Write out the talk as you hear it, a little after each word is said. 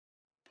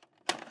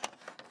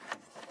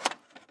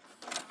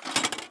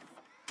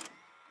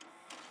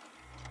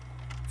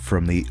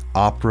From the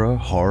opera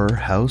horror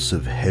house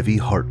of heavy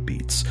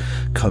heartbeats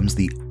comes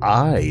the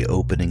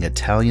eye-opening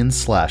Italian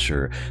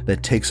slasher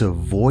that takes a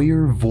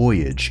voyeur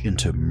voyage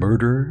into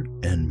murder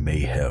and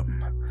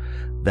mayhem.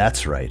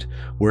 That's right,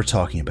 we're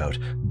talking about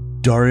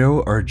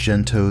Dario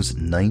Argento's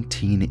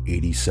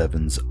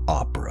 1987's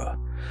Opera.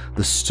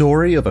 The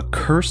story of a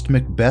cursed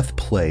Macbeth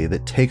play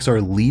that takes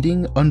our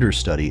leading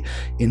understudy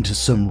into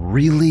some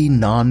really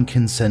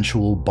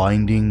non-consensual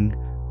binding,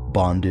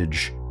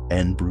 bondage,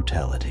 and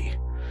brutality.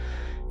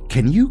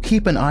 Can you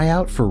keep an eye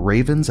out for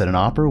ravens at an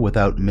opera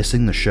without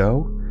missing the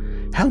show?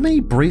 How many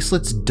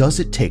bracelets does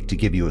it take to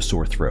give you a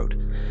sore throat?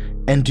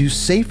 And do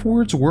safe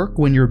words work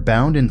when you're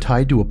bound and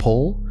tied to a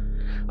pole?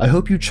 I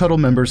hope you Chuddle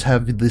members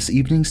have this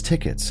evening's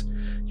tickets,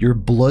 your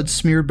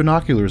blood-smeared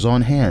binoculars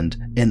on hand,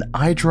 and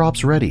eye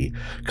drops ready,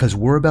 because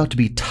we're about to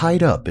be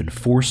tied up and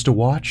forced to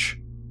watch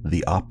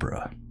the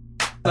opera.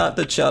 Not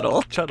the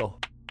Chuddle. Chuddle.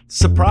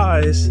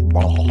 Surprise!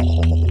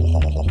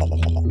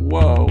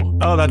 Whoa.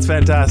 Oh, that's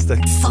fantastic.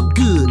 Fuck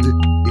good!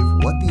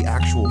 If what the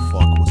actual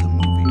fuck was a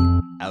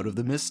movie, out of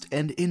the mist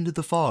and into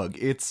the fog,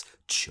 it's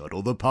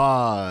Chuddle the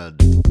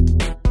Pod.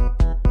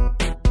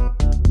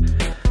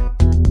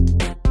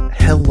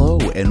 Hello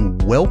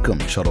and welcome,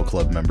 Chuddle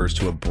Club members,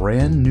 to a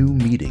brand new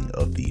meeting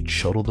of the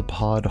Chuddle the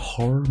Pod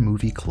Horror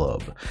Movie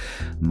Club.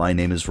 My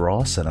name is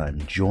Ross, and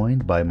I'm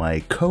joined by my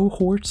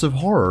cohorts of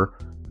horror,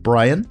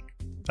 Brian.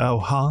 Oh,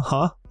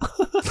 huh?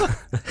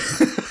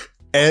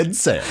 And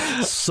Sam.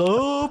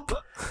 Sup?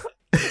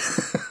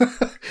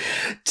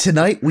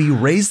 Tonight, we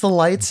raise the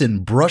lights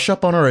and brush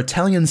up on our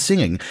Italian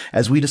singing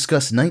as we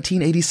discuss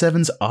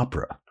 1987's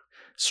Opera.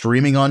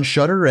 Streaming on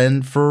Shudder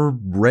and for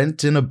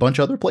rent in a bunch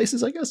of other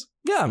places, I guess.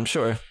 Yeah, I'm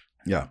sure.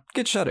 Yeah.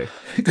 Get Shudder.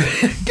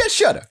 Get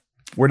Shudder.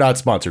 We're not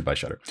sponsored by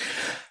Shudder.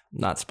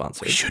 Not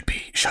sponsored. We should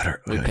be.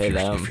 Shudder. We pay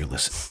them. If you're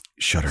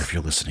Shudder, if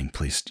you're listening,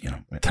 please,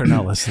 They're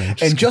not listening.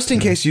 And just in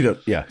case you don't,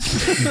 yeah.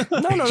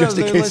 No, just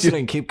in they're case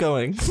listening. Keep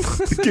going.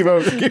 Keep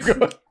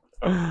going.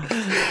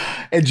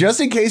 And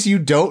just in case you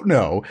don't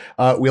know,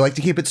 we like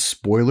to keep it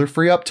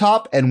spoiler-free up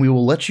top, and we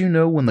will let you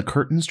know when the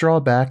curtains draw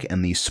back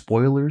and the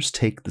spoilers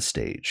take the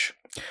stage.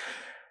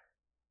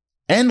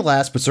 And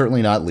last but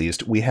certainly not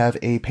least, we have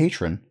a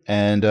patron,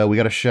 and we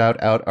got to shout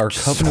out our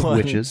Coven of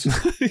Witches.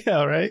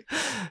 Yeah, right?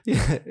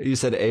 Yeah, you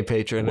said a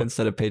patron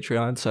instead of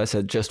Patreon, so I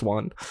said just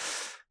one.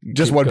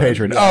 Just Keep one going.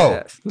 patron.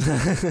 Yeah.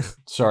 Oh,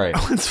 sorry.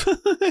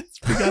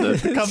 We got a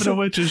Coven of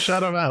Witches.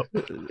 Shout them out.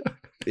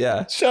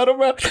 Yeah. Shout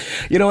them out.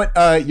 You know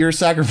what? Your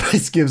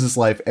sacrifice gives us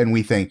life, and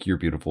we thank your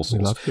beautiful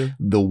souls. Love to.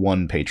 The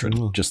one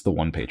patron. Just the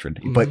one patron.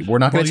 But we're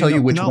not going to tell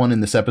you which one in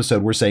this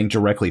episode. We're saying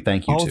directly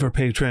thank you all to. All of our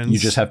patrons you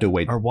just have to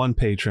wait. Are one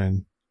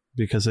patron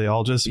because they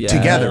all just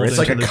together. It's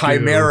like a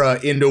chimera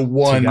into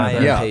one. I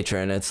am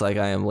patron. It's like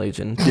I am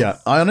Legion. Yeah.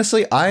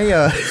 Honestly,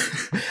 I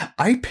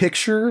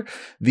picture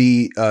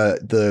the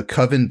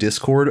Coven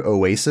Discord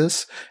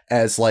Oasis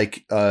as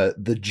like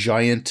the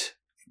giant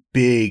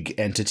big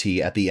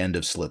entity at the end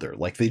of Slither.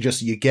 Like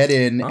you get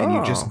in and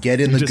you just get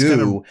in the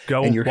goo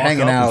and you're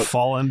hanging out and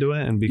fall into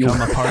it and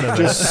become a part of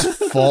it.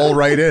 Just fall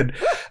right in.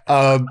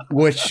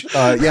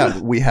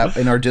 We have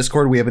in our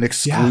Discord, we have an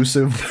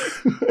exclusive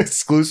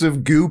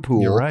goo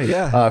pool. You're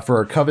right. For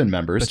our Coven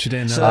members. But you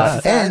didn't know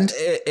that. And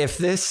if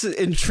this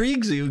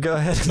intrigues you, go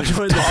ahead and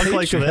join the Patreon.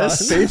 Like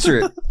this.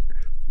 Patreon.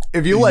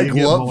 If you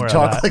love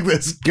talk like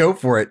this, go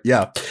for it.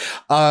 Yeah.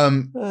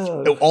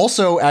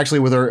 Also, actually,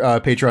 with our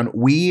Patreon,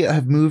 we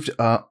have moved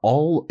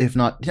all, if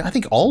not, I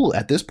think all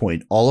at this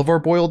point, all of our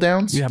boil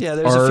downs. Yeah,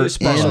 there's a few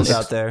specials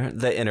out there,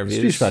 the interviews.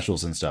 A few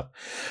specials and stuff.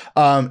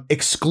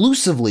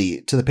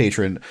 Exclusively to the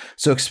patron.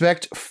 So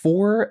expect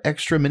 4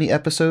 extra mini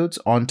episodes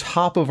on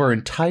top of our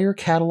entire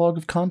catalog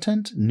of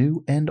content,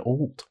 new and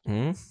old.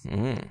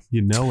 Mm-hmm.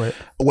 You know it.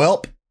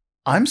 Well,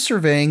 I'm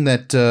surveying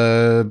that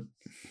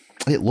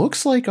it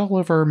looks like all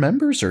of our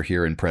members are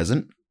here and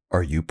present.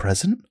 Are you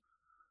present?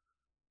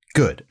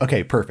 Good.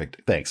 Okay,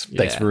 perfect. Thanks. Yeah.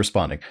 Thanks for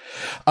responding.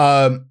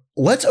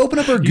 Let's open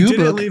up our goo book. You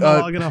didn't leave a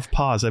long enough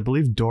pause. I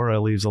believe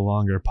Dora leaves a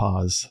longer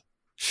pause.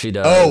 She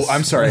does. Oh,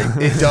 I'm sorry.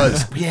 It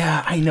does.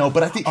 Yeah, I know,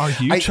 but I think... Are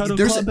you Chuddle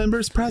Club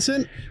members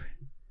present?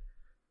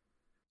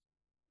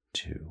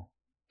 2,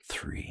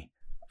 3.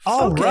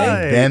 All okay.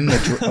 right. Then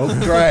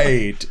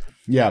right.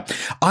 Yeah.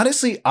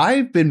 Honestly,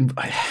 I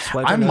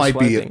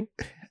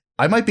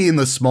might be in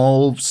the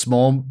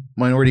small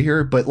minority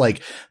here, but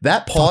like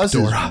that pause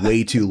is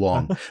way too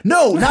long.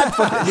 No, not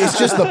it's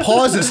just the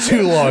pause is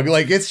too long.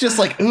 Like it's just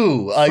like,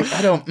 ooh,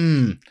 I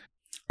don't.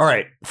 All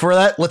right, for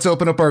that, let's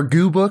open up our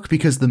goo book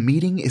because the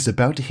meeting is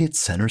about to hit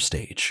center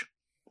stage.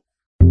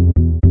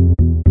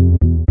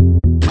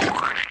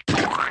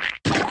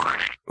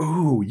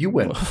 Ooh, you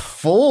went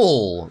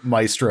full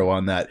maestro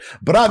on that.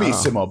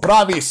 Bravissimo,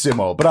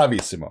 bravissimo,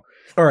 bravissimo.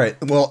 All right,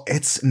 well,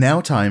 it's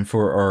now time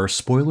for our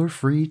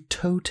spoiler-free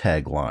toe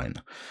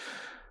tagline.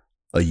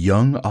 A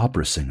young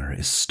opera singer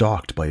is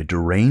stalked by a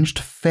deranged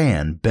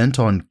fan bent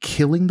on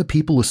killing the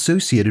people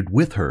associated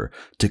with her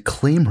to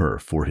claim her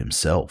for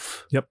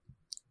himself. Yep.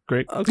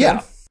 Great. Okay.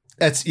 Yeah.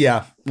 That's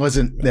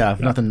wasn't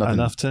nothing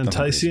enough to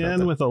entice you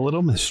in with a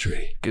little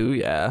mystery. Goo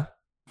yeah.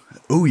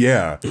 Oh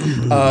yeah.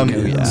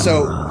 Yeah.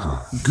 So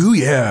goo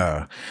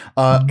yeah.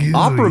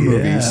 Opera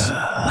movies.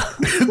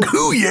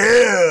 Goo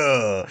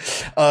yeah.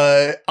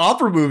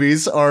 Opera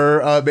movies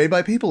are made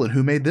by people, and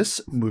who made this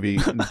movie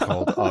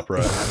called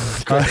Opera?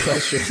 Great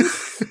question.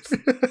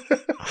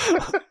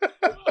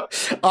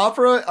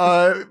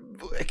 Opera,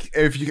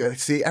 if you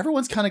see,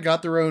 everyone's kind of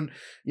got their own,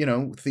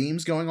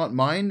 themes going on.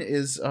 Mine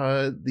is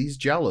these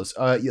giallos.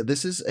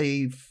 This is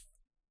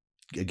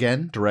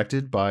again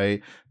directed by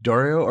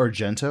Dario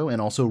Argento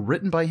and also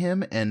written by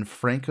him and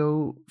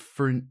Franco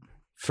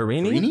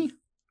Ferrini?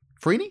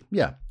 Ferrini?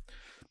 Yeah.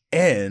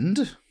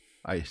 And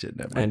I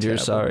didn't have my And you're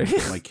tab sorry.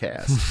 on my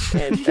cast.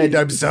 and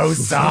I'm so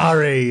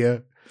sorry.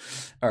 All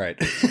right.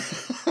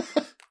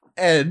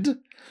 And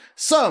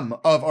some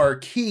of our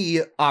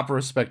key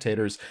opera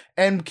spectators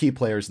and key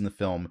players in the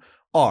film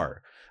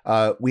are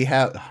we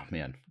have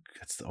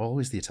it's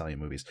always the Italian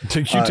movies.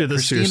 You did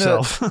this to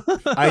yourself.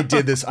 I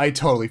did this. I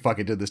totally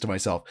fucking did this to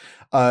myself.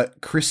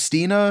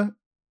 Christina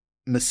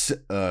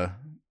Marcella.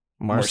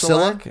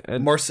 I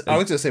was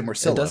going to say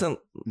Marcella. It doesn't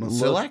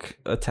Marcellak? look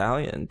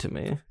Italian to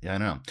me. Yeah, I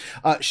know.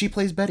 She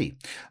plays Betty.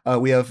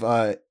 We have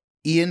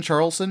Ian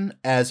Charleson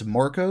as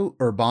Marco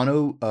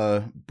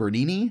Urbano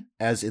Bernini,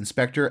 as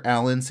Inspector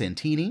Alan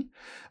Santini.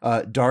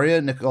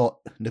 Daria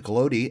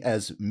Nicolodi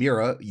as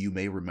Mira. You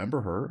may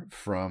remember her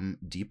from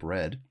Deep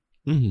Red.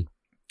 Mm-hmm.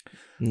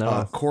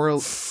 No.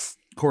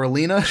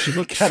 Coralina. She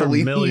looked Catalini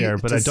familiar,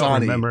 but Tassani. I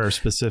don't remember her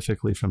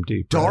specifically from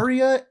Deep Red.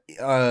 Daria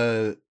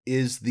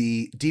is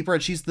the Deep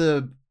Red. She's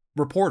the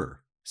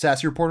reporter,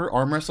 sassy reporter,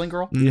 arm wrestling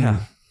girl.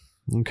 Yeah.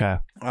 Okay.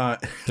 There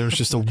was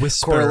just a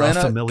whisper Coralina,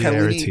 of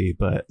familiarity,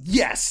 but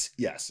yes,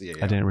 yeah.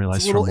 I didn't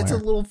realize it's a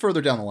little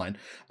further down the line.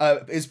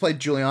 It's played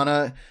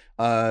Juliana.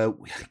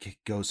 It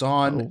goes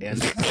on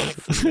and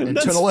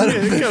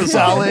Tonaletta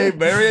Vitale,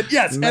 Marion.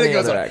 Yes, and it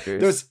goes on. Actors.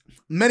 There's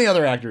many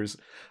other actors.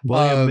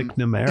 William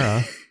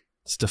McNamara,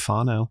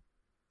 Stefano,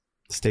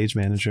 stage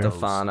manager.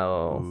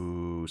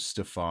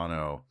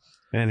 Stefano.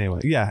 Anyway,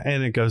 yeah,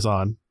 and it goes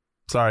on.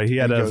 Sorry, he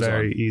had a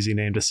very easy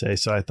name to say,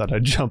 so I thought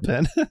I'd jump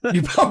in.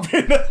 You bump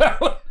into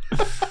that one.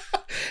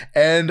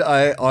 And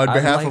on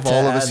behalf of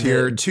all of us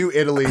here to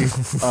Italy,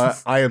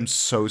 I am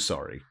so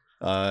sorry.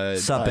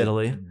 Sup,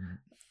 Italy.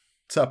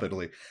 Sup,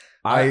 Italy.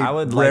 I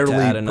would like to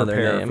add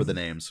another name for the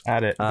names.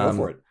 Add it. Go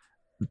for it.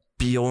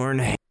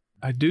 Bjorn.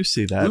 I do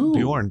see that. Ooh.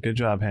 Bjorn, good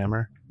job,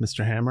 Hammer.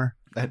 Mr. Hammer.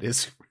 That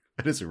is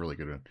a really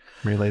good one.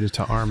 Related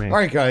to Army. All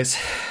right, guys.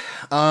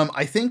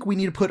 I think we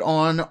need to put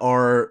on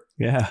our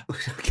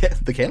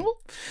the candle.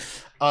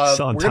 We're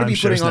going to be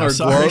putting on our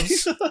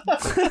gloves.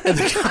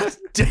 God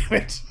damn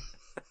it!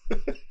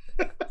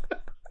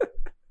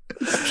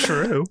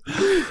 True.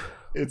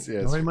 It's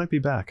he might be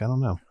back. I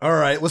don't know. All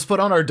right, let's put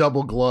on our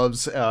double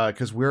gloves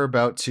because we're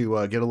about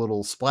to get a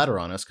little splatter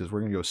on us because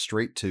we're going to go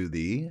straight to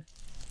the.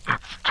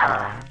 It's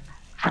time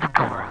for the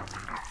gore.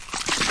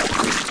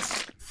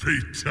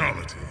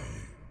 Fatality.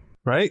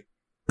 Right?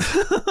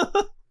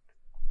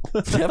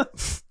 Yep.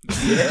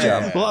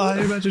 Yeah. Well, I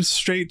imagined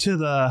straight to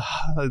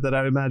that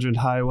I imagined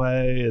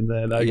highway, and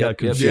then I got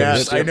confused.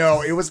 Yes, I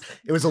know. It was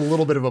a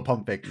little bit of a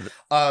pump fake.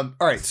 All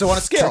right, so on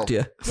a scale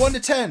 1 to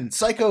 10,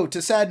 Psycho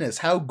to Sadness,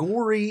 how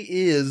gory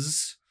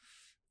is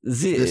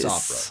this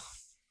opera?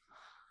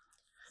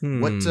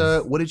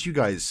 What did you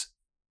guys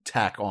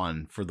tack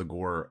on for the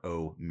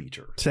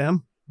gore-o-meter?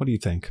 Sam, what do you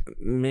think?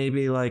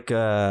 Maybe like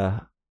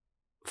a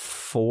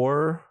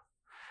 4.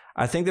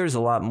 I think there's a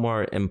lot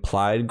more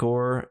implied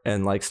gore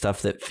and like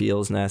stuff that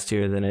feels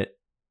nastier than it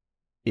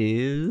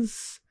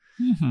is.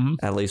 Mm-hmm.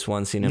 At least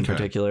one scene in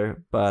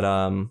particular. But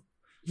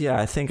yeah,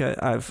 I think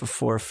I've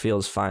 4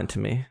 feels fine to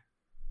me.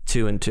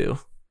 2 and 2.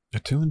 A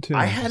 2 and 2.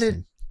 I had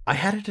it at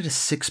a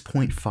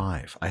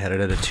 6.5. I had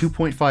it at a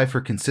 2.5 for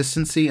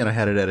consistency, and I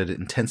had it at an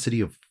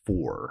intensity of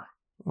 4.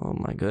 Oh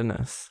my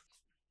goodness.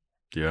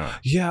 Yeah.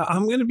 Yeah,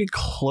 I'm going to be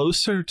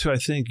closer to, I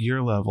think,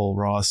 your level,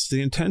 Ross.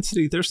 The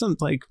intensity, there's some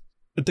like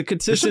the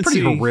consistency. There's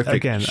some pretty horrific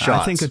again,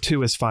 shots. I think a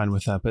 2 is fine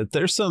with that, but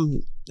there's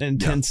some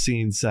intense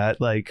scenes that,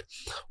 like,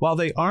 while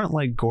they aren't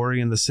like gory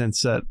in the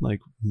sense that like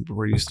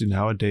we're used to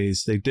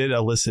nowadays, they did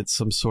elicit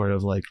some sort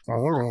of like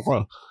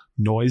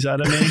noise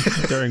out of me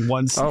during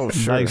one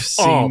like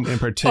scene in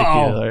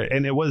particular,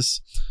 and it was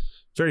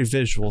very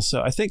visual.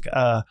 So I think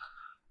a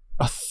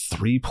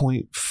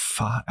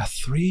 3.5, a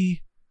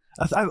 3.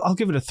 I'll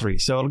give it a 3,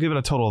 so I'll give it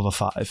a total of a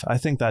 5. I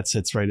think that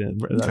sits right in.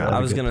 I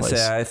was gonna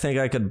say I think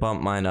I could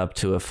bump mine up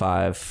to a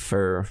 5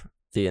 for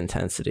the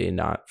intensity,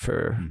 not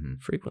for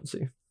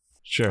frequency.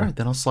 Sure. All right,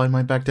 then I'll slide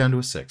mine back down to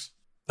a 6.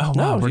 Oh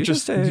No, wow, we're you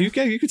just can stay. you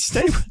could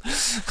stay.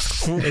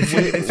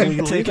 If we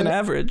take an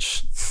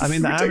average. I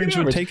mean, the We take an average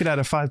would average. take it at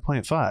a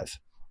 5.5.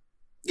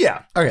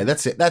 Yeah. Okay,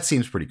 that's it. That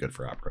seems pretty good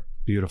for opera.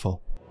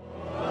 Beautiful.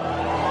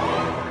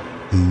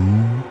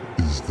 Who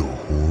is the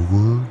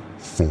horror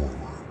forward?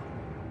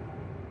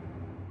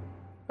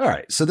 All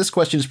right, so this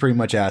question is pretty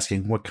much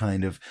asking what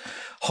kind of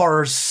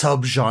horror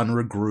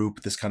subgenre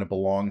group this kind of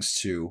belongs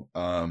to.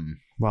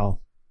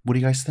 Well, What do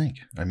you guys think?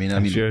 I mean,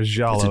 if you're a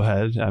Giallo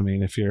head, I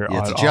mean, if you're it's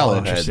a all Giallo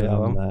interested head.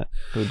 in that,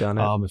 Who done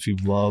it? if you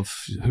love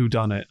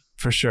whodunit,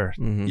 for sure.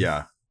 Mhm.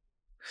 Yeah.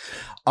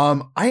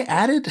 I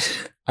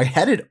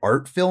added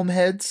art film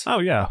heads Oh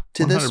yeah,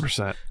 to this.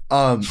 100%.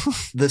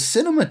 The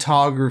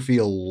cinematography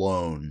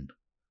alone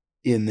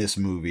in this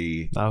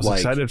movie, I was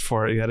excited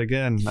for it yet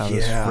again. I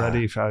was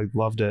ready. I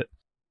loved it.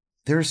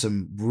 There's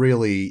some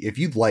really, if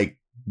you like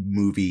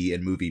movie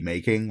and movie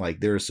making, like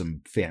there are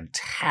some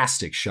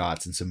fantastic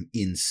shots and some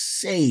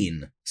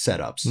insane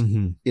setups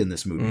in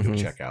this movie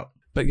to check out.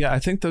 But yeah, I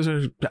think those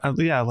are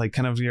like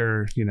kind of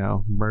your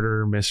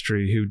murder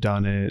mystery,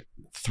 whodunit,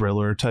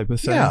 thriller type of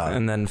thing. Yeah.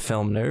 And then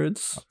film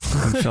nerds.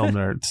 And film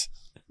nerds.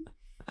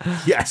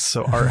 Yes.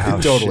 So art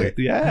house Totally. shit.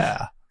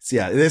 Yeah.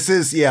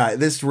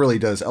 This really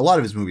does. A lot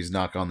of his movies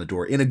knock on the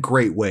door in a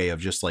great way of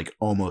just like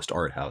almost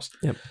art house.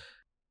 Yep.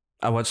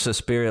 I watched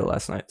Suspiria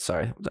last night.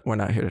 Sorry, we're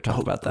not here to talk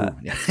about that.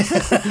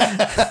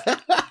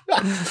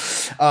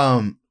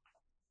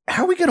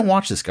 How are we gonna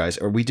watch this, guys?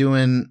 Are we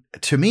doing?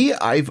 To me,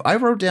 I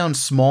wrote down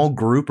small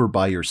group or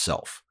by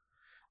yourself.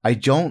 I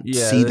don't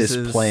see this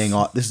playing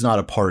on. This is not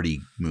a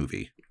party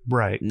movie,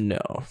 right?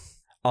 No.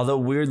 Although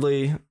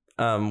weirdly,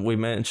 we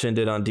mentioned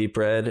it on Deep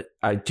Red.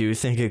 I do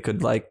think it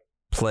could like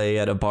play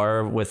at a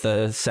bar with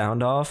the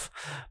sound off,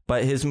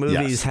 but his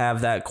movies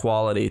have that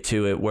quality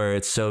to it where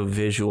it's so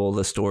visual,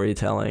 the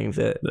storytelling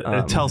that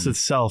it tells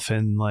itself,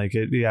 and like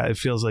it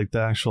feels like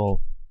the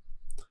actual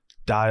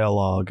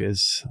dialogue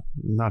is,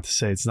 not to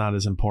say it's not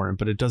as important,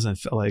 but it doesn't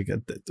feel like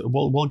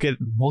we'll get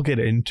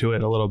into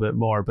it a little bit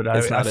more, but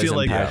it's I feel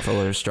like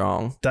impactful or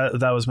strong.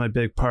 That was my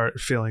big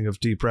feeling of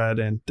Deep Red,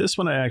 and this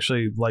one I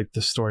actually like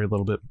the story a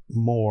little bit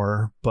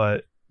more,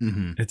 but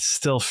it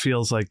still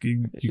feels like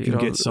you can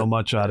get so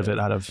much out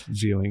of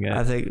viewing it.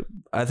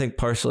 I think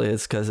partially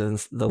it's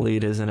because the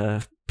lead isn't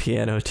a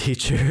piano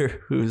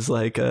teacher who's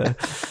like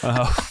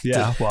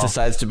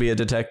decides to be a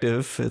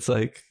detective. It's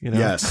like,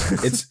 yes,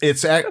 this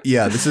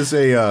is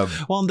a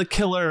and the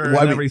killer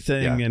and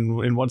everything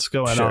and what's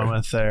going on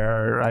with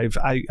there. I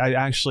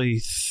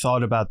actually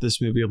thought about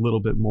this movie a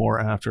little bit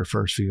more after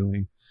first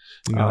viewing,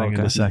 going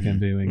into second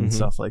viewing and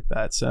stuff like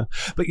that. So,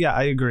 but yeah,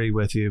 I agree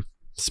with you.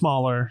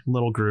 Smaller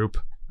little group.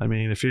 I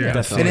mean, if you're in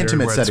an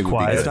intimate setting,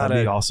 quiet,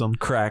 that'd be awesome.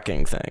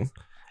 Cracking thing.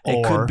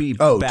 It could be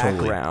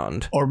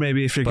background. Totally. Or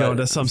maybe if you're going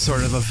to some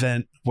sort of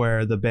event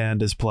where the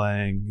band is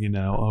playing,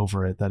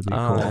 over it, that'd be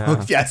cool.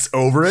 Yeah. Yes,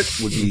 over it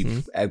would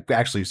be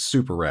actually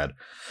super rad.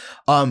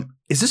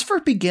 Is this for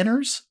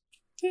beginners?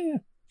 Yeah.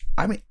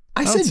 I mean,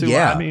 I said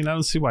yeah. I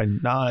don't see why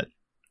not.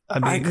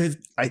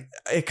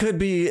 It could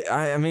be.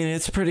 I mean,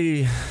 it's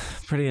pretty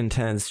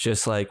intense.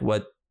 Just like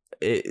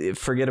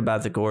forget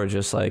about the gore.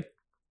 Just like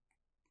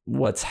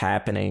what's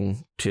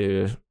happening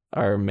to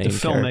our main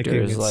characters,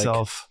 filmmaking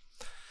itself.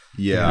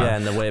 Yeah,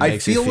 and the way it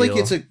makes you feel. Like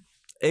it's a.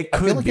 It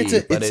could be,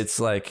 but it's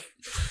like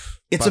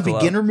it's a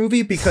beginner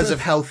movie because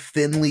of how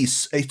thinly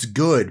it's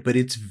good, but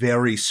it's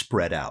very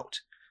spread out.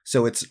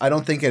 So I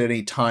don't think at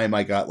any time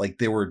I got like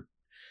there were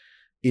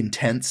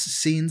intense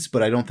scenes,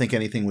 but I don't think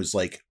anything was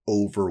like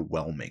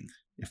overwhelming.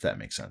 If that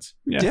makes sense.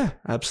 Yeah,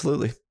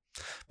 absolutely.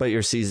 But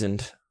you're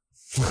seasoned.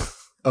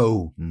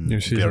 You're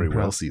very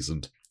well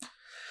seasoned.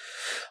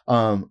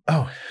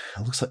 It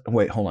looks like.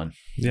 Wait, hold on.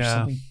 Yeah. There's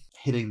something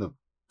hitting the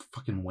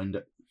fucking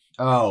window.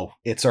 Oh,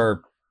 it's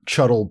our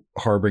Chuttle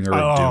Harbinger.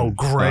 Oh,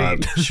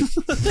 great.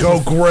 Go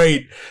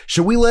great.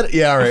 Should we let?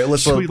 Yeah, all right.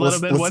 Should we let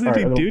him in? What did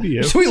he do to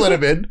you? Should we let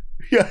him in?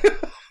 Yeah.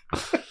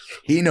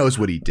 He knows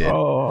what he did.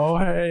 Oh,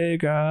 hey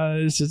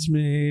guys, it's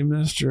me,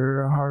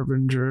 Mr.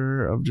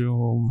 Harbinger of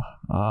Doom.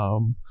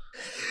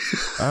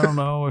 I don't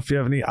know if you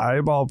have any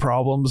eyeball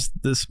problems.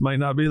 This might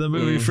not be the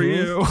movie for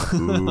you.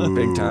 Ooh,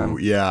 big time.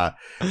 Yeah.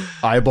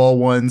 Eyeball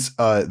ones.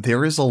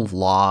 There is a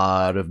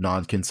lot of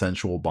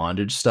non-consensual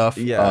bondage stuff.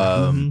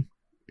 Yeah.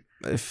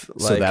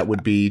 So that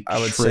would be I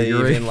would triggering. say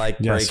even like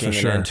breaking and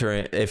sure.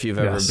 entering, if you've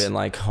ever been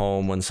like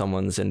home when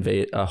someone's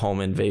a home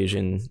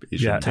invasion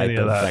type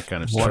of that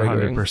kind of stuff.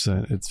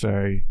 100%. It's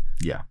very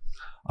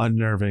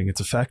unnerving.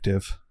 It's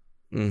effective.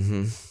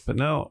 But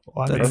no,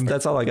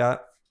 that's all I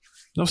got.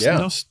 No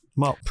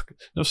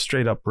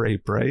straight up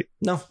rape, right?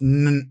 No.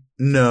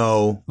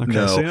 No. Okay,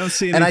 no. so you don't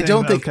see anything. And I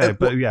don't think.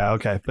 But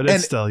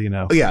it's still,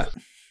 Yeah.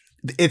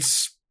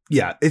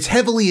 It's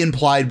heavily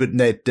implied, but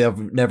that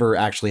never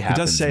actually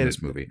happens in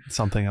this movie.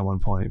 Something at one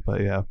point,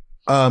 but yeah.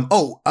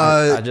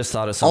 I just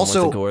thought of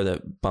something with the gore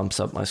that bumps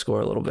up my score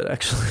a little bit,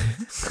 actually.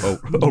 Oh,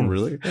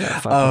 really?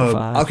 Yeah,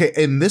 5.5. Okay,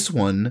 in this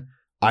one,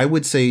 I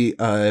would say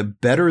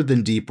better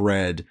than Deep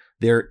Red.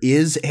 There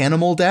is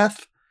animal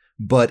death,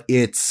 but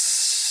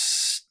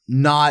it's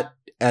not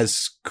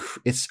as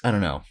I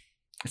don't know.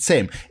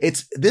 Same.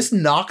 This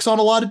knocks on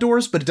a lot of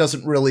doors, but it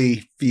doesn't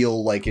really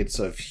feel like it's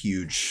a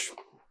huge.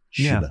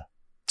 Yeah.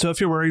 So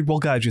if you're worried, we'll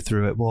guide you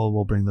through it.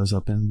 We'll bring those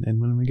up and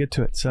when we get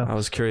to it. So I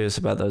was curious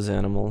about those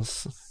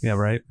animals. Yeah,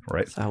 right.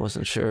 I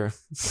wasn't sure.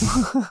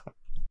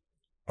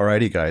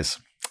 Alrighty, guys.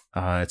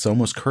 It's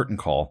almost curtain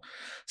call.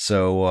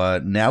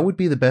 So now would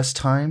be the best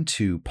time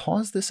to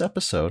pause this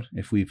episode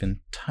if we've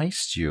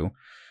enticed you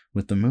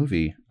with the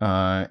movie,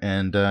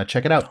 and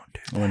check it out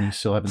when you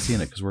still haven't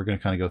seen it, because we're going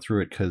to kind of go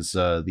through it, because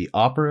the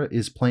opera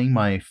is playing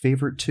my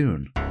favorite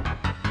tune.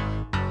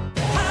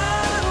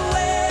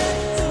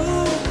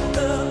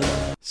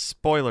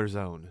 Spoiler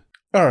zone.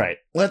 All right,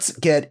 let's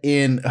get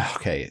in.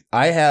 Okay,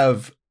 I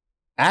have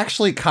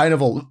actually kind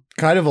of a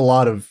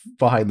lot of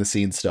behind the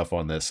scenes stuff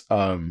on this.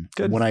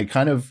 Good. When I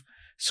kind of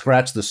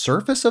scratched the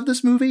surface of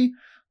this movie,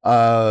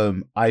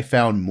 I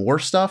found more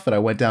stuff, and I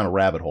went down a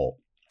rabbit hole.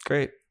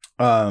 Great.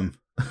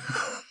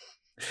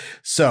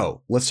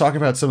 So let's talk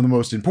about some of the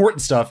most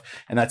important stuff,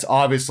 and that's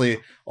obviously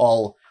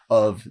all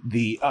of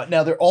the.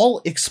 Now they're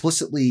all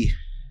explicitly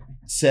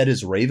said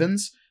as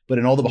ravens, but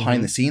in all the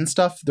behind the scenes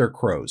stuff, they're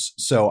crows.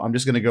 So I'm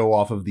just going to go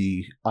off of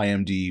the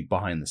IMDb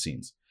behind the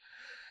scenes.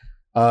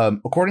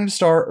 According to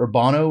star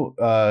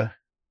Urbano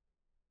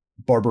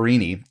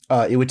Barberini,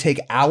 it would take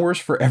hours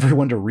for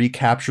everyone to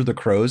recapture the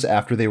crows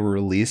after they were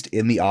released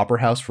in the opera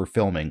house for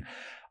filming.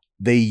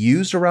 They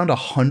used around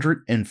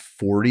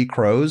 140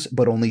 crows,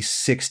 but only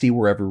 60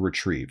 were ever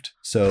retrieved.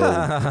 So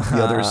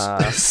the others,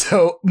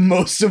 so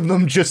most of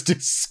them just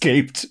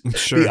escaped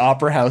the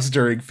opera house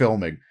during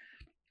filming.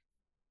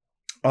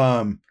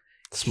 Smart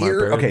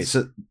birds. Okay,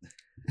 so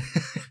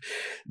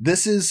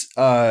this is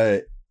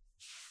kind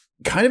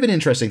of an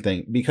interesting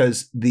thing,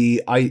 because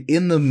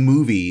in the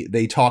movie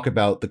they talk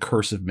about the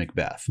curse of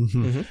Macbeth.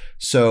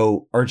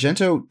 So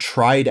Argento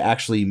tried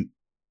actually.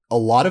 A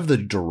lot of the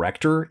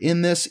director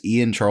in this,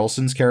 Ian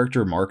Charleston's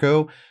character,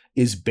 Marco,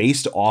 is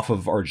based off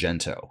of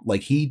Argento.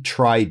 Like, he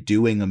tried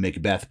doing a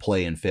Macbeth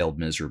play and failed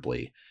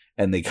miserably,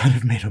 and they kind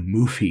of made a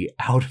movie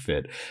out of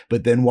it.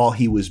 But then while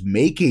he was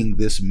making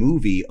this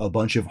movie, a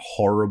bunch of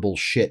horrible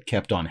shit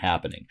kept on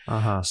happening.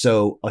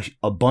 So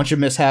a bunch of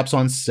mishaps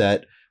on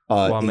set,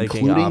 while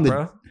making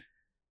opera?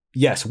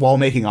 Yes, while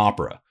making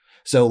opera.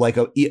 So like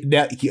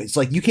it's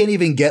like you can't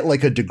even get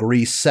like a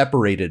degree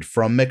separated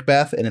from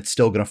Macbeth, and it's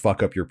still going to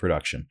fuck up your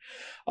production.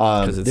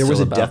 There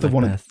was a death of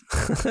one of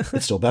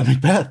it's still about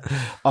Macbeth.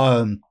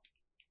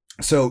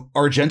 So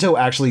Argento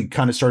actually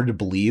kind of started to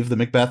believe the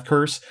Macbeth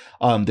curse.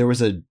 There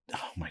was oh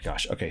my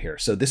gosh. Okay, here.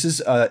 So this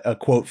is a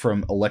quote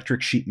from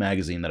Electric Sheep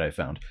magazine that I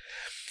found.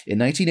 In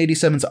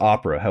 1987's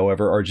opera,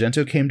 however,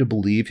 Argento came to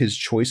believe his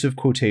choice of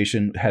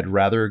quotation had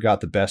rather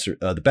got the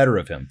better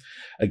of him.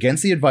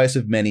 Against the advice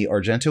of many,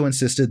 Argento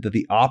insisted that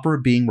the opera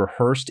being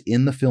rehearsed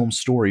in the film's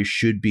story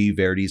should be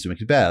Verdi's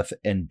Macbeth,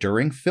 and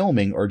during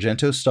filming,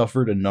 Argento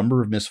suffered a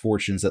number of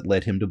misfortunes that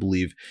led him to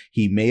believe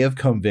he may have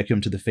come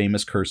victim to the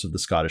famous curse of the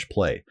Scottish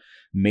play.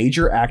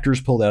 Major actors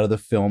pulled out of the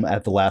film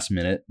at the last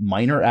minute.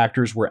 Minor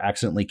actors were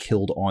accidentally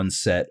killed on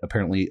set.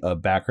 Apparently, a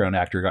background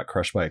actor got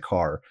crushed by a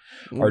car.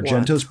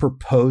 Argento's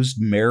proposed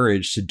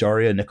marriage to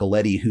Daria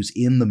Nicoletti, who's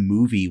in the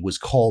movie, was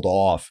called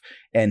off,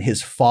 and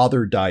his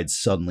father died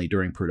suddenly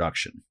during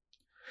production.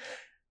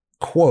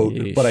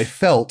 Quote, but I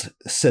felt,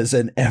 says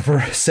an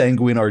ever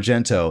sanguine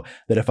Argento,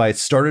 that if I had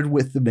started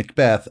with the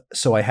Macbeth,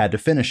 so I had to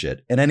finish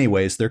it. And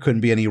anyways, there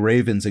couldn't be any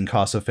ravens in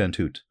Casa fan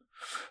tutte.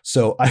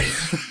 So I...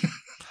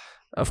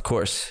 Of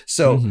course.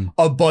 So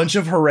a bunch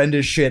of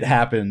horrendous shit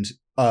happened,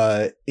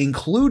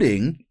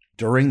 including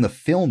during the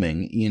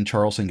filming, Ian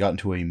Charleston got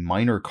into a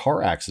minor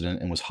car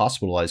accident and was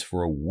hospitalized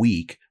for a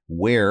week,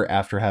 where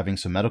after having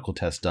some medical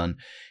tests done,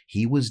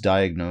 he was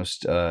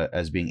diagnosed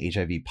as being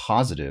HIV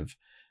positive.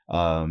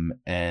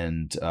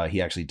 And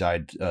he actually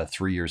died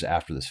 3 years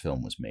after this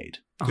film was made.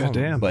 God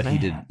damn. But he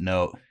didn't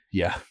know.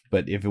 Yeah.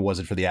 But if it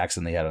wasn't for the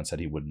accident they had on set,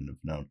 he wouldn't have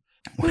known.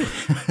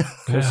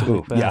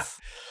 Yeah.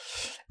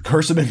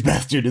 Curse of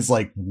Macbeth, dude, is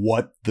like,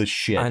 what the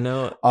shit? I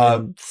know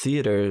in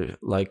theater,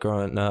 like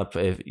growing up,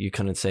 if you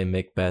couldn't say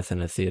Macbeth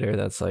in a theater,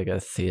 that's like a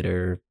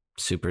theater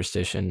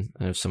superstition.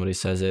 And if somebody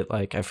says it,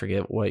 like, I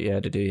forget what you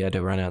had to do. You had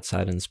to run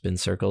outside and spin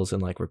circles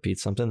and like repeat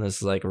something. This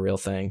is like a real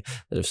thing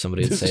that if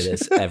somebody would say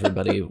this,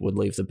 everybody would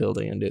leave the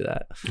building and do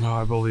that. Oh,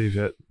 I believe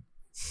it.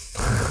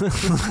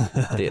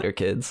 Theater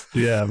kids.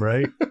 Yeah,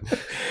 right?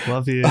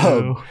 Love you.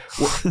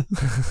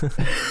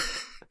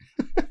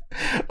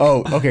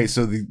 Okay.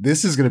 So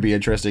this is going to be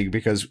interesting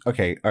because,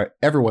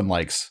 everyone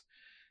likes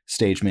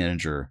stage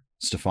manager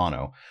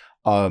Stefano.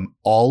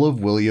 All of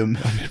William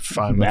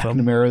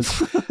McNamara's,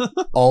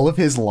 all of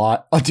his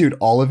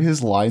all of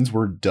his lines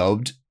were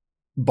dubbed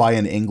by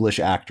an English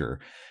actor.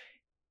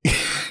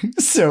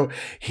 So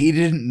he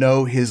didn't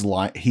know his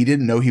line. He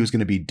didn't know he was going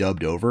to be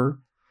dubbed over.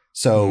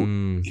 So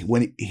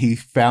when he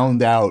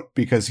found out,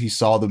 because he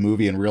saw the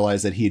movie and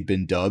realized that he had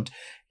been dubbed,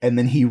 and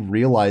then he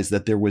realized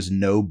that there was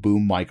no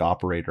boom mic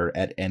operator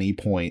at any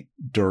point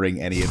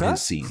during any of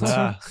his scenes.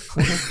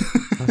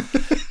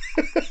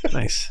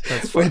 Nice.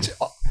 That's fun. Which,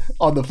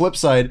 on the flip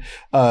side,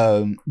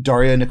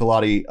 Daria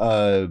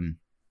Nicoletti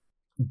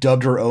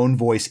dubbed her own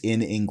voice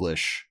in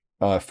English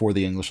for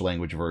the English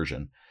language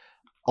version.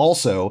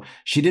 Also,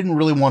 she didn't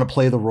really want to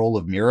play the role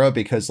of Mira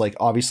because, like,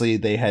 obviously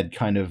they had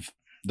kind of,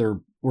 their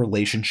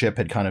relationship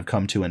had kind of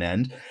come to an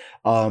end.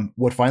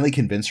 What finally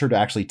convinced her to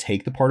actually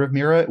take the part of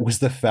Mira was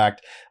the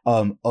fact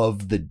of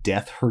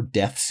her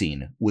death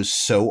scene was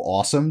so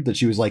awesome that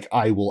she was like,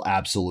 I will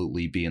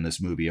absolutely be in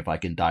this movie if I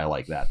can die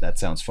like that. That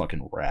sounds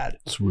fucking rad.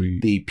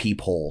 Sweet. The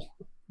peephole.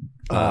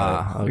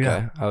 Okay.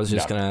 Yeah. I was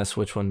just gonna ask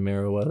which one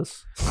Mira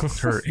was.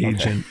 Her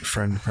agent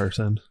friend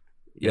person.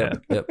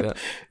 Yep.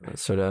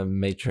 Sort of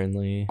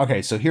matronly.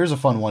 Okay, so here's a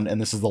fun one, and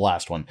this is the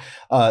last one.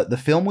 The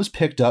film was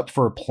picked up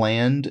for a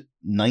planned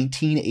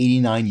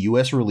 1989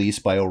 U.S. release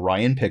by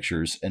Orion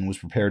Pictures and was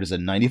prepared as a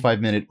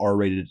 95-minute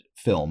R-rated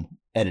film,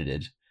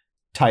 edited,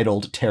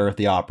 titled Terror at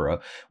the Opera,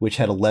 which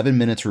had 11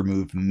 minutes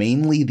removed,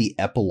 mainly the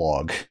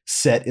epilogue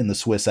set in the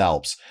Swiss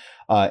Alps.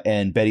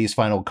 And Betty's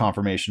final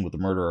confirmation with the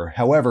murderer.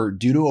 However,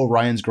 due to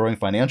Orion's growing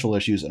financial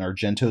issues and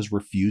Argento's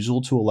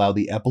refusal to allow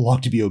the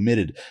epilogue to be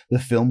omitted, the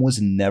film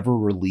was never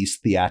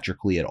released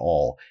theatrically at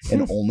all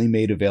and only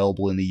made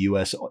available in the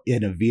US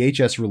in a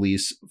VHS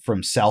release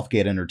from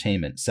Southgate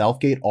Entertainment.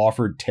 Southgate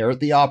offered Terror at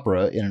the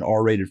Opera in an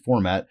R-rated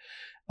format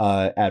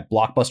at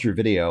Blockbuster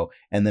Video,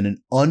 and then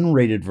an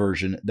unrated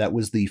version that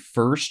was the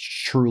first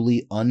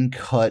truly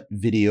uncut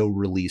video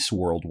release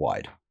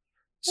worldwide.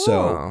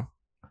 So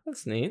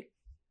that's neat.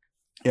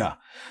 Yeah.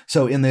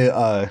 So in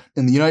the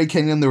United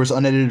Kingdom, there was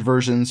unedited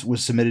versions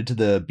was submitted to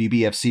the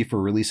BBFC for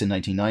release in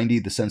 1990.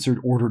 The censored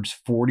ordered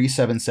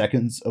 47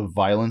 seconds of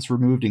violence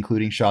removed,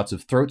 including shots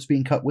of throats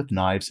being cut with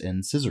knives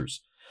and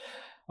scissors.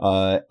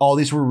 All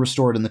these were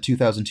restored in the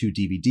 2002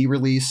 DVD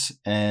release.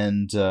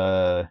 And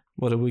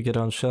what did we get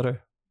on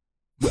Shudder?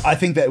 I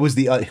think that was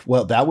the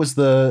that was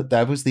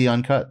the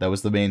uncut. That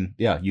was the main.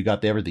 Yeah, you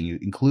got everything,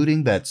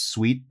 including that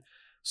sweet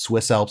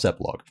Swiss Alps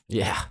epilogue.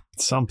 Yeah.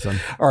 Something.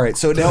 All right,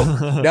 so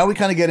now we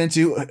kind of get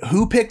into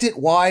who picked it,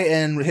 why,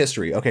 and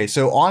history. Okay,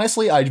 so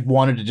honestly, I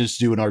wanted to just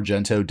do an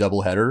Argento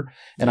doubleheader,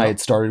 and I had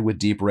started with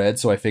Deep Red,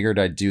 so I figured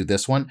I'd do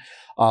this one.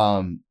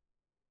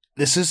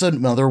 This is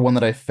another one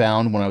that I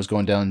found when I was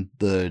going down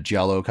the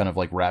Giallo kind of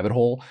like rabbit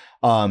hole.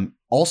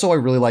 Also, I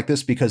really like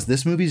this because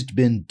this movie's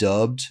been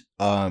dubbed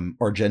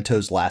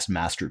Argento's last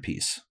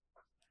masterpiece.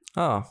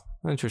 Oh,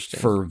 interesting.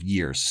 For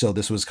years. So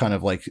this was kind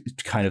of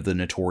the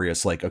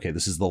notorious, like, okay,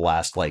 this is the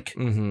last like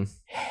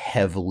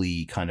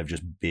heavily kind of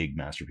just big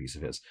masterpiece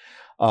of his.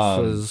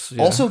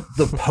 Also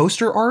the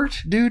poster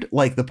art, dude,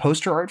 like the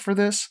poster art for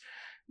this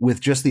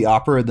with just the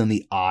opera and then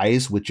the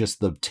eyes with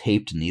just the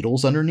taped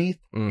needles underneath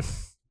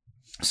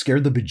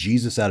scared the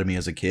bejesus out of me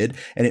as a kid.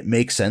 And it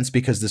makes sense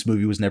because this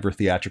movie was never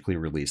theatrically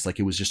released. Like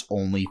it was just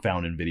only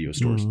found in video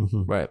stores.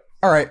 Right.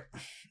 All right,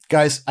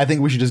 guys, I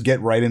think we should just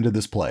get right into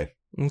this play.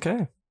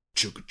 Okay.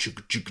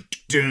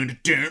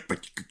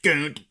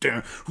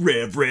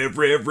 Rev.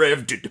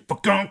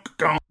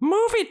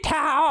 Movie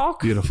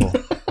talk. Beautiful.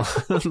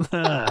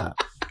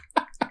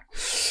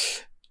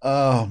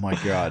 Oh my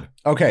god.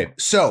 Okay,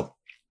 so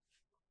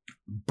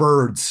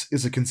birds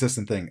is a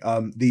consistent thing.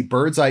 The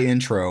bird's eye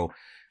intro,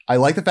 I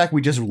like the fact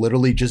we just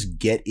literally just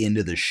get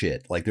into the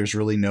shit. Like there's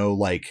really no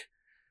like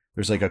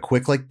there's like a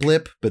quick like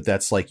blip, but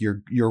that's like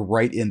you're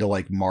right into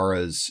like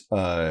Mara's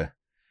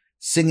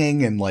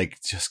singing and like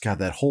just got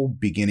that whole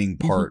beginning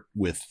part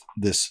with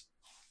this.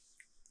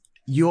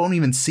 You won't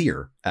even see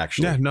her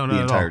actually. Yeah, no,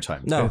 the entire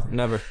time. No,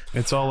 never.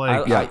 It's all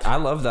like I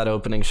love that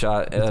opening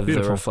shot of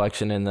beautiful. the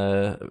reflection in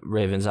the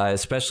Raven's eye,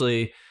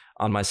 especially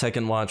on my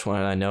second watch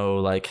when I know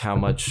like how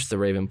much the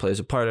Raven plays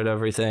a part in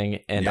everything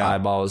and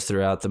eyeballs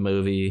throughout the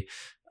movie.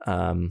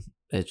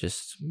 It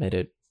just made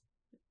it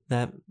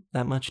that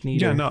much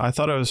neater. Yeah, no, I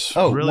thought it was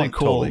really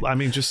cool. Totally. I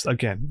mean, just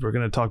again, we're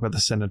going to talk about the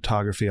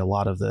cinematography a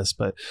lot of this,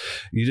 but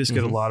you just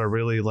get a lot of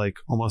really like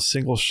almost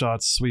single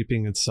shots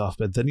sweeping and stuff.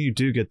 But then you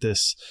do get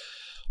this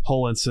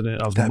whole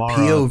incident of that Mara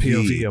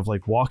POV of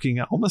like walking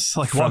out, almost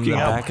like From walking the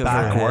out back of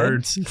her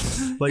backwards.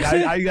 Like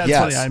that's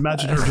Yes. funny. I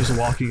imagine her just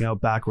walking out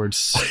backwards,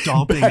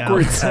 stomping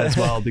out as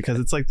well, because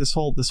it's like this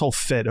whole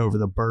fit over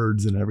the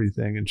birds and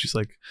everything, and she's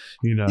like,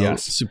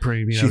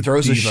 supreme. She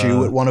throws diva. a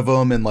shoe at one of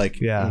them and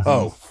like, Yeah.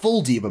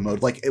 Full diva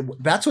mode. Like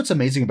that's what's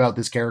amazing about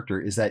this character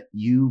is that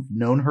you've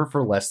known her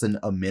for less than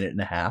a minute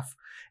and a half.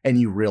 And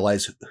you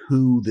realize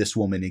who this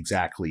woman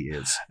exactly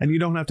is. And you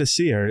don't have to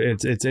see her.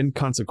 It's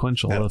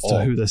inconsequential as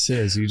to who this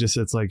is.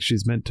 It's like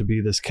she's meant to be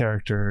this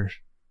character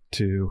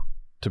to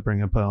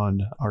bring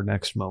upon our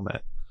next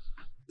moment.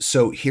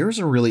 So here's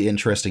a really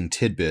interesting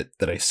tidbit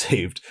that I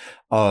saved.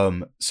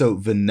 So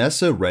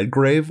Vanessa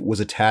Redgrave was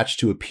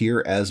attached to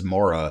appear as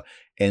Mara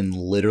and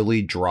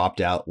literally dropped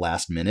out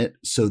last minute.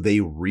 So they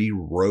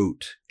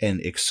rewrote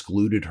and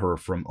excluded her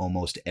from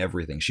almost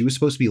everything. She was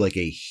supposed to be like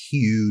a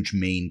huge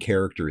main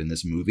character in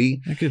this movie.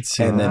 I could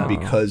see and that. then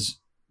because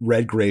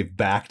Redgrave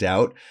backed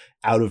out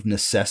of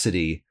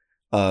necessity,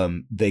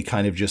 they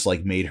kind of just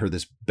like made her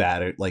this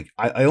bad. Like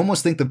I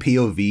almost think the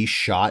POV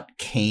shot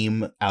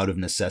came out of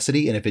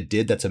necessity. And if it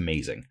did, that's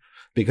amazing.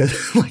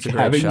 Because like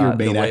having your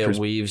main the way actress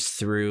it weaves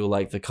through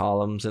like the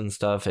columns and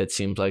stuff, it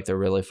seems like they're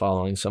really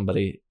following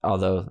somebody.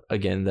 Although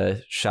again,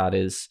 the shot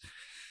is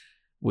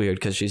weird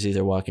because she's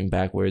either walking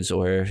backwards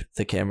or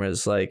the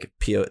camera's like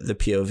the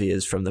POV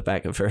is from the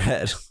back of her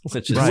head,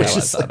 which is how I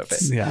thought of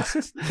it. Yeah,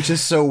 Which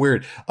is so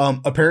weird.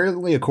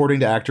 Apparently, according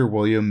to actor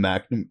William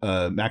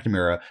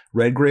McNamara,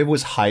 Redgrave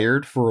was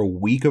hired for a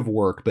week of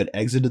work, but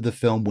exited the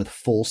film with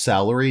full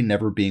salary,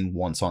 never being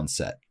once on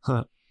set.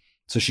 Huh.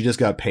 So she just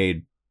got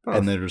paid,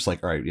 and they're just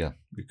like, all right, yeah,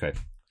 okay.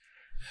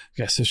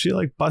 Yeah, so she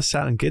like busts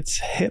out and gets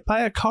hit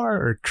by a car,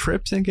 or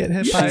trips and get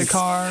hit by a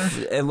car.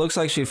 It looks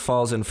like she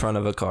falls in front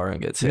of a car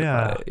and gets hit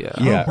by it. Yeah.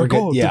 Yeah. Oh my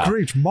God, yeah. the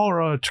great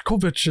Mara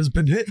Tchaikovsky has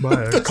been hit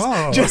by a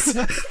car. Just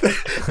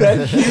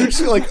that huge,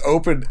 like,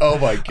 open. Oh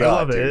my God. I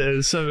love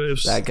it. dude.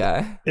 That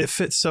guy. It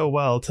fits so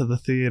well to the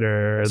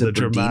theater, Is the it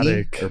Berdini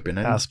dramatic or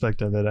Benetti?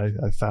 aspect of it.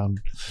 I found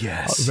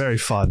Yes. very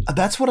fun.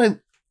 That's what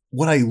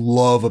I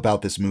love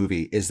about this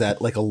movie is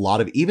that, like, a lot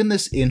of even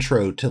this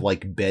intro to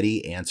like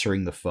Betty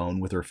answering the phone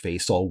with her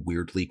face all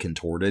weirdly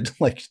contorted,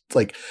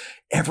 like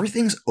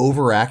everything's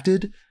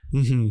overacted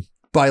Mm-hmm.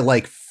 by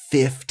like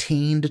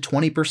 15 to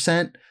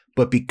 20%,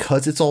 but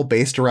because it's all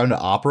based around an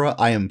opera,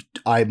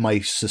 my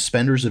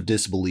suspenders of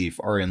disbelief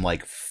are in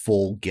like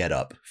full get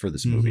up for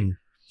this movie. Mm-hmm.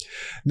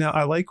 Now,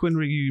 I like when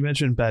you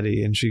mentioned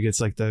Betty and she gets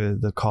like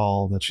the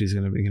call that she's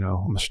going to be, a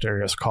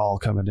mysterious call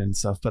coming in and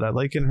stuff. But I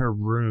like in her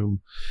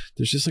room,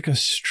 there's just like a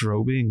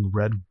strobing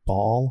red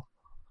ball.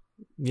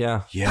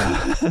 Yeah.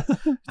 Yeah.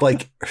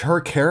 Like her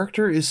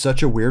character is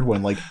such a weird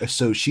one. Like,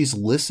 so she's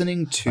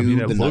listening to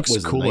it looks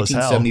cool as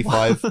hell.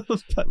 1975.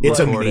 It's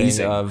Recording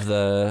amazing. of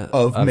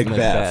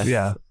Macbeth.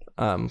 Yeah.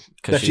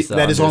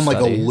 That is on like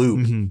a loop.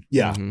 Mm-hmm.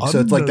 Yeah. Mhm. So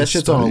it's like that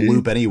shit's on a Understudy.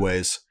 loop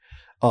anyways.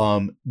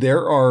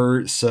 There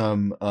are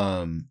some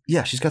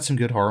she's got some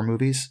good horror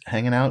movies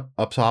hanging out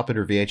up top in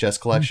her VHS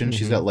collection. Mm-hmm.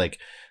 She's got like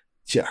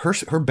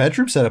her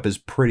bedroom setup is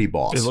pretty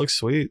boss. It looks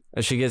sweet.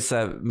 And she gets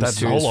that That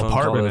mysterious whole phone call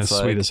apartment is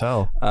that's sweet like, as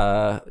hell.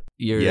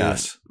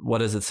 Yes. What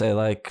does it say?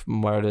 Like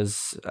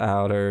Marta's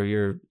out, or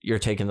you're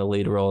taking the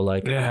lead role.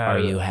 Like, Yeah. are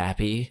you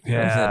happy?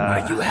 Yeah. And then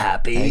Are you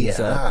happy? hangs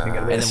up. Yeah. You're gonna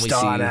And be a then we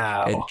star see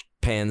now. it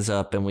pans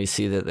up, and we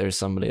see that there's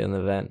somebody in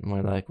the vent, and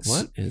we're like,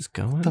 "What is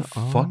going What the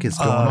on?" fuck is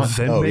going on?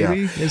 Vent Oh, yeah.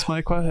 baby is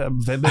my question.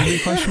 Vent baby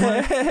question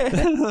mark.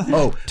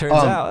 Oh, Turns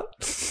out,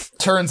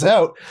 turns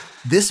out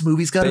this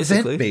movie's got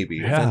Basically. a vent baby.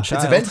 Yeah. It's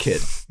a vent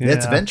kid. Yeah,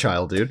 it's a Yeah. vent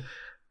child, dude.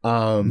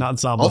 Not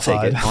zombified. I'll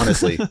take it,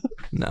 honestly.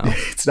 no.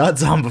 It's not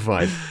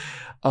zombified.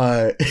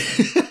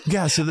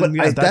 Yeah, so then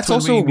But that's when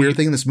also we a weird meet-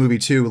 thing in this movie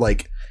too.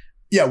 Like,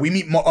 yeah, we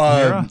meet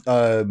Mira?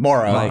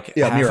 Mara. Like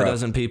Yeah, half Mira. a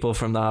dozen people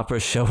from the opera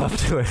show up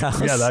to her house.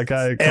 Yeah, that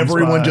guy. comes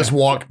Everyone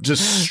by.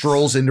 just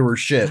strolls into her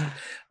shit.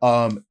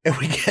 And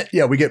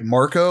we get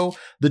Marco,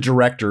 the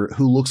director,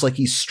 who looks like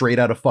he's straight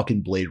out of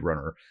fucking Blade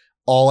Runner.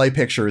 All I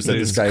picture is that It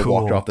this is guy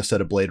walked cool. off the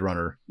set of Blade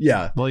Runner.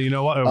 Yeah. Well, you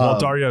know what? Well,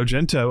 Dario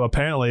Argento,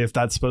 apparently, if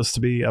that's supposed to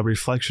be a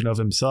reflection of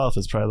himself,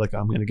 is probably like,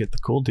 I'm going to get the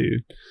cool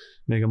dude.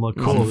 Make him look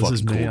I'm cool. a This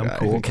is fucking me. cool I'm guy. You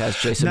cool. can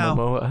catch Jason Now-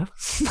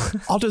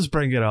 Momoa. I'll just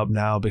bring it up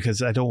now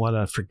because I don't want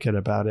to forget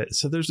about it.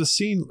 So there's a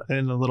scene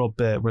in a little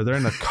bit where they're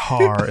in a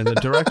car and the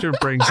director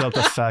brings up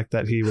the fact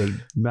that he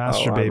would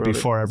masturbate wrote it.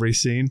 before every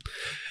scene.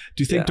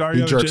 Do you think Yeah.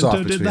 Dario He jerks off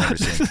Argento did between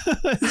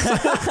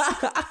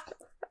that?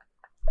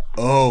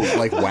 Oh,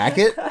 like whack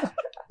it?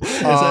 Is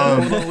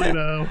that a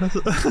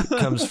little,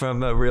 Comes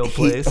from a real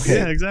place. okay.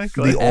 Yeah,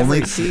 exactly. The Every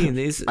only-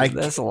 scene, I-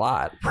 that's a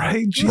lot.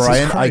 Right? Jesus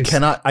Brian, Christ.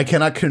 I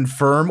cannot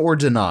confirm or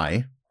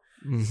deny,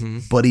 Mm-hmm.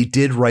 but he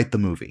did write the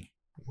movie.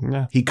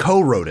 Yeah. He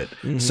co-wrote it.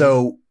 Mhm.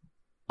 So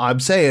I'm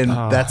saying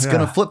Oh, that's yeah.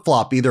 gonna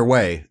flip-flop either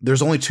way.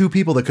 There's only two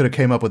people that could have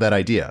came up with that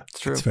idea. It's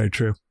true. It's very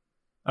true.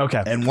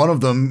 Okay. And one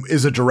of them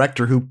is a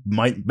director who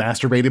might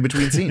masturbate in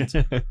between scenes.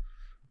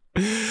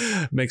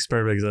 Makes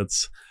perfect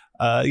sense.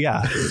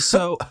 Yeah.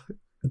 So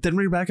then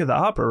we're back at the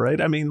opera, right?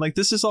 I mean, like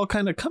this is all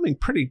kind of coming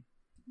pretty,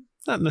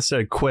 not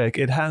necessarily quick.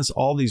 It has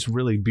all these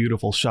really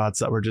beautiful shots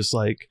that were just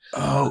like,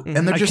 Oh,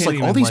 and they're I just can't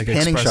like all even, these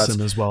panning express shots.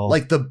 them as well.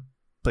 Like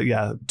but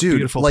yeah, dude,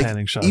 beautiful like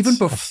panning shots. even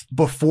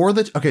before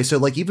the okay, so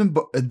like even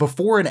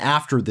before and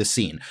after this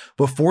scene,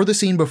 before the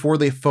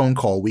phone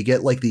call, we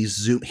get like these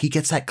zoom. He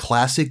gets that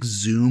classic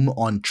zoom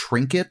on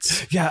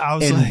trinkets yeah, I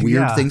was and like,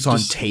 weird yeah, things on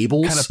just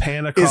tables. kind of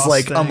pan across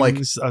like I'm like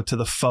things, to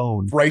the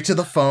phone. right to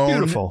the phone.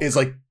 Beautiful. Is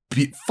like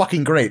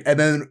fucking great. And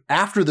then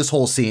after this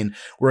whole scene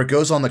where it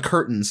goes on the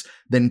curtains,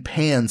 then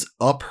pans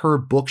up her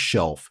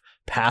bookshelf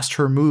past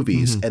her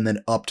movies and then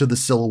up to the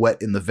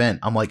silhouette in the vent.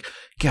 I'm like,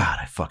 God,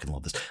 I fucking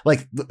love this.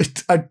 Like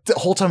the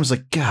whole time I was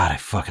like, God, I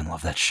fucking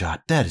love that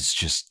shot. That is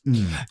just,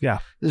 Yeah.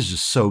 this is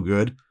just so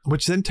good.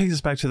 Which then takes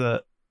us back to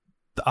the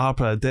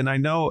opera. Then I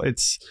know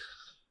it's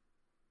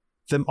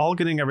them all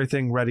getting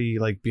everything ready,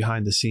 like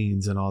behind the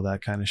scenes and all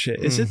that kind of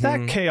shit. Is it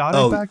that Mhm. chaotic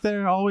Oh. back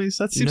there always?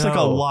 That seems like a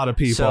No. lot of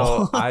people.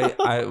 So I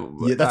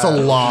Yeah, that's a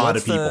lot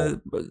what's of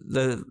people.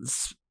 The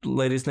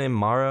lady's name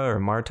Mara or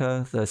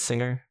Marta, the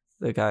singer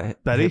that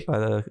got Betty? hit by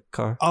the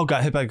car. Oh,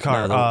 got hit by a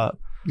car. No,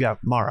 Yeah,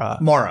 Mara.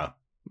 Mara.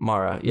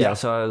 Mara. Yeah,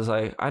 so I was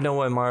like, I know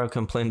why Mara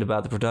complained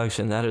about the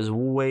production. That is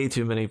way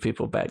too many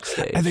people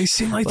backstage. And they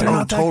seem like they're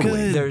not that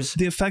good.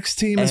 The effects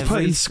team is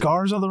putting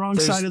scars on the wrong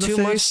side of the face.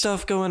 There's too much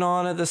stuff going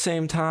on at the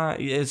same time.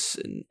 It's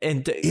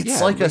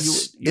like a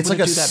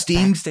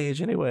steam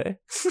anyway.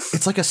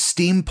 It's like a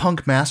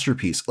steampunk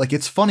masterpiece. Like,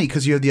 it's funny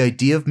because you have the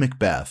idea of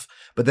Macbeth,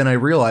 but then I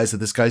realized that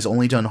this guy's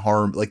only done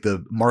horror. Like,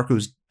 the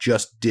Marco's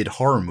just did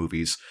horror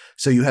movies.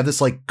 So you have this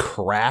like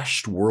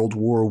crashed World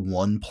War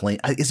I plane.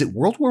 Is it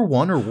World War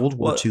I or World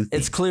War II?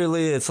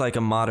 It's like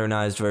a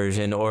modernized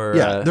version, or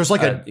there's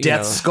like a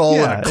death skull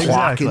and a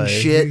clock and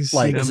shit.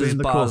 This is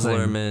Baz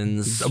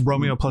Luhrmann's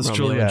Romeo plus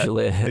Juliet.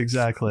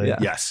 Exactly. Yeah.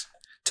 Yes.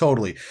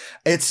 Totally.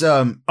 It's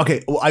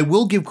okay. Well, I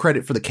will give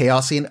credit for the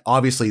chaos scene.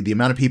 Obviously, the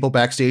amount of people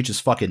backstage is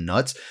fucking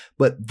nuts,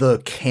 but the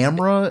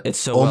camera, it's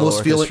so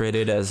almost well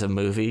orchestrated as a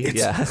movie.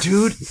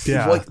 Dude,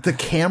 like the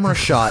camera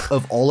shot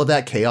of all of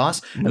that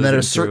chaos, and then at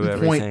a certain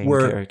point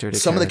where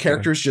some of the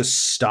characters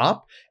just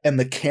stop, and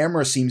the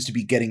camera seems to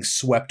be getting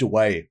swept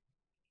away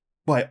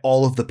by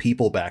all of the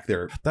people back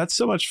there. That's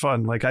so much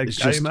fun. Like I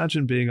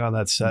imagine being on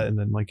that set, and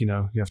then like you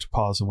have to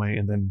pause and wait,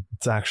 and then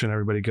it's action.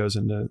 Everybody goes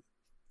into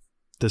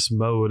this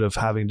mode of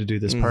having to do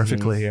this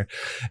perfectly here.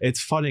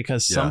 It's funny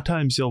because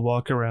sometimes you'll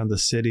walk around the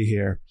city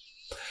here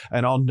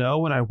and I'll know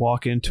when I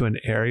walk into an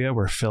area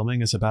where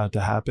filming is about to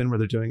happen, where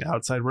they're doing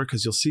outside work,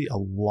 because you'll see a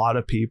lot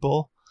of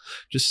people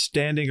just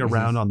standing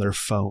around on their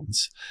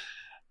phones.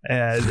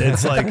 And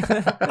it's like,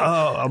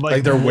 I'm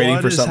like they're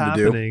waiting for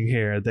something to do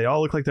here. They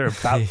all look like they're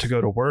about to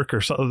go to work or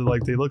something.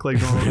 Like they look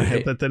like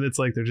normal, but then it's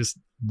like they're just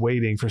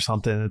waiting for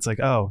something. It's like,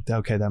 oh,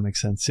 okay, that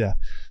makes sense. Yeah,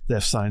 they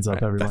have signs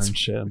up everywhere and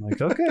shit. I'm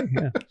like, okay,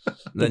 yeah.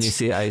 Then you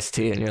see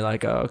Ice-T, and you're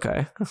like, oh,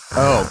 okay.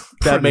 Oh,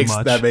 that makes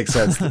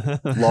sense.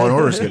 Law and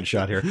Order's getting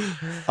shot here.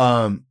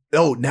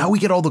 Now we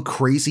get all the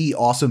crazy,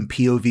 awesome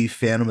POV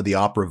Phantom of the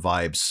Opera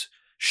vibes.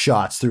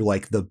 Shots through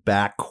like the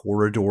back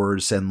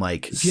corridors and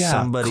like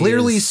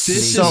clearly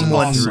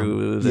someone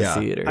through the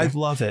theater. I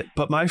love it,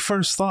 but my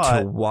first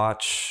thought to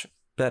watch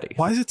Betty.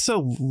 Why is it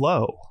so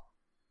low?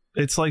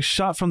 It's like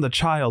shot from the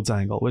child's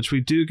angle, which we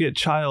do get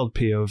child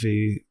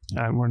POV,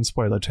 and we're in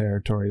spoiler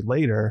territory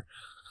later,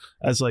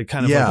 as like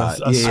kind of like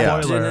a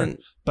spoiler.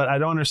 But I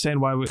don't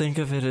understand why we think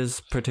of it as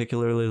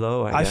particularly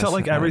low. I felt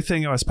like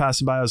everything I was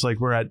passing by, I was like,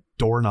 we're at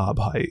doorknob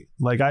height.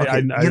 Like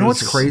you know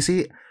what's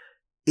crazy?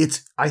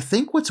 I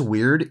think what's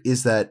weird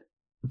is that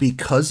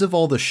because of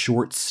all the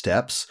short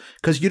steps,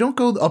 because you don't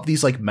go up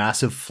these like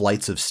massive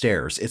flights of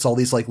stairs. It's all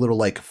these like little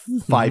like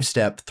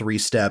 5-step, 3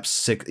 steps,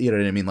 6, you know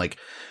what I mean? Like,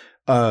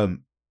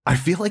 I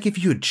feel like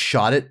if you had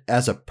shot it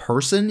as a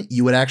person,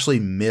 you would actually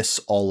miss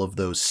all of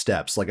those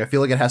steps. Like, I feel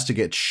like it has to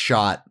get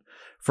shot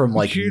from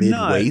like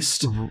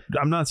mid-waist.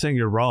 I'm not saying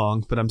you're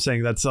wrong, but I'm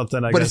saying that's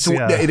something I guess.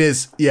 It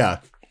is. Yeah.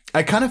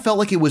 I kind of felt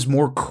like it was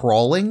more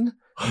crawling.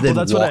 Well,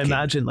 that's walking. what I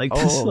imagine. Like,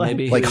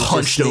 maybe like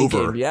hunched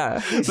over.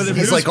 Yeah, but if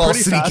he's like all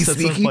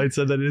sneaky. Points,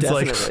 and then it's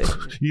definitely.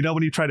 Like,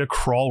 when you try to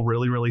crawl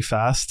really, really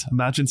fast.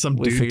 Imagine some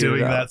dude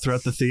doing that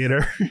throughout the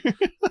theater.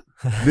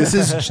 This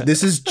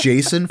is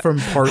Jason from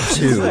Part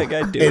 2 that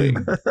guy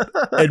doing?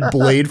 And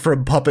Blade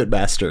from Puppet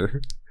Master.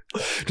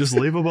 Just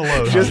leave him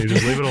alone, honey.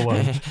 Just leave it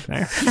alone.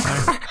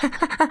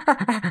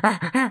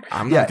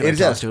 I'm not gonna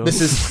talk to him. This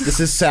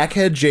is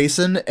Sackhead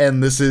Jason,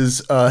 and this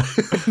is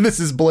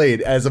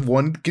Blade as of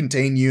one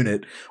contained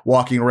unit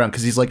walking around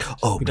because he's like,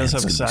 oh, he man, does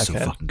have a sackhead.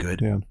 So fucking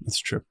good. Yeah, that's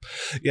true.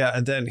 Yeah,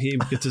 and then he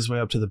gets his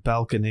way up to the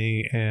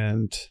balcony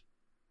and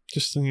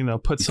just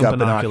puts some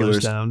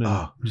binoculars down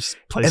and just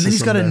places. And then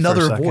he's got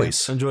another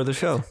voice. Enjoy the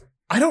show.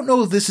 I don't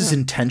know if this is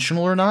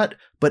intentional or not,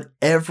 but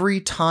every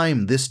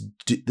time this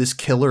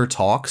killer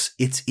talks,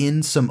 it's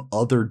in some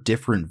other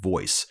different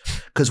voice.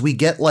 Because we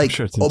get like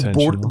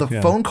the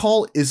phone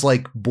call is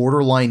like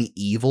borderline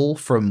evil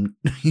from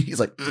he's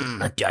like,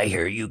 I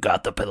hear you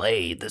got the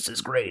Blade. This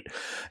is great.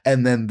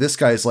 And then this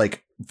guy's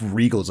like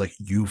regal. It's like,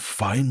 you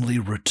finally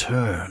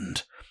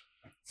returned.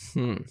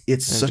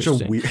 It's such a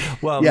weird.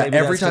 Well, maybe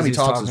every time he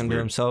talks talking to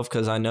himself,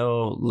 because I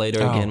know later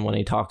again when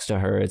he talks to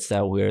her, it's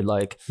that weird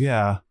like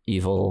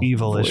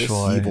evilish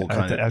voice. Evil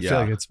kind I feel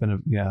like it's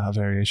been a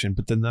variation,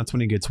 but then that's when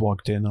he gets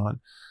walked in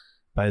on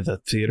by the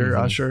theater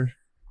usher.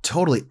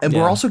 Totally, and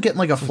we're also getting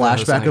like a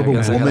flashback of a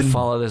woman. I gotta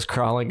follow this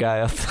crawling guy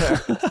up there.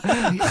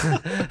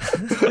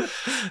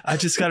 I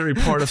just got a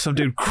report of some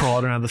dude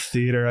crawling around the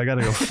theater. I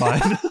gotta go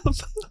find him.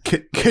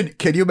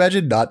 Can you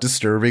imagine not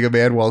disturbing a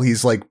man while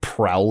he's like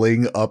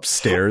prowling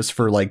upstairs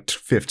for like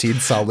 15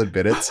 solid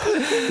minutes?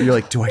 And you're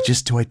like, do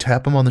I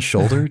tap him on the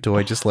shoulder? Do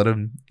I just let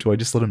him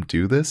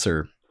do this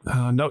or?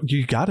 No,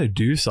 you got to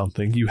do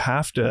something. You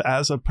have to,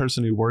 as a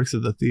person who works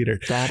at the theater,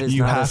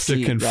 you have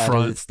to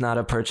confront. It's not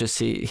a purchase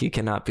seat. He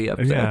cannot be up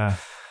there. Yeah.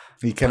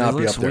 He cannot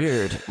be up there.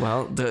 Weird.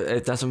 Well,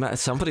 it doesn't matter.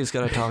 Somebody's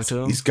got to talk to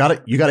him. He's got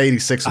it. You got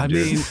 86. I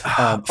mean,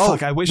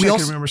 fuck. I wish I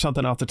could remember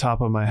something off the top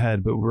of my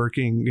head. But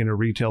working in a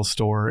retail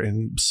store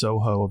in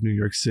Soho of New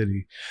York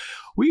City,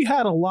 we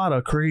had a lot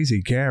of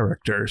crazy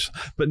characters.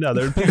 But no,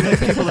 there are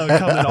people that would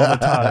come in all the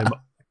time,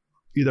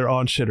 either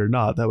on shit or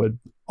not. That would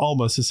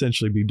almost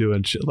essentially be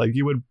doing shit. Like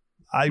you would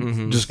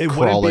just it wouldn't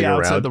crawling be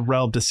outside around. the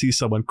realm to see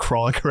someone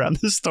crawling around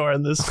the store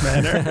in this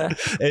manner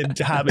and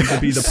having to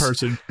be the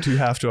person to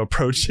have to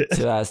approach it.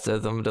 To ask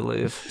them to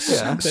leave.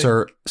 Yeah.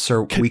 Sir,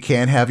 we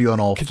can't have you on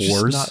all Could you just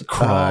fours. not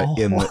crawl?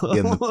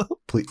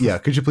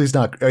 Could you please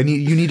not? You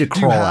need to Do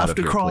crawl you out have of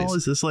to here, crawl? please.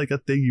 Is this like a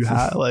thing you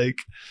have? Like,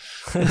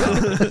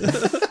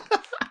 The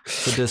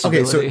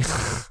disability.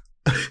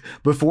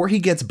 Before he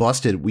gets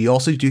busted, we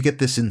also do get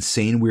this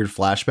insane weird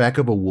flashback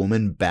of a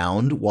woman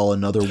bound while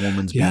another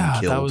woman's being yeah,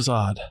 killed. that was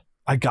odd.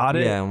 I got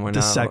it Yeah, and we're the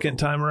not- second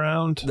time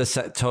around.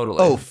 Totally.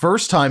 Oh,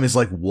 first time is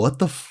like, what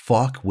the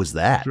fuck was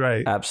that?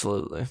 Right.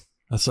 absolutely.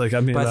 That's like, I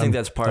mean, But I think I'm-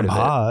 that's part I'm of it.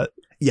 hot.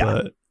 Yeah.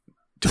 But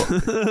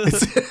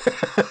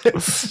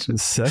It's-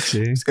 it's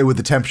sexy. with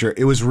the temperature,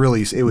 it was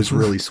really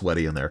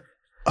sweaty in there.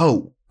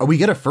 Oh, we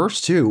get a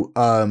first too.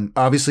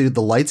 Obviously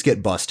the lights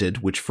get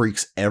busted, which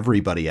freaks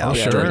everybody out Oh,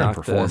 Yeah, sure. during they the knock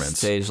the performance.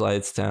 stage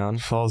lights down.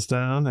 Falls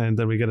down, and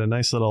then we get a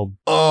nice little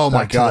Oh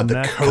my back to god, the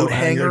neck, coat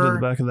hanger to the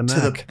back of the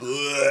to neck.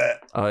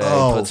 Oh yeah,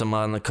 Oh. he puts them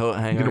on the coat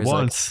hanger. Get it He's like,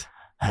 once.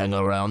 hang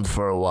around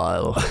for a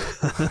while.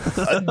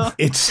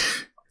 it's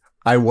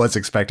I was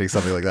expecting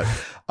something like that.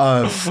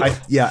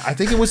 I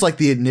think it was like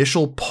the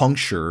initial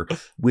puncture,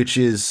 which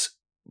is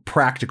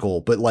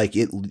practical, but like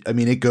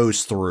it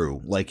goes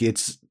through. Like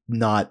it's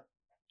not,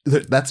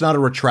 that's not a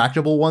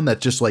retractable one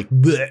that's just like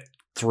bleh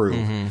through.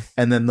 Mhm.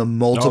 And then the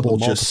multiple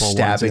just multiple ones,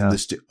 stabbing yeah.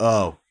 this.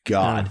 Oh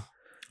God.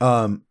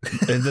 And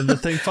then the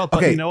thing fell. But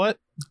Okay. you know what?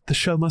 The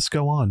show must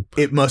go on.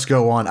 It must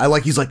go on. I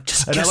like, he's like,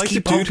 just And I like the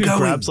keep on dude who going.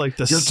 grabs like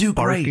the You'll do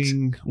great.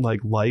 sparking like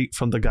light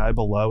from the guy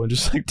below and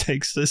just like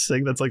takes this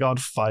thing that's like on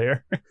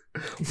fire.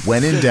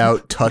 When in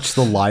doubt, touch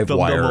the live The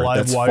wire live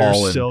that's wire's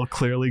fallen still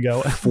clearly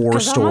going. 4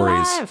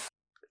 stories.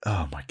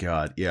 Oh my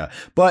God. Yeah.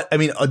 But I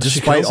mean,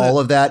 despite kills all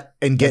it. of that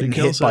and getting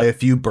hit kills by it. a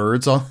few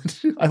birds on,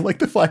 I like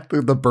the fact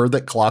that the bird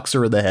that clocks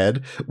her in the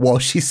head while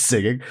she's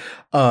singing.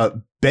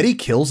 Betty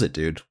kills it,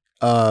 dude.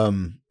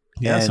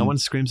 Yeah, and someone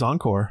screams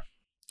encore.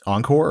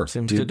 encore.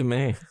 Seems dude. good to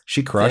me.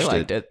 She They crushed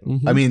liked it. it.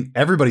 Mhm. I mean,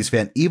 everybody's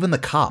fan, even the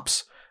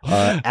cops.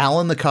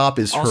 Alan the cop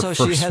is Also, her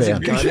she first has a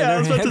fan. gun in Yeah, I her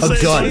was about to hand. A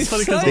say, gun. it's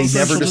funny 'cause They also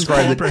never she'll just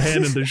described pull up it. her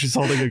hand and then she's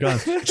holding a gun.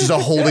 She's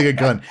holding a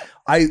gun.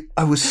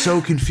 I was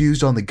so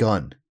confused on the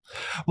gun.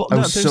 Well, I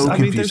was so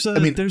confused.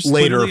 There's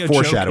later, literally a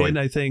foreshadowing. joke in,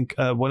 I think,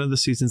 one of the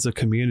seasons of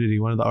Community,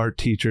 one of the art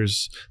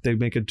teachers, they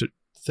make a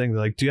thing. They're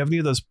like, do you have any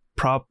of those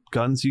prop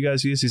guns you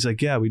guys use? He's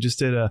like, yeah, we just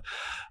did a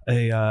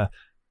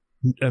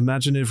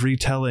imaginative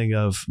retelling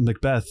of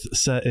Macbeth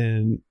set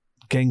in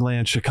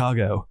Gangland,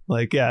 Chicago.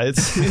 Like, yeah,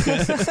 it's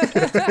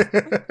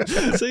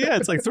so yeah,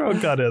 it's like throw a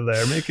gun in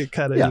there, make it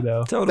kind of, Yeah, you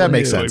know, totally. that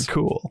makes new and sense.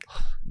 cool.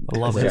 I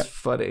love That's it.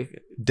 funny.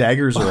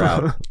 Daggers are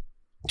out.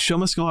 Show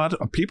must go on.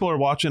 People are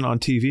watching on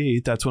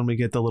TV. That's when we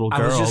get the little I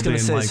girl was just gonna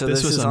being say, like, so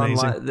 "This was is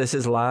amazing." This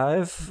is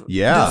live.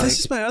 Yeah. No, this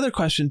is my other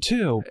question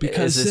too,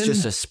 because is this then-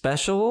 just a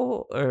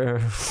special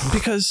or?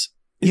 because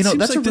it You know, seems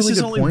that's a like this really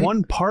is good only point.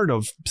 one part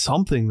of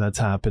something that's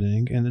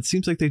happening, and it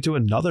seems like they do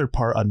another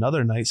part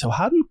another night. So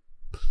how do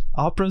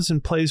operas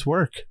and plays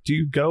work? Do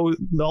you go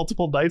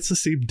multiple nights to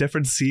see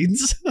different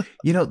scenes?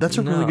 You know, that's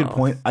a really good No.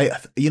 point. I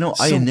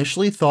So-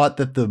 initially thought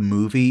that the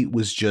movie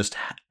was just,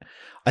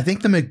 I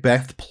think the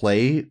Macbeth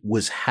play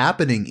was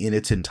happening in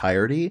its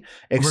entirety,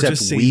 except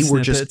seeing we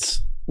were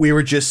snippets.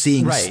 just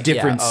seeing Right,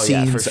 different yeah. Oh,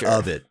 yeah, for scenes sure.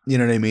 of it. You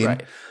know what I mean?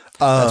 Right.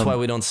 That's Um, why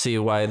we don't see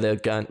why the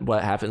gun.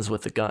 What happens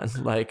with the gun?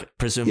 Like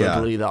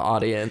presumably the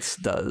audience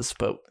does,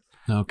 but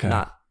Okay.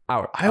 not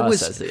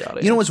us as the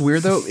audience. You know what's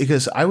weird though,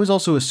 because I was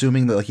also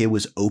assuming that like it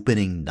was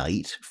opening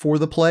night for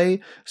the play,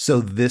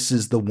 so this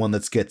is the one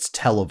that gets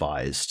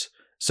televised.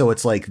 So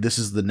it's like this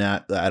is the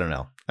I don't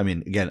know. I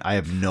mean, again, I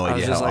have no I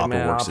was idea just how like, opera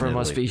man, works in opera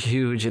must Italy. be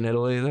huge in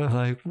Italy. They're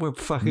like, we're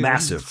fucking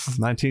Massive,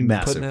 19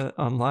 massive. putting it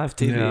on live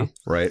TV. Yeah.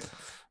 right?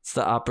 It's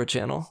the opera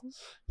channel.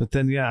 But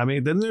then, yeah, I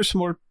mean, then there's some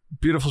more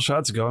beautiful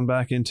shots going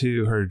back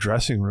into her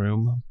dressing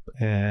room,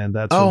 and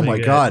that's Oh when they my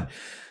get- god,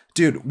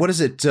 dude, what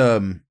is it?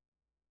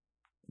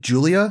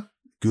 Julia?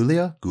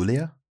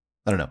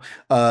 I don't know.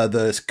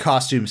 The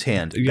costume's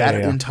hand. Yeah,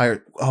 that yeah.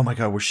 entire. Oh my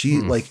god, was she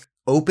like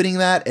opening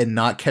that and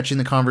not catching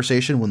the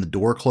conversation when the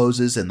door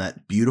closes, and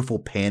that beautiful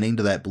panning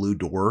to that blue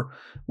door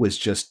was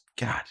just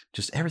God,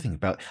 just everything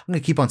about. I'm gonna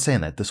keep on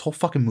saying that. This whole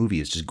fucking movie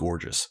is just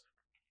gorgeous.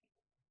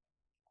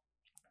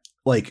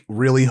 Like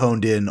really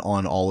honed in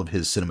on all of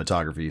his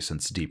cinematography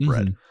since Deep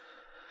Red.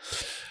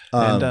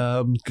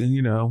 And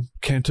you know,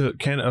 can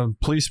a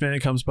policeman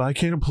comes by?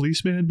 Can a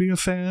policeman be a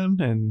fan?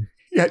 And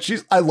Yeah,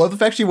 I love the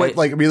fact she went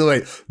like immediately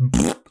like,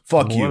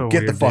 fuck What you, a get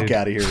the weird fuck dude.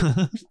 out of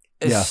here.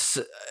 It's,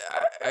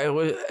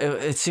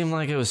 it seemed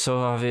like it was so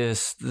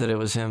obvious that it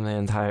was him the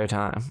entire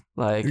time.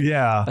 Like,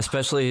 yeah,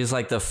 especially he's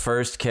like the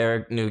first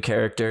new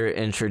character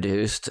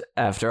introduced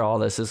after all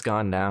this has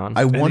gone down.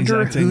 I and he's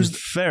wonder acting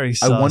who's. very.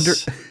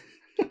 Sus.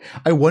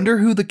 I wonder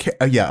who the.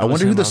 I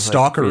wonder who him, the I was like,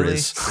 stalker really?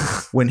 is.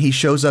 When he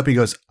shows up, he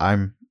goes,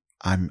 "I'm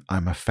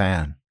a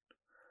fan.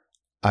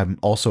 I'm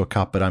also a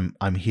cop, but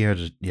I'm here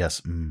to.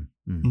 Yes,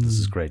 this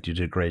is great. You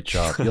did a great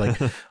job." You're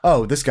like,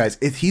 oh, this guy's.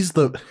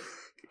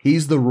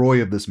 He's the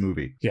Roy of this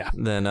movie. Yeah,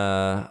 Then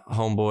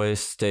homeboy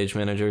stage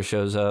manager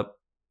shows up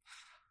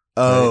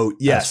Oh,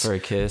 yes. Ask for a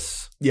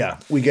kiss. Yeah,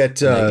 we get...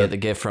 they get the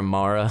gift from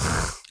Mara.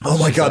 Oh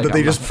my God, that they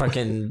I'm just... not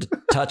fucking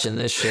touching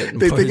this shit.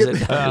 They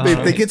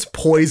think it's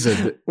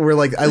poison. We're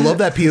like, I love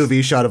that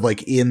POV shot of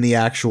like in the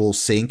actual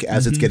sink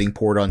as it's getting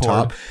poured on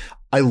top.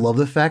 I love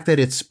the fact that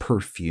it's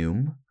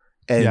perfume.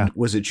 And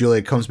was it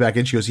Julia comes back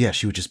and she goes, yeah,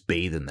 she would just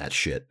bathe in that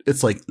shit.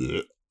 It's like,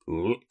 ugh,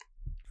 ugh.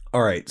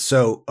 All right.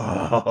 So,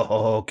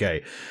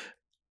 okay.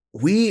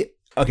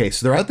 So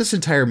throughout this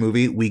entire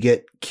movie, we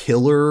get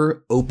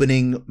killer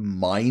opening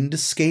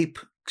mindscape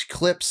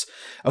clips.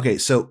 Okay,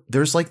 so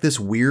there's like this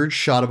weird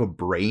shot of a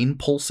brain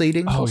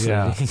pulsating.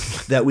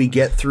 That we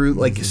get through.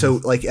 Like,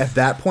 so like at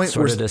that point,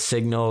 sort of to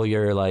signal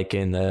you're like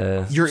in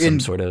the you're in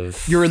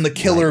the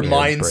killer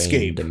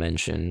mindscape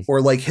dimension,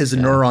 or like his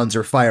neurons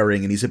are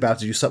firing and he's about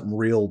to do something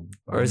real.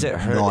 Or is it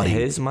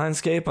his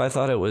mindscape? I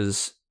thought it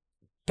was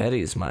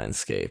Betty's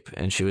mindscape,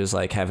 and she was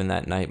like having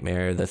that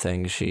nightmare, the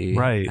thing she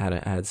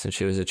hadn't had since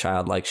she was a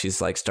child. Like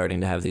she's like starting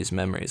to have these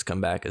memories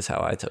come back is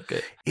how I took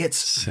it. It's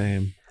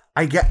same.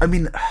 I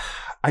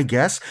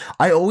guess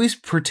I always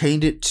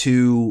pertained it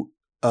to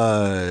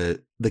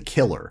the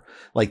killer,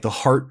 like the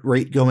heart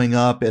rate going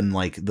up and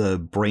like the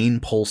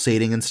brain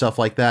pulsating and stuff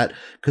like that,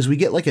 because we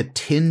get like a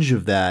tinge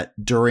of that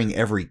during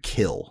every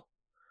kill.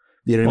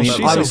 You know what I mean?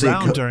 She's obviously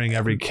around during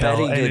every kill,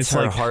 Betty and gets it's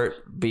her like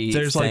heartbeat.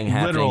 There's like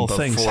literal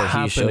things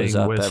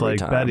happening with like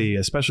time. Betty,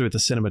 especially with the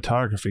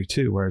cinematography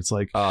too, where it's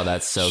like, oh,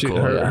 that's so cool.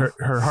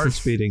 Her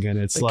heart's beating, and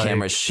it's the like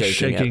camera's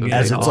shaking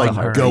as it's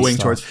like going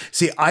towards.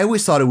 See, I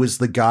always thought it was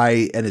the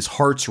guy and his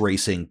heart's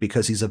racing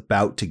because he's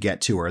about to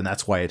get to her, and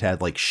that's why it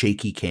had like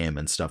shaky cam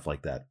and stuff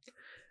like that.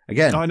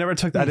 Again, I never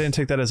took that. I didn't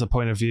take that as a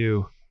point of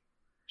view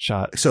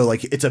shot. So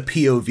like it's a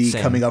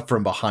POV coming up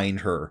from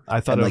behind her. I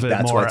thought and, of like, it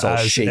that's more why it's all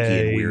as shaky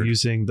and weird.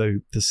 Using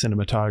the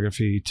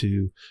cinematography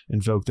to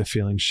invoke the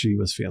feeling she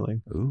was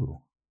feeling. Ooh.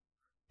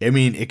 I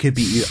mean, it could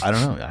be. I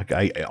don't know.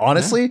 I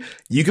honestly,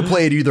 you could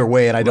play it either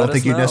way, and I don't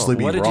think you'd necessarily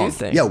be wrong. What did you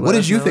think? Yeah, what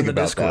did you think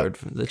about Discord,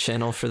 that? The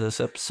channel for this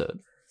episode.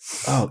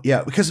 Oh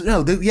yeah, because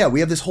we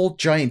have this whole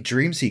giant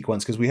dream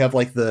sequence because we have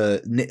like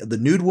the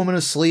nude woman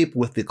asleep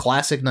with the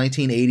classic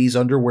 1980s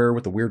underwear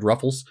with the weird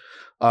ruffles.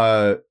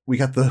 We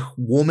got the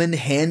woman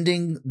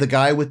handing the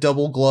guy with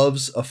double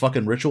gloves a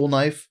fucking ritual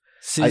knife.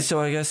 See, so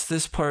I guess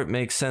this part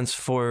makes sense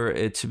for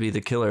it to be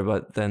the killer,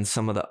 but then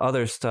some of the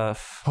other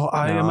stuff. Well,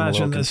 I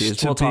imagine this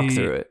to we'll talk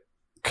through it.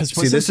 Because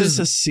this is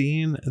a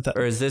scene that,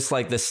 or is this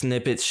like the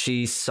snippets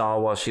she saw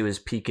while she was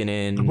peeking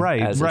in?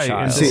 Right.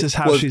 And this is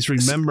how she's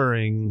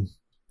remembering.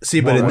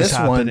 But in this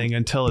one,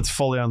 until it's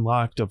fully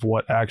unlocked of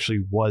what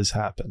actually was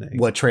happening,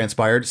 what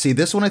transpired. See,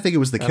 this one I think it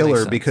was the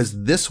killer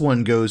because this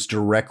one goes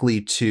directly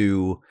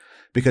to,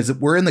 because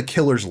we're in the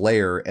killer's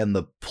lair and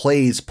the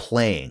play's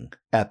playing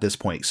at this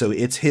point. So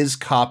it's his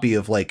copy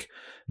of like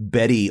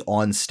Betty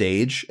on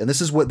stage, and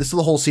this is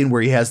the whole scene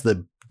where he has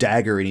the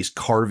dagger and he's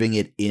carving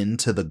it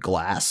into the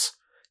glass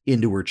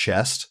into her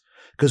chest,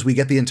 because we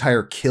get the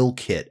entire kill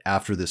kit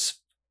after this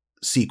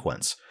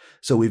sequence.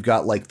 So we've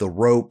got like the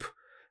rope,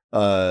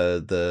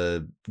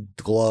 the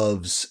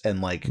gloves, and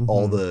like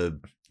all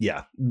the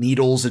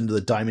needles into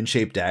the diamond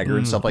shaped dagger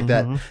and stuff like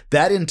that.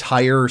 That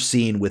entire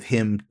scene with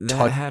him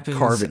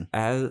carving.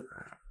 Now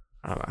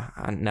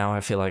I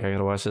feel like I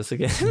gotta watch this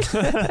again.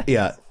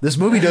 Yeah, this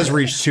movie does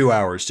reach 2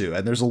 hours too,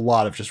 and there's a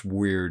lot of just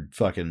weird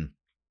fucking.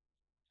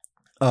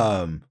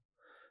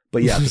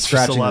 But yeah, there's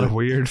just a lot of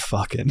weird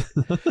fucking.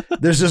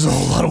 There's just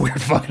a lot of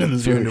weird fucking in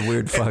this movie. Into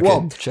weird fucking.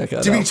 Well, check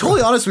out. To be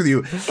totally honest with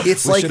you,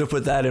 it's we like should have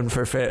put that in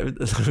for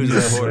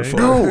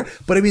no,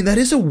 but I mean that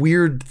is a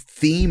weird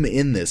theme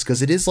in this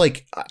because it is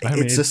like I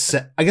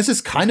guess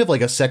it's kind of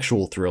like a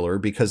sexual thriller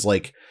because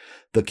like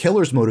the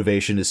killer's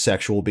motivation is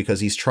sexual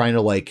because he's trying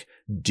to like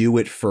do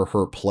it for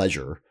her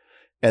pleasure,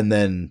 and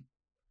then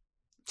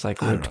it's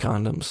like ripped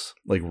condoms,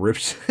 like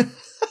ripped,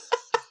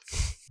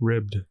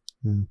 ribbed.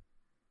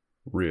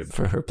 Rib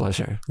for her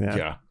pleasure.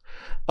 Yeah.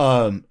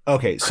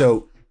 Okay,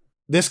 so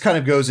this kind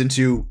of goes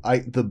into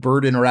the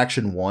bird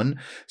interaction 1.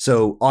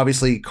 So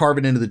obviously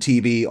carving into the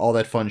TV, all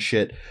that fun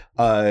shit.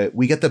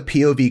 We get the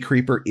POV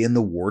creeper in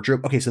the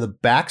wardrobe. Okay, so the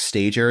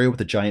backstage area with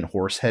the giant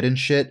horse head and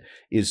shit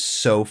is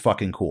so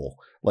fucking cool.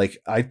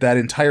 Like that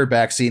entire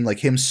back scene, like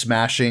him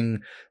smashing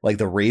like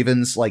the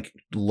ravens, like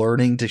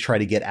learning to try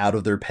to get out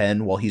of their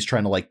pen while he's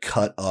trying to like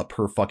cut up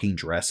her fucking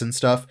dress and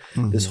stuff.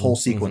 This whole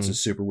sequence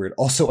is super weird.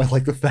 Also, I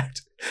like the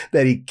fact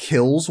that he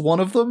kills one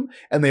of them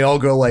and they all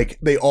go like,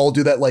 they all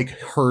do that like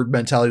herd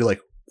mentality,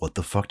 like, what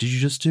the fuck did you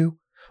just do?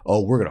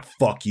 Oh, we're gonna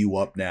fuck you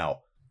up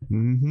now.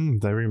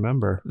 They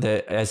remember.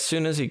 As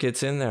soon as he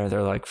gets in there,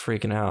 they're like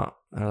freaking out.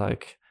 They're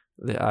like,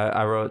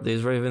 I wrote,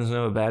 these ravens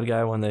know a bad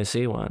guy when they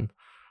see one.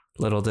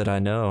 Little did I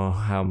know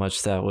how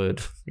much that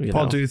would.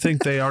 Paul, do you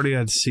think they already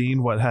had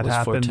seen what had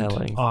happened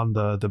on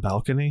the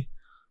balcony?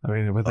 I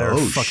mean, when they were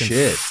fucking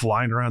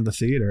flying around the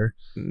theater.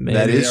 Maybe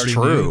that is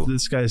true.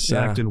 This guy's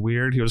acting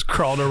weird. He was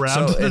crawling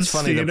around. So it's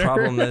funny. Theater. The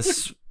problem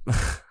is,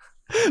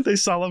 they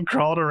saw him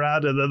crawling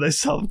around and then they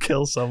saw him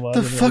kill someone.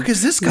 The fuck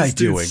is this guy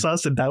doing?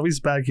 Sus, and now he's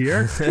back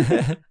here.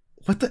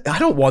 What the? I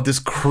don't want this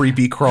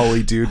creepy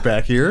crawly dude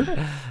back here.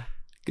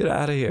 Get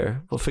out of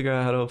here. We'll figure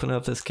out how to open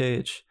up this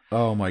cage.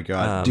 Oh my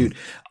god, dude!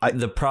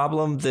 The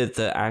problem that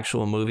the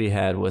actual movie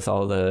had with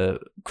all the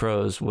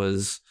crows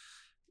was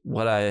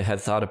what I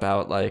had thought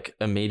about like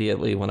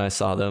immediately when I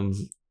saw them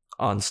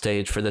on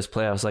stage for this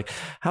play. I was like,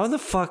 how the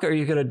fuck are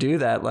you gonna do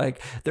that?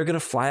 Like, they're gonna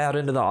fly out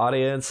into the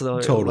audience, they're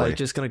like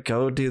just gonna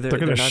go do their,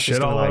 they're not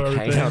just gonna like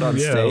hang out on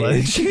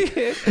stage.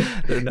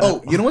 Like,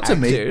 oh, you know what's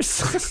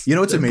amazing? You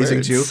know what's amazing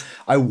birds. too?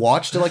 I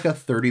watched like a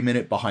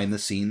 30-minute behind the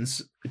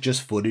scenes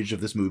just footage of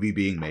this movie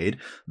being made.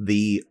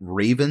 The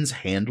Ravens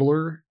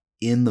handler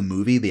in the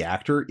movie, the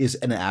actor, is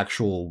an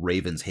actual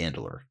Ravens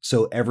handler.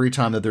 So every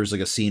time that there's like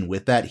a scene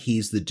with that,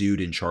 he's the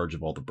dude in charge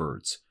of all the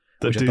birds.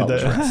 The dude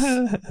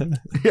that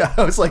yeah,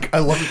 I was like, I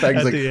love the fact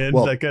at like, the end,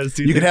 well, that goes,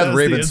 you can have the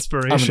Ravens.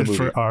 Inspiration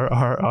for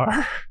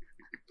RRR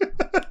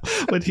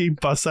when he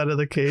busts out of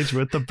the cage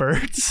with the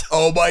birds.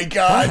 Oh my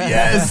god,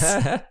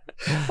 yes,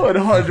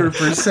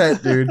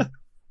 100%, dude.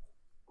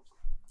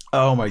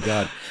 Oh my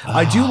god,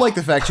 I do like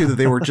the fact too that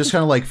they were just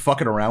kind of like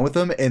fucking around with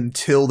them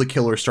until the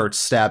killer starts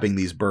stabbing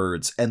these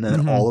birds, and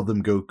then all of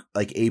them go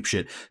like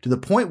apeshit to the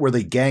point where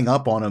they gang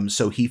up on him.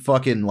 So he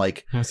fucking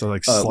like has to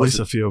like slice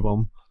a few of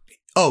them.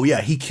 Oh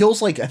yeah, he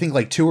kills like I think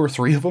like 2 or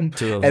 3 of them,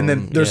 and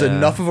then there's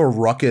enough of a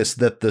ruckus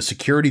that the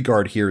security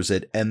guard hears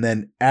it, and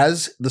then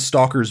as the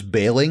stalker's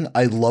bailing,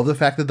 I love the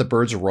fact that the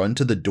birds run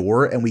to the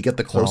door, and we get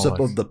the close up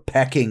of the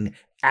pecking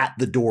at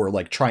the door,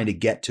 like trying to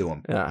get to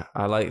him. Yeah,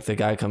 I like the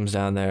guy comes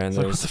down there, and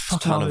there's a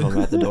ton of them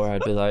at the door.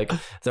 I'd be like,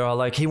 they're all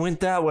like, he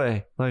went that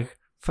way, like.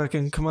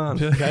 Fucking come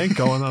on! I ain't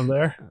going on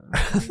there.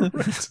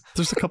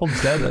 There's a couple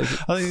dead.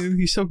 I mean,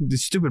 these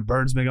stupid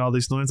birds making all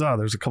these noises. Oh,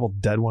 there's a couple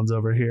dead ones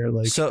over here.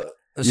 Like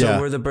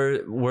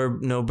were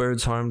no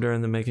birds harmed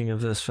during the making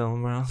of this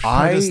film, Ralph?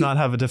 I does not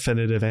have a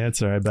definitive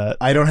answer. I bet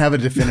I don't have a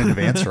definitive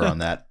answer on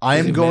that. I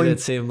am going. It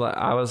seemed like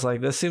I was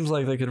like, this seems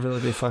like they could really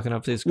be fucking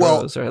up these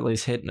crows, or at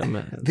least hitting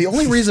them. The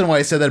only reason why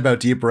I said that about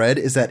Deep Red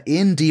is that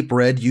in Deep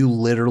Red, you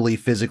literally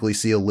physically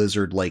see a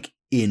lizard like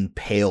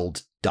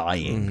impaled,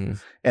 dying,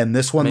 and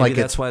this one, maybe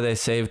that's why they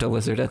saved a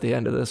lizard at the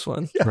end of this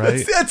one,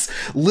 right? That's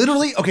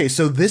literally okay.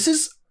 So this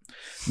is,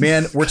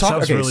 man, we're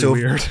talking. Okay, really so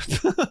weird.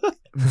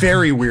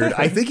 Very weird.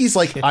 I think he's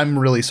like, I'm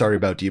really sorry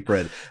about Deep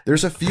Red.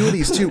 There's a few of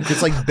these too,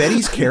 because like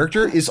Betty's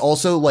character is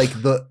also like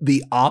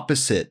the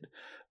opposite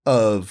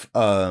of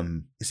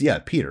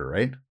Peter,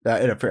 right?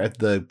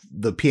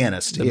 The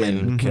pianist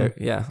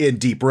in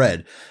Deep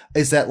Red,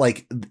 is that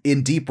like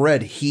in Deep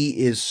Red he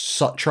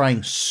is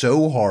trying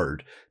so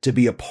hard to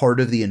be a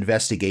part of the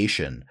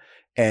investigation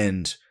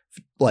and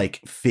like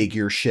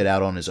figure shit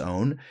out on his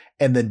own,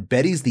 and then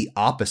Betty's the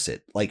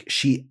opposite. Like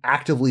she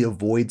actively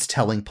avoids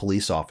telling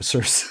police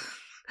officers.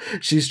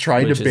 She's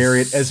trying to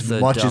bury it as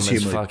much as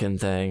humanly. Fucking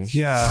thing.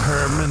 Yeah,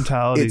 her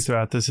mentality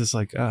throughout this is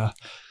like, I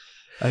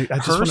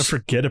just want to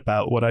forget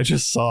about what I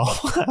just saw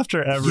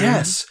after every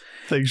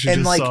thing she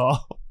just saw.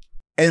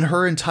 And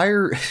her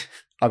entire,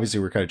 obviously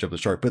we're kind of jumping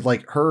the chart, but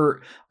like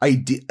her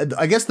idea,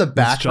 I guess the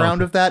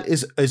background of that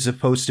is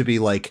supposed to be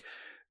like,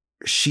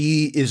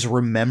 she is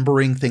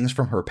remembering things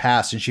from her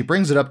past, and she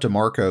brings it up to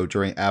Marco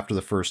after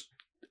the first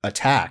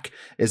attack,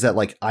 is that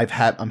like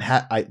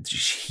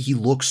he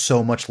looks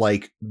so much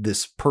like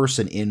this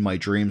person in my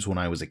dreams when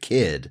I was a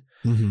kid.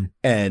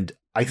 And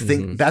I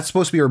think that's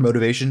supposed to be her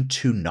motivation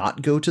to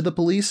not go to the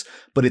police,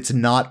 but it's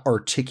not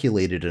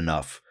articulated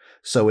enough.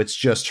 So it's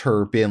just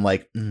her being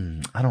like,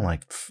 I don't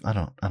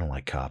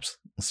like cops.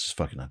 Let's just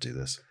fucking not do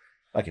this.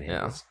 I can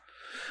handle this.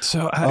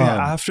 So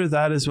after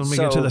that is when we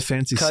get to the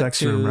fancy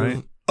sex room,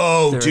 right?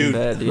 Oh, dude.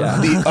 Bed,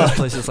 this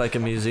place is like a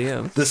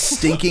museum. The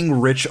stinking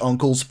rich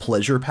uncle's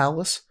pleasure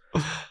palace.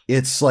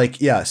 It's like,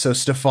 so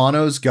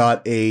Stefano's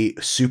got a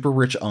super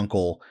rich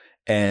uncle,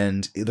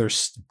 and they're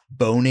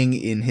boning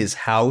in his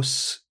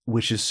house,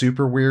 which is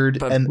super weird.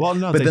 But then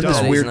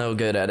this weird, no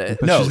good at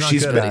it. No,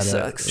 she's bad at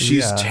sex.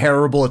 She's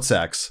terrible at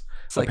sex.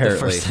 It's like the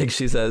first thing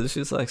she says.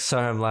 She's like,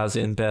 "Sorry, I'm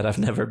lousy in bed. I've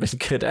never been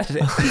good at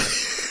it."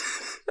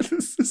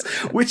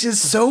 Which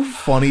is so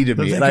funny to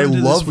me, and I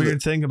love this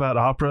weird thing about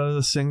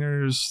opera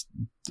singers.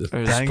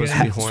 They're supposed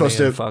to be horny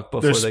and fuck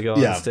before they go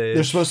on stage.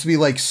 They're supposed to be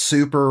like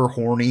super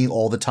horny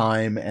all the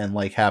time and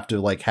like have to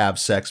like have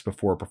sex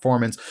before a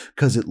performance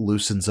because it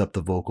loosens up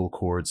the vocal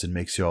cords and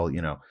makes you all,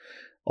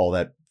 all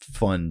that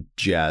fun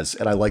jazz.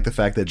 And I like the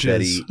fact that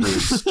Betty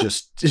is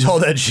just all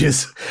that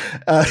jizz.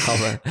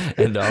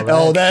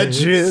 All that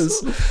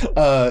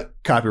jizz.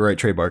 Copyright,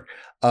 trademark.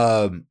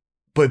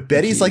 But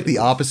Betty's like the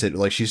opposite.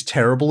 Like she's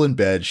terrible in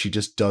bed. She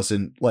just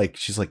doesn't like.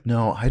 She's like,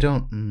 no, I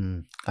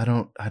don't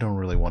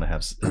really want to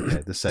have.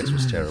 Okay, the sex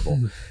was terrible.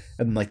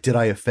 And like, did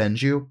I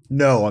offend you?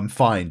 No, I'm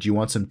fine. Do you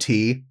want some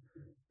tea?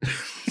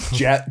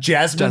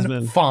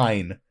 Jasmine,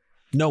 fine.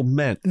 No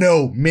mint.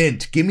 No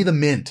mint. Give me the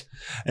mint.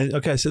 And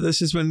okay, so this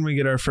is when we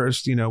get our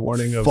first,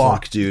 warning of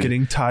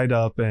getting tied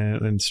up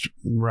and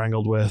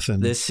wrangled with.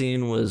 And this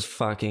scene was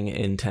fucking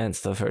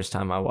intense the first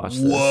time I watched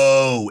this.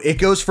 Whoa! It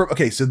goes from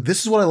so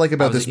this is what I like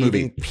about this movie.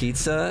 Eating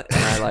pizza, and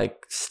I like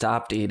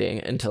stopped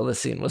eating until the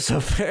scene was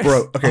over.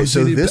 Bro, okay,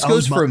 so this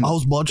goes from I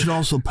was munching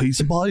on some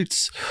pizza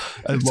bites.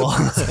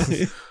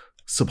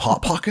 some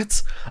hot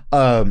pockets.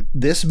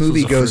 This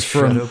movie the goes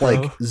first from Shredder, bro?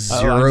 like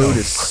 0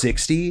 to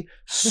 60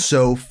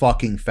 so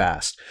fucking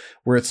fast,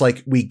 where it's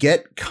like we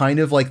get kind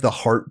of like the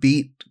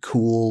heartbeat.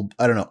 Cool.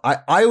 I don't know.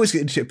 I always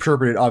get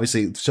interpreted,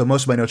 obviously. So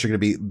most of my notes are going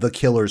to be the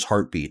killer's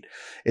heartbeat.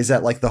 Is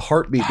that like the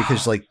heartbeat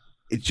because like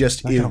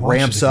it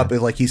ramps up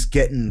and like he's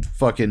getting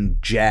fucking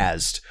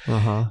jazzed.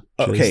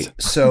 Okay,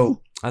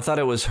 so I thought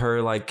it was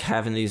her like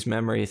having these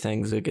memory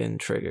things again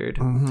triggered.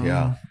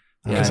 yeah.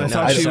 Because I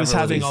thought she was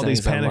having all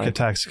these panic like,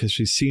 attacks because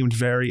she seemed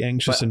very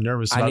anxious and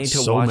nervous about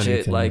so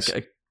many things.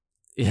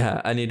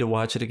 I need to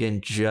watch it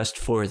again just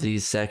for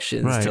these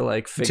sections to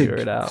like figure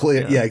it out.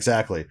 Yeah,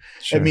 exactly.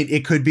 Sure. I mean,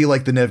 it could be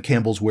like the Nev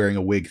Campbell's wearing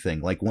a wig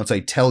thing. Like once I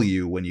tell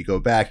you, when you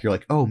go back, you're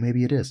like, oh,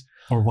 maybe it is.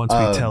 Or once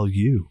we tell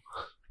you.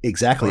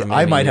 Exactly.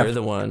 I might have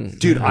the one,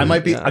 dude. I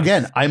might be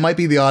again. I might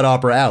be the odd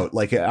opera out.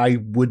 Like I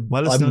would.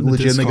 I'm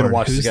legitimately going to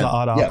watch this again. Who's the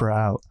odd opera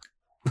out?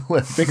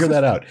 Let's figure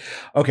that out.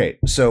 Okay,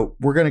 so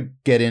we're going to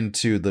get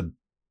into the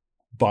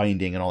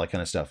binding and all that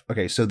kind of stuff.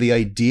 Okay, so the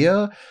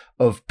idea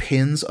of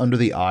pins under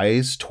the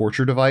eyes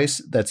torture device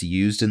that's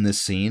used in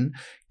this scene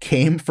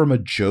came from a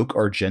joke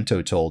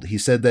Argento told. He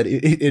said that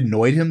it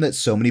annoyed him that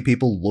so many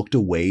people looked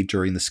away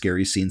during the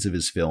scary scenes of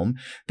his film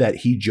that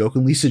he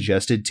jokingly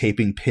suggested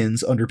taping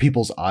pins under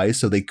people's eyes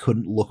so they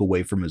couldn't look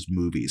away from his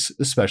movies,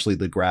 especially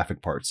the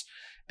graphic parts.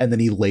 And then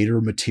he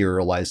later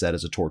materialized that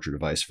as a torture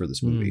device for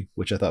this movie,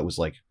 which I thought was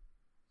like,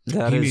 he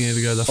needed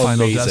to go the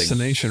Final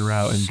Destination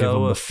route and so give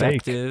him the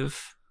effective.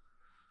 fake.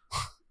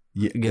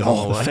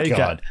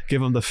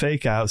 Give him the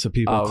fake out so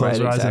people close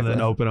their eyes and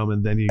then open them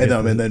and then you get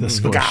the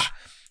squish.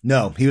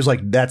 No, he was like,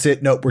 that's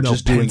it. Nope, we're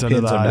just doing pins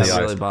under the eyes.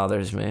 That really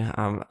bothers me.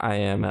 I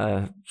am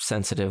a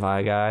sensitive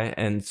eye guy,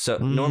 and so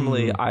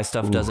normally eye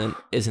stuff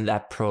isn't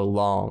that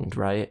prolonged,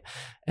 right?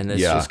 And this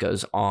just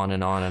goes on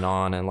and on and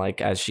on, and like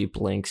as she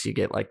blinks, you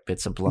get like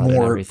bits of blood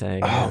and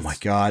everything. Oh my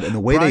god! And the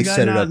way they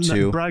set it up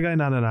too. Bra guy,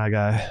 not an eye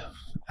guy.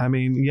 I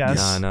mean, yes,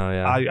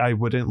 I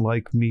wouldn't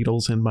like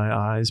needles in my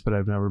eyes, but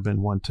I've never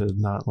been one to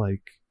not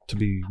like to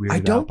be weirded I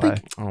don't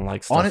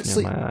like stuff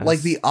honestly near my eyes.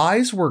 like the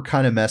eyes were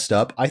kind of messed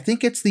up. I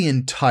think it's the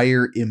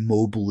entire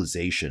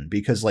immobilization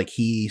because like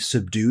he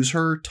subdues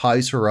her,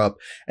 ties her up,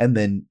 and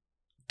then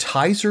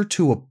ties her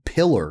to a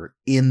pillar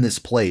in this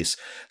place.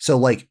 So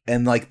like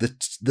and like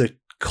the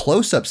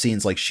close-up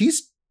scenes, like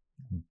she's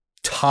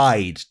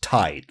tight,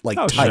 tight,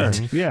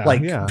 sure.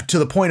 like to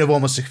the point of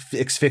almost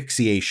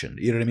asphyxiation.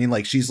 You know what I mean?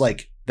 Like she's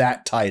like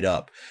that tied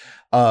up.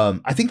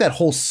 I think that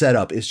whole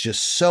setup is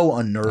just so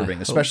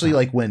unnerving, especially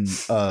like when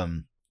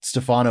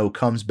Stefano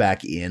comes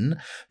back in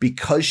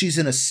because she's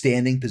in a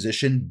standing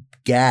position,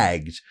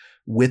 gagged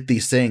with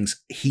these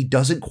things. He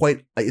doesn't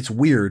quite. It's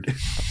weird.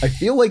 I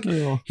feel like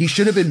he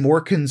should have been more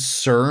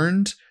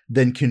concerned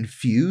than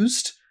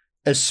confused,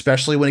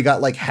 especially when he got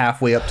like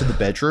halfway up to the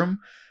bedroom.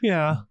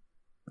 Yeah,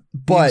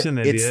 but he's an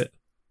idiot.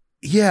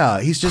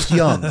 He's just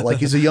young. Like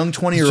he's a young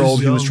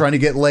 20-year-old who was trying to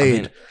get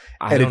laid.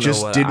 And it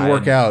just didn't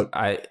work out.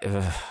 I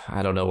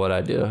don't know what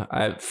I'd do.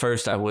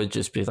 First, I would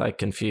just be like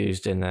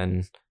confused, and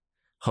then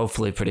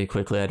hopefully pretty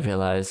quickly I'd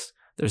realize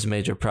there's a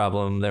major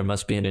problem. There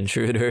must be an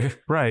intruder.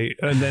 Right.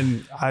 And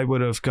then I would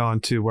have gone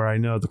to where I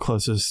know the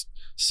closest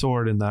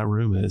sword in that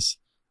room is.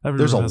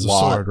 Everyone has a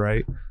sword,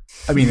 right?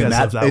 I mean, you guys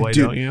live that way,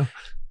 don't you?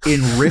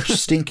 In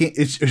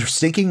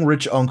stinking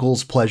rich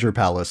uncle's pleasure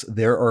palace,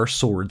 there are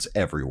swords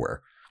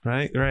everywhere.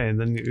 Right. And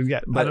then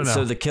I don't know.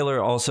 So the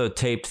killer also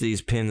taped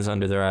these pins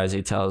under their eyes.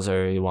 He tells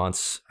her he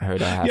wants her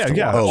to have to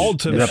watch.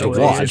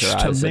 Ultimately,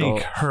 it's to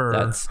make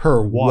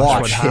her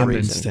watch what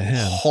happens to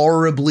him.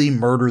 Horribly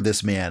murder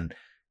this man,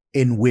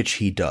 in which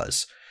he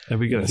does.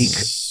 And we get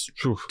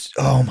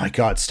oh my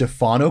god,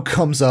 Stefano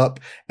comes up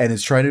and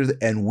is trying to,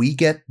 and we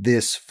get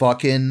this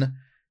fucking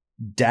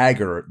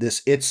dagger.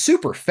 It's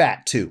super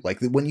fat too. Like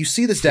when you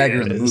see this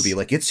dagger in the movie,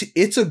 like it's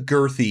a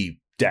girthy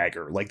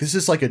dagger. Like this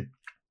is like a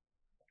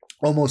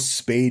almost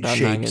spade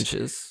shaped. 9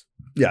 inches.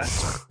 Yeah,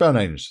 about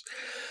 9 inches.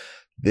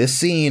 This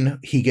scene,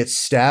 he gets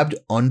stabbed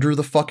under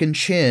the fucking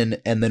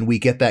chin, and then we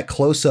get that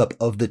close up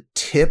of the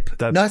tip.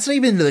 No, it's not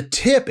even the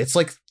tip. It's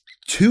like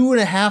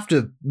 2.5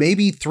 to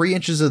maybe 3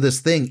 inches of this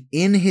thing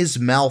in his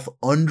mouth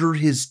under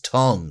his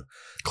tongue.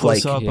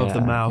 Close up of the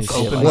mouth,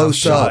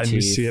 close up, and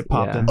you see it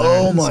pop in there.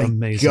 Oh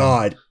my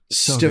god,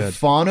 so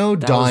Stefano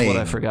dying. That was what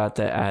I forgot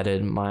to add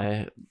in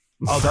my.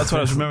 Oh, that's what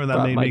I was remembering.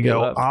 That made me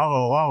go,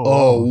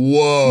 oh,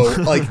 whoa.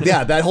 Like,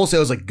 yeah, that whole scene, I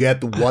was like,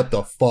 what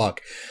the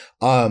fuck?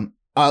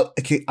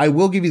 Okay, I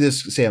will give you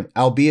this, Sam,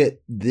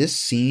 albeit this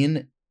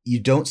scene, you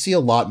don't see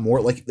a lot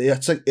more. Like,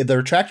 it's like the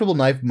retractable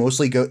knife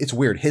mostly it's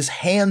weird. His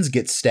hands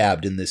get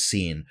stabbed in this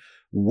scene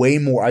way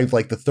more. I've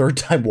like the third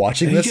time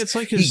watching this. He gets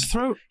like his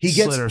throat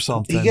slit or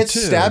something. He gets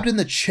stabbed in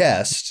the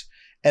chest.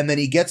 And then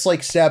he gets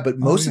like stabbed, but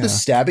most of the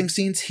stabbing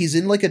scenes, he's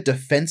in like a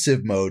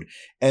defensive mode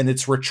and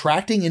it's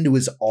retracting into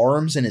his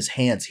arms and his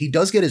hands. He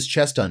does get his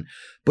chest done,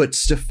 but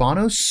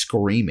Stefano's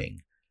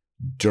screaming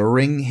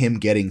during him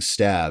getting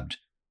stabbed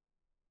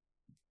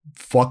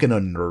fucking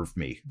unnerved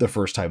me the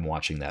first time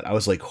watching that. I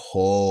was like,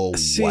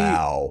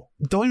 wow.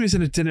 The only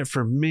reason it didn't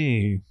for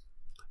me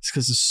It's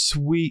because of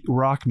sweet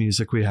rock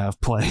music we have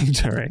playing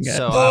during it.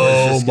 So I was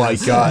Oh just my gonna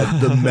say,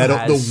 god, the metal,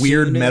 the as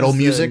weird soon metal as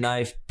music. the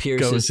knife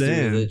pierces goes through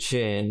in. the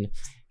chin,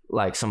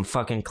 like some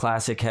fucking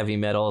classic heavy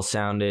metal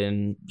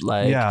sounding,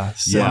 like Yeah,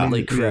 Motley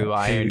yeah. Crue,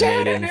 Iron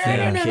Maiden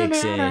thing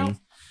kicks in,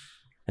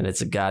 and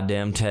it's a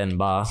goddamn 10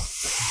 bar.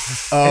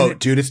 Oh,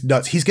 dude, it's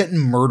nuts. He's getting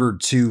murdered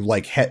to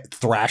like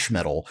thrash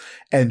metal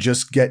and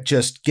just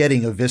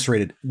getting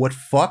eviscerated. What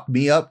fucked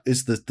me up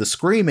is the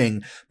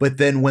screaming, but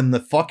then when the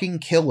fucking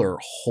killer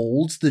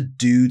holds the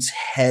dude's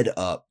head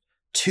up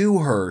to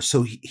her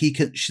so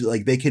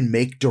they can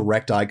make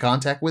direct eye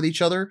contact with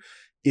each other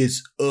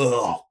is,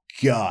 oh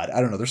god, I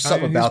don't know. There's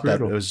something about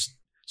that. It was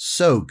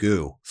so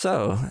goo.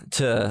 So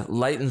to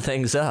lighten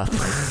things up,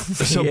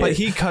 But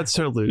he cuts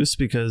her loose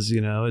because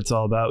it's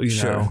all about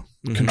Sure.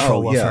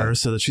 control Oh, yeah. of her,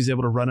 so that she's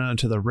able to run out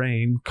into the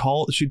rain.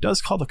 She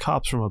does call the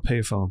cops from a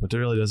payphone, but it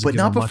really doesn't But give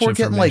not them much before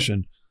getting like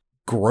information.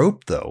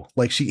 groped though.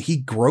 Like he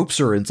gropes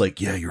her and it's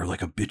like, yeah, you're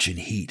like a bitch in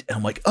heat. And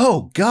I'm like,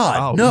 oh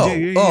god, Oh, no.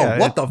 yeah,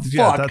 What the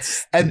fuck?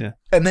 That's, and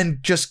then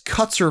just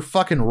cuts her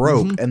fucking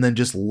rope Mhm. and then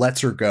just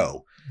lets her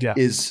go. Yeah.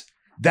 Is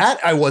that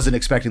I wasn't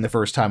expecting the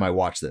first time I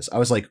watched this. I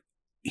was like,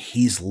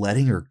 he's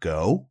letting her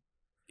go?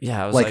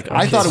 yeah, I was Like, like,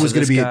 I thought it was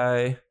going gonna to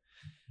be guy.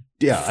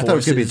 Yeah, I thought it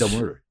was gonna be a Forces-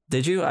 double murder.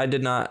 Did you? I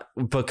did not.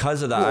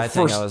 Because of that, Well, I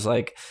think first- I was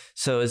like,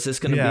 so is this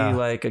going to Yeah. be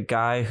like a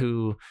guy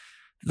who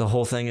the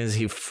whole thing is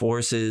he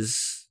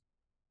forces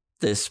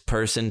this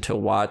person to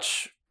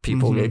watch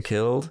people Mhm. get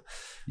killed,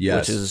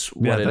 Yes. which is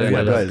what it that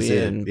ended up is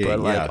being. it. But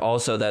like, Yeah.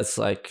 also that's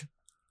like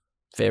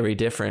very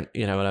different.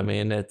 You know what I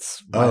mean?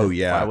 It's Oh,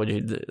 yeah. Why would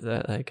you do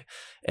that? Like,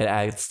 it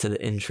adds to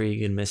the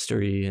intrigue and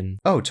mystery and.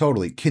 Oh,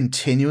 totally.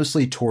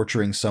 Continuously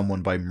torturing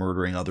someone by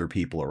murdering other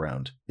people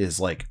around is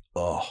like,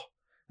 oh,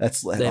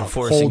 that's like Then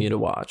forcing you to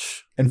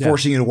watch. and Yeah.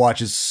 forcing you to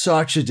watch is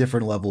such a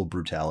different level of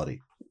brutality.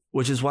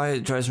 Which is why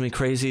it drives me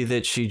crazy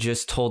that she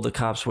just told the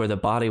cops where the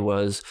body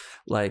was.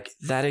 Like,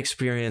 that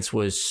experience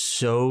was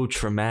so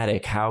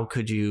traumatic. How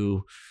could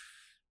you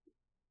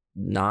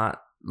not,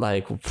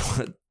 like,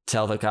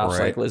 tell the cops,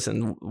 Right. like,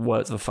 listen,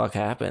 what the fuck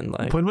happened?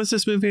 Like, When was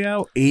this movie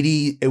out?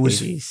 80, it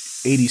was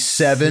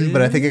 87,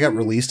 but I think it got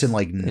released in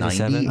like 90,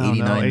 87? I don't know,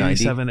 89, 90.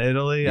 87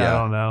 Italy? I Yeah.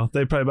 don't know.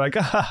 They probably be like,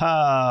 ha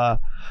ha,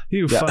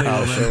 you Yeah. funny Oh,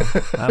 woman.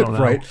 sure. I don't know.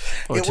 Right.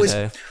 Or It was,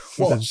 today.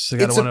 well,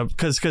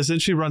 Because then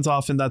she runs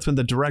off, and that's when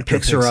the director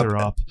Picks her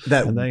up.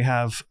 that and they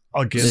have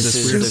again This this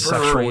is weird the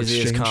sexual craziest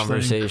exchange thing.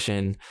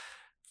 conversation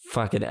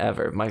fucking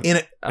ever. in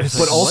it, I was but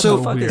like, also- what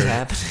the fuck is weird.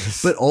 happening?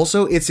 but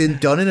also it's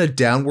done in a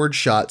downward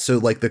shot. So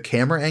like the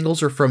camera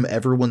angles are from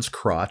everyone's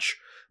crotch,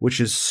 which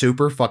is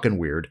super fucking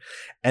weird.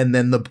 And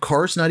then the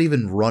car's not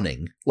even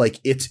running. Like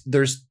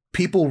there's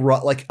people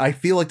like I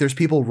feel like there's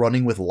people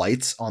running with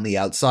lights on the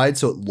outside,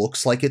 so it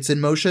looks like it's in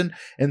motion,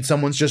 and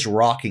someone's just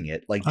rocking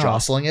it, like Oh.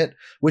 jostling it,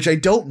 which I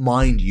don't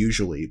mind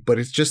usually, but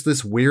it's just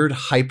this weird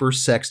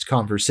hyper-sexed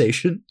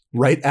conversation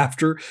right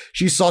after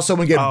she saw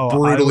someone get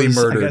brutally I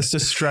murdered. guess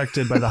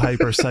distracted by the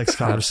hyper-sex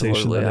conversation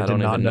Absolutely. that I I did don't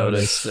not even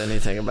notice. notice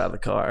anything about the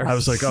car. I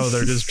was like, oh,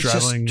 they're just It's just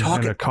traveling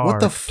talking- in a car, what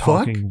the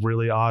fuck? talking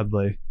really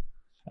oddly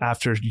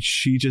after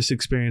she just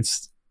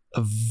experienced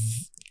a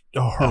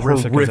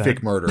horrific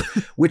event. murder,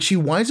 which she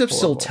winds up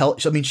still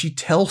she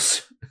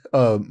tells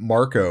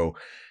Marco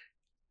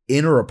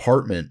in her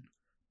apartment,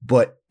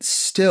 but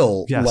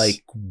still, Yes.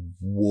 like,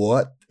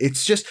 what?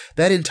 It's just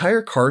that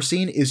entire car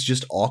scene is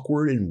just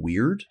awkward and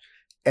weird,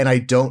 and I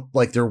don't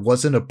like. There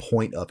wasn't a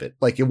point of it.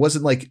 Like, it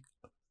wasn't like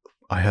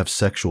I have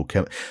sexual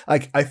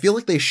like I feel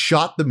like they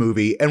shot the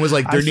movie and was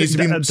like there I needs to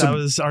think be that, some. that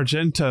was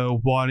Argento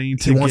wanting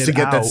to He wants to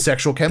get out that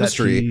sexual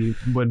chemistry. that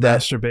he would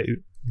that- masturbate.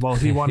 Well,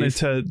 he wanted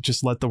to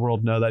just let the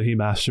world know that he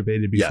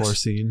masturbated before Yes.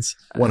 scenes.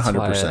 That's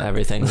why 100%.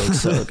 Everything looks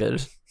so good.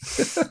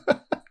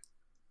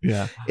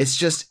 Yeah. It's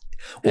just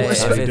Hey, well,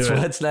 if do it's it.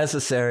 what's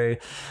necessary,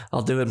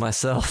 I'll do it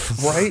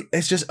myself. right?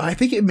 It's just I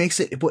think it makes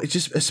it. It's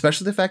just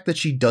especially the fact that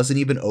she doesn't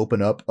even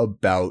open up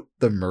about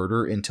the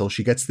murder until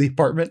she gets to the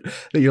apartment.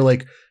 That you're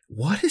like,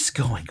 what is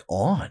going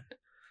on?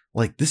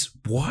 Like this?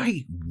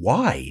 Why?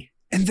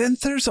 And then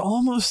there's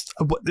almost,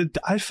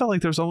 I felt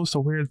like there's almost a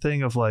weird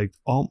thing of like,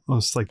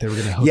 almost like they were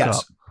going to hook Yes.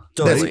 up.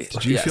 Totally.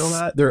 Did you feel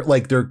that?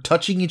 They're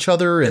touching each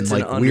other and It's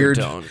like an weird.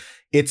 undertone.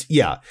 It's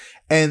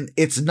and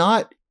it's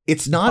not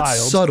Mild.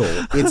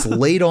 subtle. It's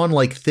laid on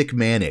like thick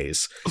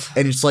mayonnaise,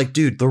 and it's like,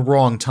 dude, the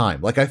wrong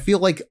time. Like I feel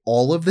like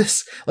all of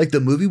this, like the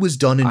movie was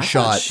done and I thought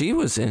shot. she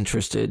was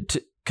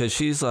interested because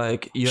she's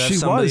like, you have She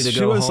somebody was. to She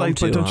go was home like,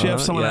 to, but don't you have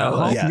huh? someone Yeah, at home?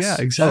 like, Yeah,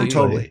 Oh, exactly.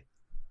 totally.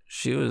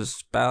 She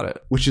was about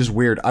it. Which is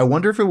weird. I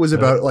wonder if it was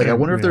about like I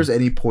wonder if yeah. there's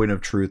any point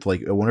of truth.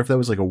 Like I wonder if that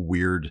was like a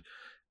weird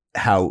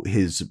how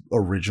his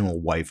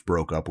original wife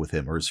broke up with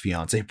him or his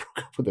fiance broke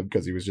up with him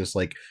because he was just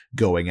like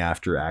going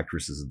after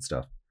actresses and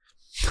stuff.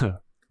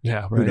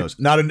 Yeah, Who right. knows?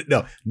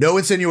 No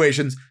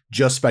insinuations,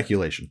 just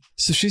speculation.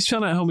 So she's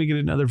trying to at home and get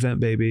another vent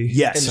baby.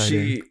 Yes. And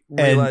she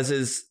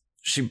realizes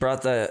she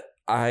brought the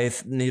eye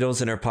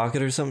needles in her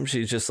pocket or something.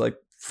 She just like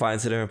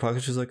finds it in her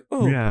pocket. She's like,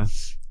 oh, Yeah.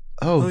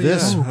 Oh,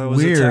 this yeah, I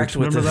was weird. attacked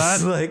with Remember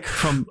this. that? Like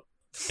From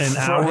an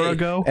hour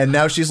ago. And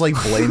now she's like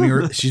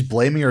she's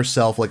blaming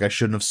herself, like I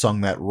shouldn't have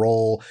sung that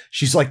role.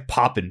 She's like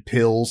popping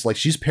pills, like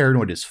she's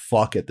paranoid as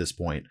fuck at this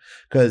point.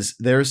 Because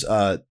there's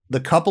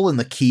the couple in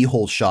the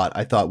keyhole shot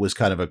I thought was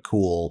kind of a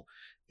cool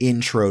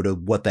intro to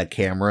what that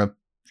camera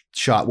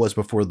shot was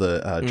before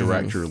the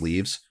director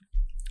leaves.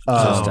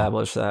 To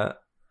establish that.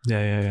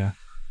 Yeah.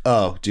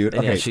 Oh, dude.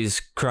 And okay. yeah,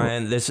 she's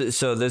crying. This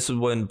is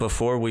when,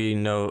 before we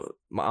know,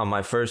 on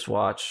my first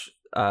watch,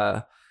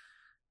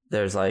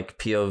 there's like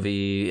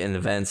POV in the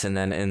vents and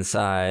then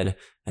inside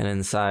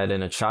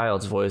in a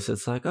child's voice,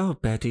 it's like, "Oh,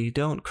 Betty,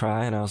 don't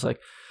cry." And I was like,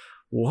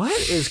 what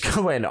is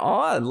going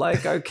on?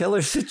 Like, our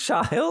killer's a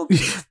child?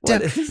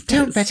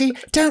 Don't, Betty,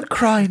 don't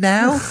cry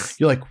now.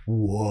 You're like,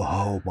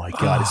 whoa, my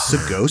God, is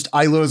this a ghost?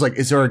 I was like,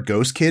 is there a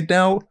ghost kid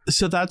now?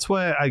 So that's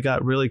why I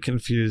got really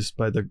confused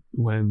by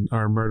when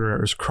our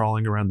murderer is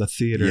crawling around the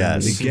theater in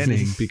the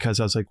beginning, because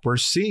I was like, we're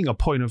seeing a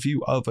point of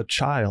view of a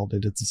child,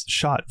 and it's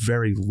shot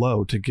very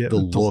low to get the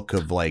look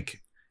of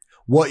like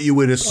what you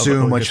would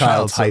assume a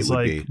child's height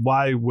would be.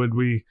 Why would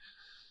we?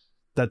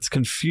 That's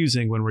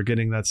confusing when we're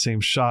getting that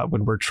same shot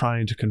when we're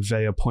trying to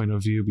convey a point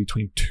of view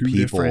between two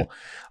different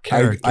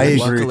characters. I agree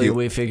Luckily, with you.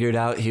 we figured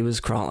out he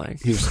was crawling.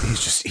 He's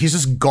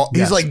like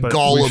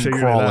Gollum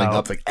crawling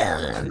up. Like,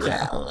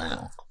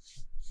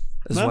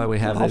 That's why we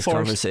have these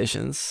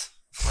conversations.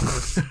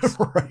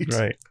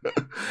 Right.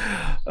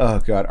 Oh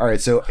God. All right.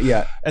 So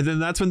yeah. And then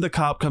that's when the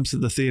cop comes to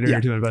the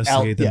theater to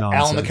investigate the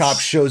nonsense. Alan the cop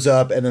shows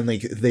up, and then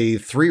the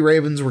three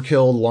Ravens were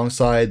killed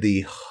alongside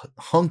the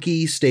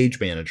hunky stage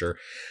manager.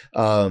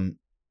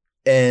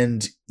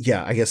 And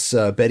yeah, I guess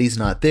Betty's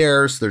not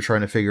there, so they're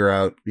trying to figure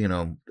out,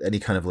 any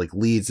kind of like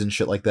leads and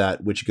shit like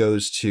that, which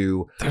goes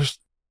to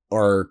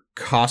our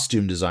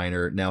costume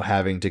designer now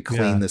having to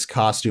clean this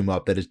costume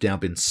up that has now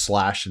been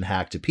slashed and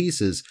hacked to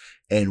pieces.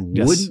 And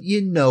wouldn't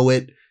you know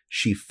it,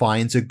 she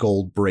finds a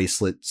gold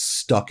bracelet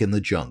stuck in the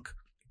junk.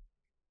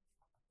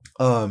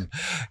 Okay,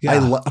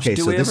 do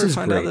so we this ever is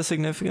find great. out the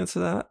significance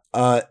of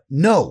that?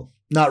 No.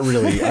 Not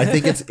really. I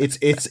think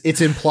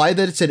it's implied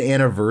that it's an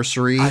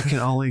anniversary. I can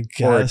only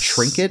guess. Or a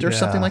trinket or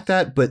something like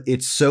that, but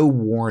it's so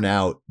worn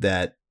out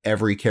that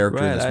every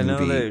character in this movie. I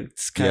know that it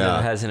kind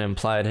of has an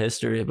implied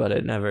history, but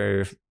it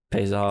never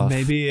pays off.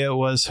 Maybe it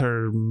was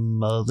her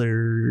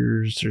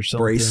mother's or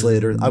something.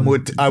 Bracelet, or I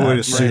would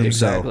assume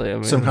exactly. so. I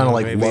mean, Some kind of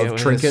like love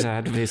trinket.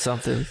 Had to be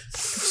something.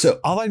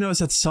 So all I know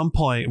is at some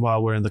point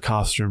while we're in the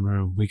costume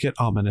room, we get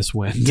ominous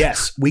wind.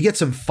 Yes, we get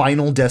some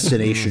Final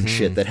Destination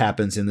shit that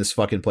happens in this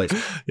fucking place.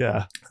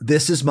 Yeah,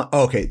 this is my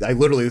okay. This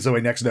is my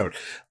next note.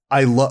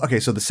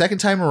 So the second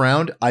time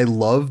around, I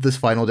love this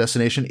Final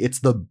Destination. It's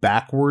the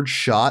backward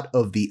shot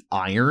of the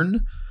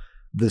iron,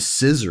 the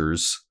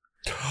scissors.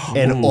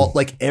 And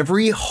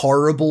every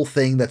horrible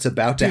thing that's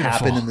about to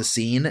happen in the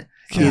scene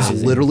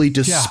is literally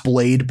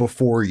displayed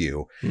before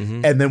you.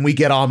 Mm-hmm. And then we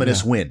get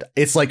ominous wind.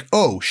 It's like,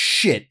 oh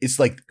shit. It's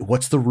like,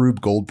 what's the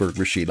Rube Goldberg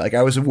machine? Like,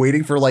 I was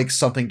waiting for like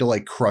something to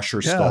like crush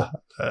her skull.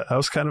 I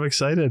was kind of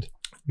excited.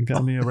 It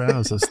got me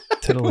aroused. I was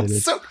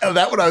titillated.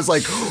 That one I was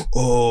like,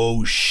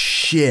 oh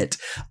shit.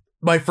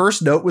 My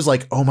first note was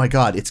like, oh my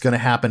God, it's going to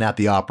happen at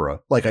the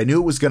opera. Like, I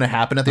knew it was going to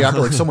happen at the opera.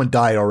 Like, someone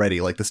died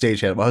already, like the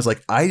stagehand. I was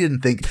like, I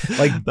didn't think,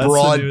 like, that's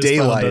broad the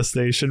daylight. The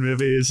station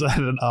movie is at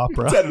an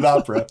opera. It's at an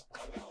opera.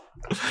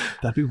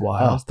 That'd be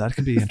wild. That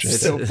could be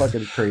interesting. It's so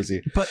fucking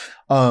crazy. But,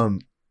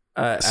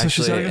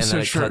 actually, and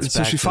then it cuts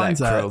back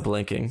to that crow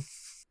blinking.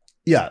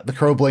 Yeah, the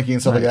crow blinking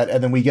and stuff like that.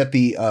 And then we get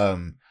the,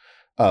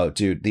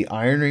 the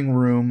ironing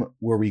room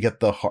where we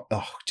get the,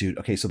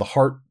 so the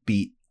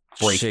heartbeat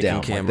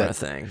breakdown, shaky camera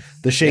thing,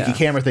 the shaky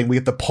camera thing. We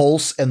get the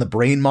pulse and the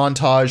brain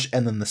montage,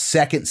 and then the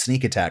second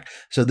sneak attack.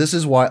 So this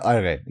is why.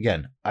 Okay,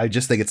 again, I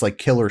just think it's like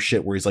killer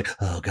shit where he's like,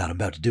 "Oh God, I'm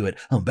about to do it.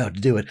 I'm about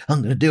to do it.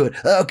 I'm gonna do it.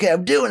 Okay,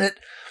 I'm doing it."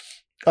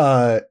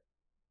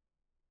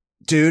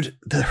 Dude,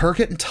 her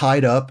getting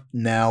tied up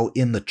now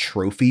in the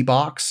trophy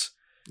box.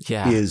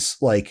 Is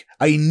like,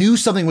 I knew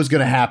something was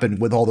gonna happen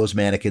with all those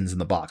mannequins in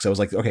the box. I was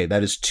like, okay,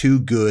 that is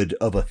too good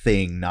of a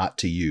thing not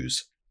to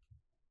use.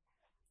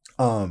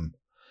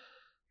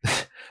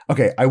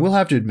 Okay, I will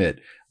have to admit,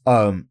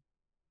 I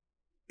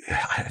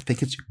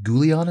think it's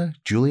Juliana.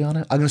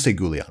 I'm going to say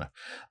Juliana.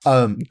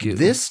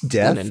 This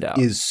death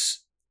is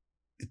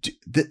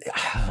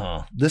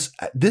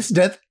this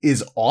death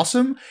is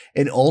awesome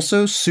and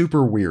also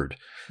super weird.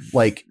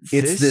 Like,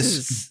 it's this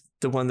is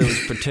the one that was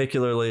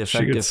particularly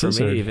effective for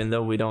me, even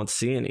though we don't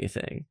see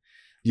anything.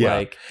 Yeah,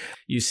 like,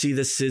 you see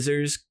the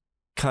scissors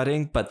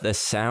cutting, but the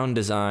sound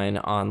design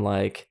on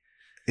like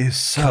is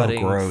so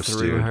gross,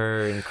 through dude.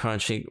 her and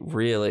crunching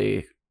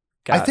really.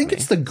 I think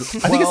it's the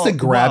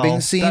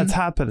grabbing scene that's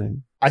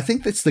happening. I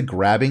think that's the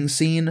grabbing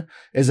scene.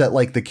 Is that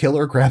like the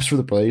killer grabs for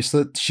the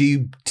bracelet,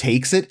 she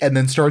takes it and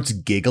then starts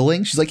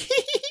giggling. She's like,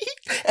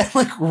 and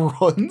like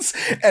runs,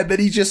 and then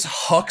he just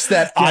hucks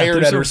that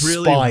iron at her spine.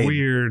 There's a really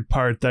weird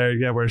part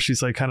there, where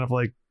she's like kind of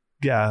like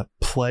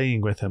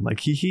playing with him,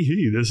 like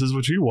he, this is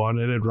what you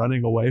wanted, and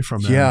running away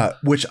from him. Yeah,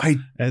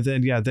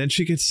 then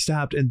she gets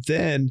stabbed, and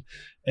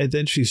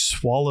then she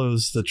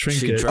swallows the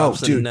trinket. She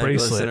drops the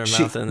necklace in her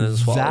mouth and then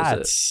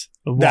swallows it.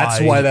 That's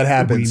why that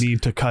happens. We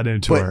need to cut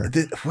into her.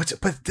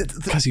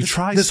 Because he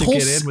tries to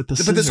get in with the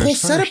scissors. But this whole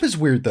setup first. is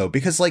weird though,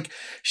 because like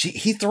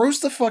he throws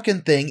the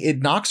fucking thing,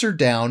 it knocks her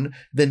down,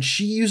 then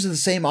she uses the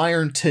same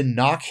iron to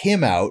knock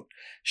him out.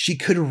 She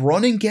could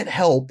run and get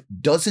help,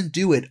 doesn't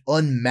do it,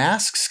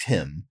 unmasks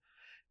him,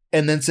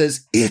 and then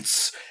says,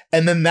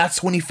 and then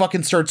that's when he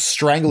fucking starts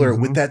strangling her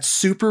with that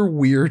super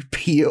weird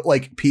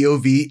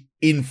POV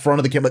in front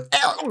of the camera.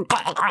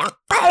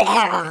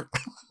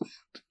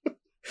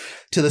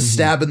 To the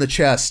stab in the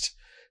chest,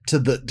 to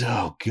the,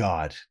 oh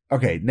God.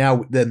 Okay,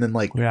 now, then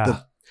like,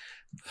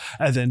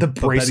 and then the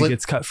bracelet Betty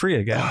gets cut free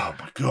again. Oh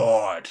my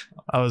God.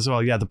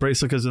 The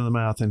bracelet goes in the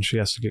mouth and she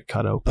has to get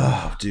cut open.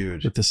 Oh,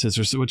 dude. With the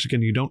scissors, which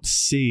again, you don't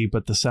see,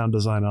 but the sound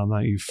design on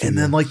that, you feel. And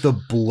then like the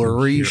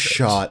blurry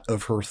shot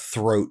of her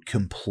throat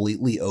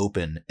completely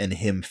open and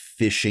him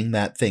fishing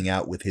that thing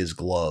out with his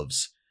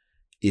gloves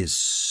is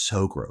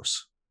so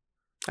gross.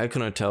 I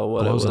couldn't tell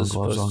what it was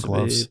supposed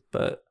to be,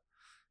 but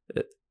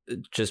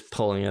just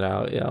pulling it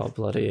out, all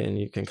bloody, and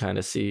you can kind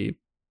of see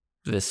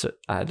this.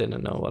 I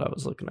didn't know what I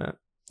was looking at.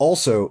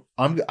 Also,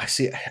 I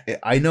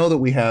know that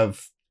we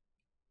have.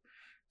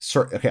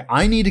 Okay,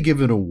 I need to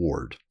give an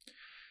award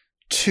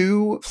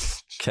to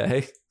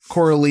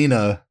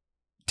Coralina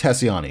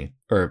Tessiani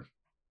or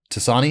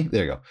Tassani.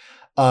 There you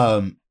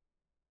go.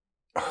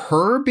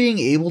 Her being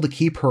able to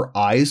keep her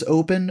eyes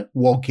open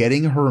while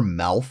getting her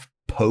mouth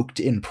poked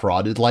and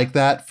prodded like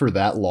that for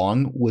that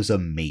long was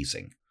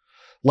amazing.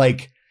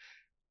 Like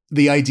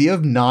the idea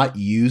of not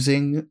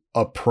using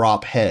a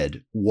prop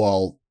head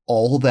while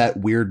all that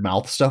weird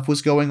mouth stuff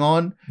was going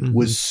on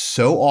was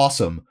so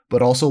awesome,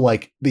 but also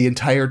like the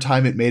entire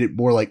time it made it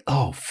more like,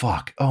 oh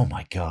fuck, oh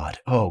my God,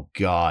 oh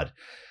God.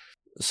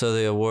 So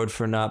the award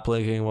for not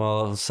blinking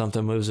while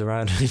something moves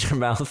around in your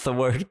mouth, the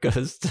word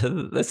goes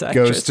to this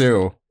actress. Goes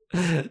to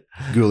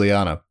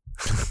Guliana.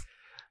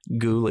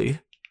 Guliana.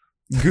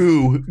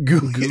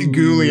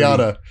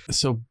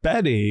 So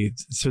Betty,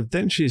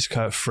 then she's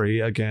cut free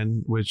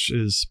again, which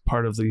is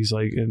part of these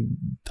like, and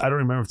I don't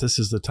remember if this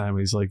is the time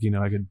he's like,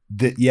 I could.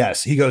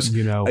 Yes, he goes.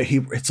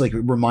 It's like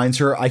it reminds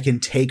her I can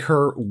take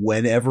her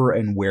whenever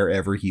and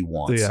wherever he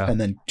wants, and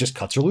then just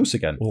cuts her loose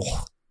again.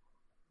 Oh.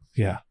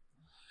 Yeah.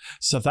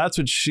 So that's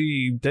what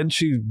she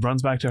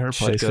runs back to her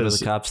place. Should go to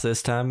the cops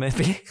this time,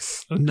 maybe?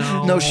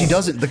 No, she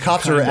doesn't. The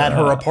cops are at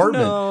her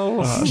apartment.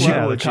 No.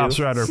 The cops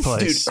are at her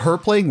place. Dude, her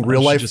playing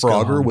real life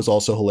Frogger was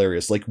also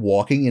hilarious. Like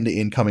walking into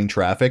incoming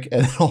traffic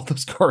and all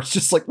those cars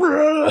just like,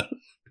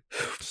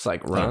 just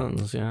like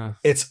runs. Yeah.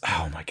 It's,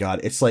 oh my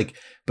God. It's like,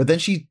 but then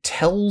she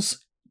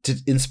tells to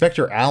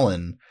Inspector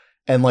Allen,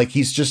 and like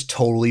he's just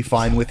totally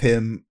fine with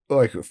him,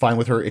 like fine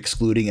with her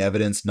excluding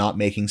evidence, not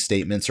making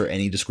statements or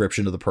any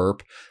description of the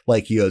perp.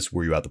 Like he goes,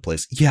 "Were you at the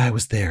place?" "Yeah, I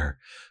was there."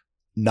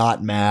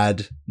 Not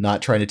mad,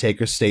 not trying to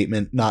take a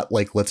statement, not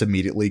like let's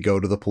immediately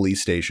go to the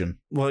police station.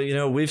 Well,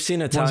 we've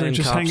seen Italian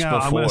cops before,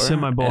 I'm gonna send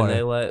my boy. And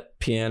they let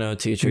piano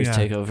teachers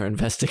take over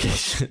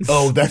investigations.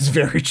 Oh, that's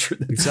very true.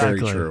 That's exactly.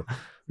 Very true.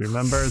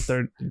 Remember,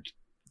 they're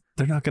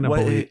not going to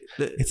believe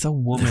it's a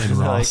woman,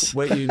 Ross.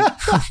 Like, wait,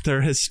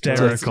 they're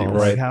hysterical.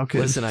 Right. Like, how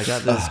could... Listen, I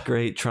got this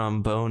great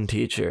trombone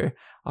teacher.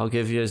 I'll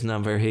give you his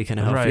number. He can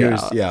help you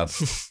out. Yeah.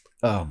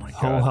 Oh my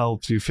God. He'll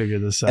help you figure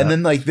this out. And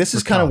then like this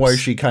is kind of why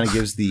she kind of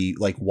gives the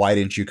like, why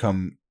didn't you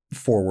come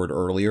forward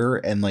earlier?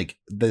 And like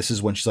this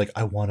is when she's like,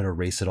 I want to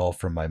erase it all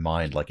from my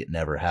mind, like it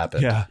never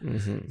happened. Yeah.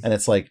 Mm-hmm. And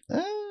it's like,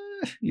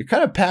 you're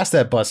kind of past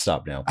that bus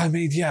stop now. I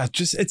mean, yeah,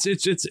 just it's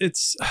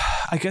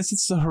I guess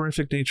it's the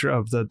horrific nature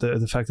of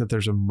the fact that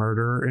there's a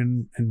murder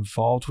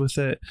involved with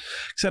it.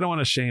 Because I don't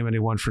want to shame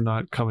anyone for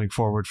not coming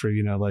forward for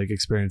like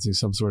experiencing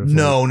some sort of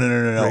no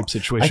rape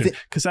situation,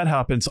 because that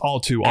happens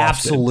all too often.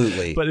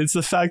 Absolutely. But it's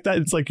the fact that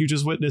it's like you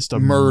just witnessed a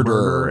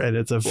murder and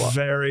it's a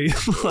very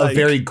a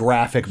very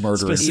graphic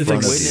murder. Even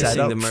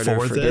witnessing the murder,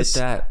 forget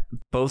that.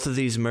 Both of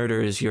these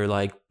murders, you're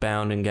like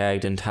bound and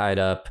gagged and tied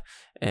up.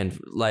 And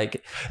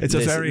like it's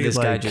this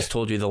guy just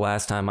told you the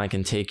last time, I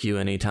can take you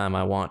anytime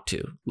I want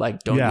to. Like,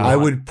 don't you want I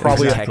would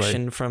probably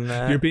protection from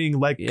that? You're being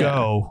let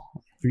go.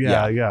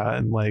 Yeah,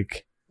 and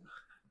like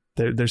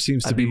there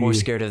seems to be more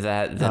scared of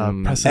that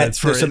than precedents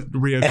for some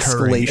reoccurring.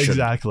 Escalation.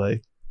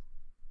 Exactly.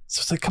 So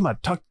it's like, come on,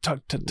 talk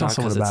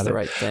someone about it.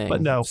 Right thing.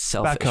 But no,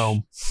 selfish. Back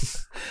home.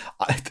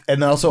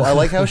 And also, I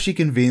like how she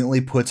conveniently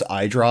puts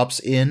eye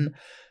drops in.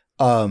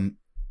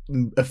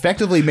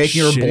 Effectively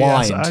making her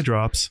blind. Eye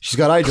drops. She's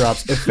got eye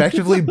drops,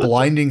 effectively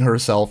blinding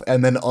herself,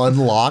 and then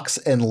unlocks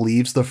and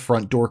leaves the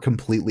front door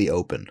completely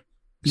open.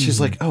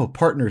 She's like, "Oh,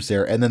 partner's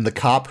there," and then the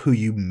cop, who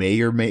you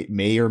may or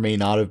may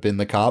not have been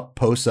the cop,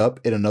 posts up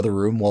in another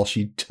room while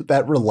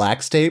that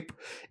relax tape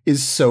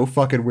is so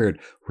fucking weird.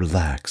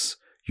 Relax.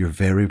 You're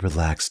very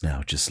relaxed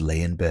now. Just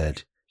lay in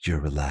bed. You're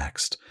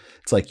relaxed.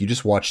 It's like you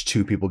just watched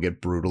two people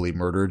get brutally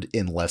murdered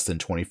in less than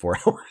 24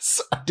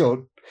 hours.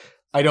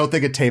 I don't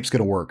think a tape's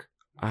gonna work.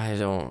 I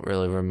don't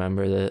really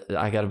remember that.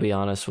 I got to be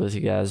honest with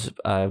you guys.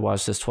 I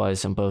watched this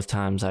twice, and both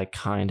times I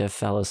kind of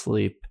fell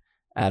asleep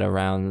at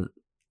around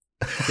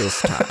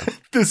this time.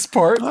 This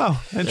part.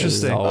 Oh,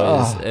 interesting.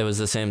 It was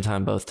the same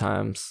time both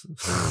times.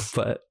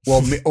 But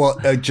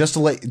just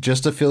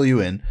to fill you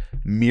in,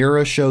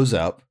 Mira shows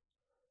up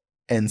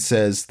and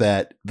says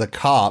that the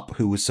cop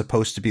who was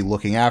supposed to be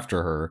looking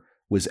after her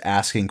was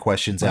asking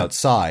questions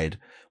outside,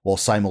 while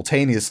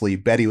simultaneously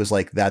Betty was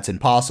like, that's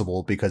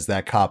impossible because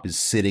that cop is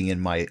sitting in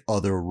my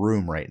other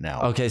room right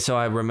now. Okay, so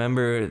I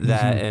remember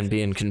that and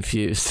being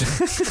confused.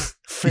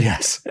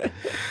 Yes.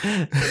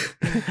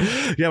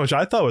 Yeah, which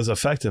I thought was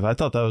effective. I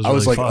thought that was I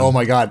was really like, fun. oh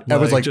my God. I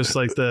was like, just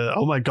like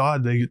oh my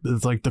God,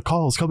 it's like the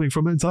calls coming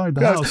from inside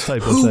the house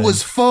type of who thing.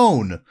 was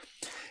phone?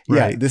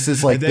 Right. Yeah, this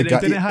is like and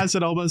then it has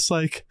it almost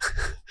like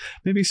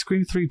maybe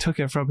Scream 3 took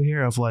it from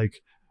here of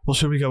like, well,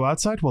 should we go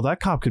outside? Well, that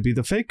cop could be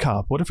the fake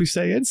cop. What if we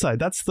stay inside?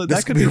 That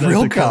could be the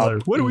real killer.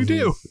 cop. What do we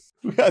do?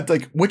 Yeah,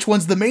 like, which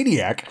one's the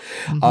maniac?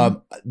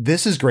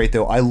 This is great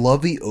though. I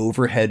love the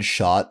overhead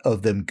shot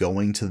of them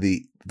going to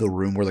the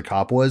room where the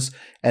cop was,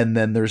 and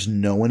then there's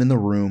no one in the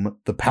room.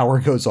 The power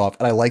goes off,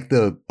 and I like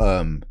the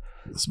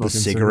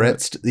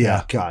cigarettes.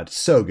 Yeah, God,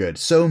 so good,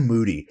 so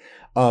moody.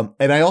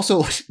 And I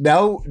also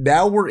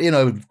now we're in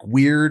a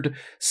weird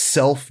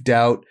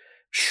self-doubt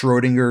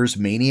Schrodinger's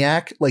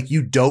maniac. Like,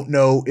 you don't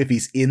know if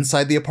he's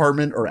inside the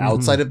apartment or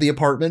outside of the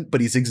apartment,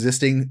 but he's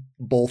existing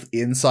both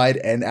inside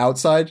and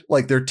outside.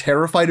 Like, they're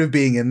terrified of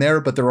being in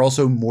there, but they're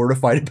also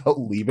mortified about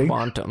leaving.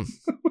 Quantum.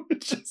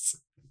 Which is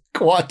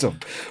quantum.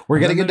 We're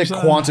getting into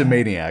quantum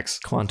maniacs.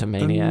 Quantum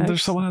maniacs.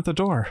 There's someone at the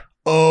door.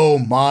 Oh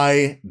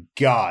my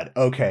God.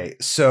 Okay.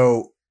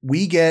 So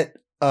we get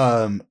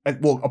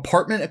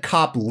apartment, a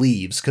cop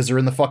leaves because they're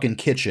in the fucking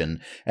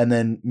kitchen, and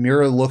then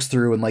Mira looks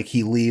through and like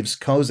he leaves,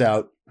 goes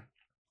out.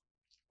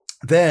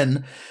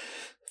 Then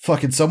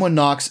fucking someone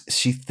knocks.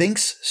 She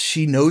thinks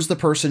she knows the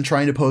person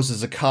trying to pose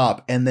as a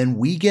cop, and then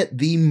we get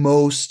the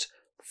most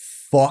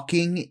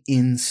fucking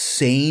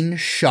insane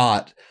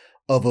shot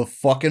of a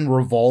fucking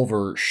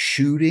revolver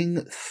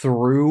shooting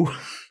through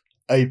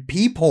a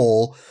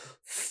peephole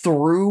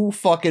through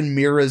fucking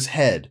Mira's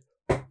head.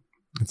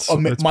 It's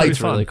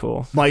really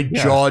cool. My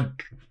jaw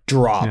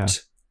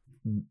dropped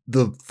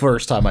the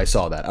first time I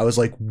saw that. I was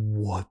like,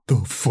 what the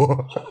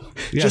fuck?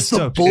 Yeah, just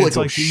the bullet.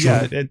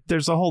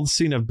 There's a whole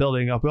scene of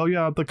building up. Oh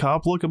yeah, the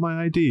cop, look at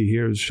my ID.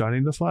 Here's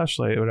shining the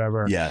flashlight or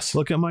whatever. Yes.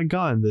 Look at my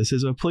gun. This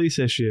is a police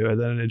issue. And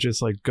then it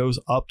just like goes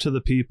up to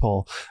the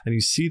people, and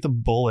you see the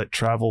bullet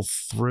travel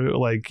through,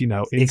 like, you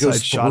know,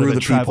 inside shot of it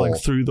traveling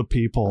through the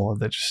people, and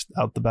that just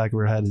out the back of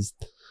her head is.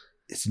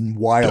 It's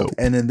wild. Dope.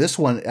 And in this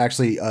one,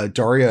 actually,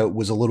 Daria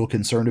was a little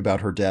concerned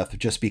about her death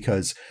just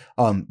because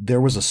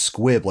there was a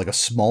squib, like a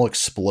small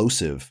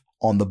explosive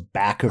on the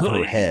back of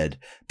her head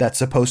that's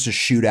supposed to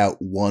shoot out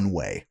one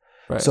way.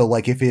 Right. So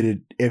like if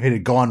it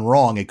had gone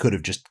wrong, it could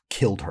have just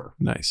killed her.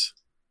 Nice.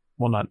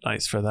 Well, not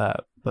nice for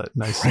that, but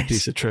nice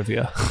piece of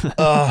trivia.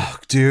 Oh,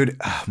 dude.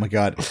 Oh my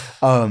God.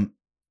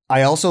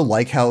 I also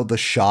like how the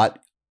shot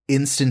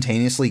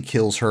instantaneously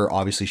kills her,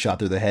 obviously shot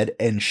through the head,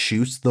 and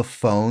shoots the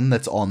phone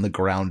that's on the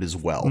ground as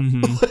well.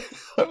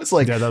 I was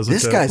like,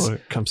 this guy's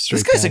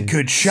a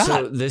good shot.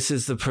 So this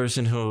is the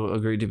person who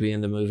agreed to be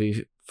in the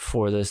movie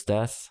for this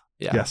death?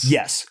 Yeah.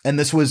 Yes. And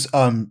this was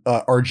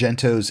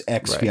Argento's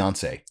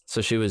ex-fiance. Right.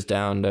 So she was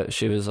down.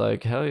 She was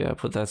like, hell yeah,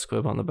 put that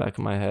squib on the back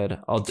of my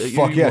head.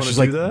 Fuck yeah. She's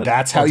like,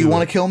 that's how you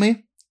want to kill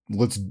me?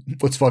 Let's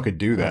fucking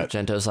do that.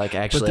 Argento's like,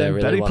 actually, I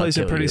really Betty want plays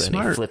to it pretty you,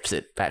 smart. and he flips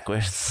it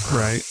backwards.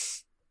 Right.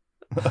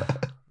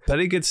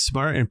 Betty gets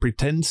smart and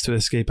pretends to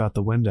escape out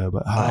the window,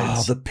 but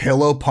hides. Oh, the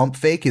pillow pump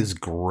fake is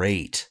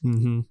great.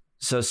 Mm-hmm.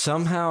 So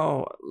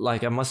somehow,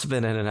 like, I must have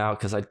been in and out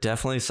because I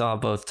definitely saw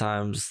both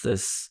times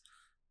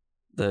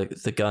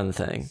the gun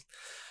thing,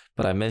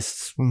 but I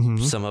missed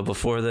some of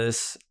before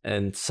this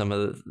and some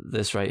of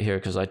this right here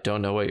because I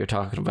don't know what you're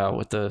talking about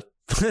with the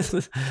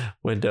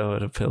window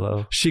and a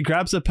pillow. She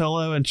grabs a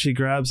pillow and she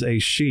grabs a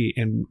sheet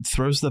and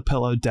throws the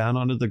pillow down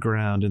onto the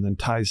ground and then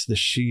ties the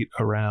sheet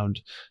around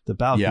the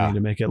balcony to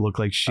make it look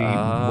like she went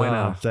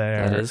out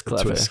there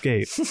to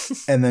escape.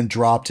 And then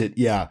dropped it.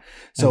 Yeah.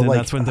 So and then like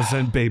that's when the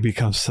vent baby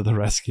comes to the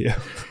rescue.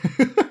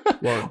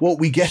 well,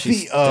 we get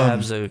she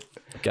stabs a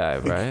guy,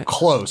 right?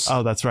 Close.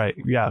 Oh, that's right.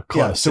 Yeah,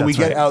 close. Yeah, so we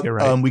get out.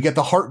 We get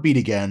the heartbeat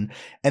again,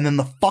 and then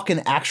the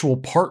fucking actual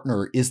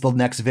partner is the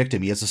next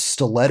victim. He has a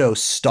stiletto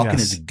stuck in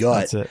his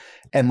gut, that's it.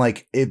 And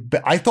like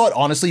I thought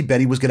honestly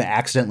Betty was going to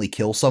accidentally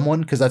kill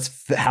someone because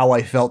that's how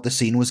I felt the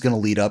scene was going to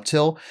lead up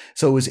till.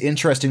 So it was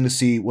interesting to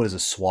see what is a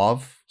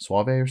Suave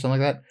or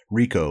something like that.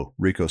 Rico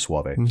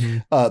Suave.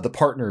 The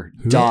partner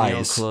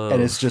dies,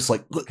 and it's just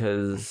like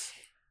because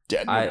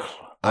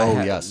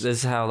yes. This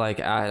is how like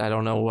I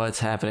don't know what's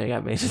happening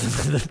at me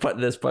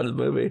this part of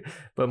the movie,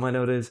 but my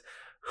note is,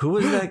 who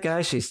was that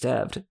guy she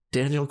stabbed?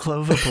 Daniel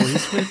Clover,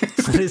 policeman?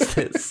 What is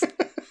this?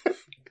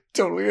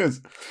 Totally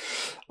is.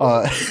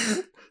 And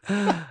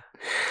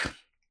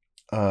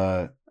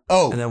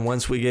then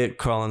once we get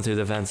crawling through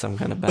the vents, I'm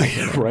kind of back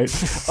in. Right.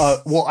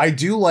 Well, I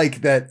do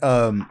like that.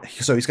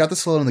 So he's got the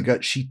slit in the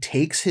gut. She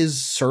takes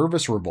his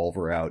service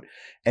revolver out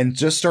and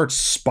just starts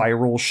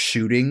spiral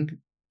shooting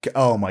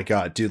Oh my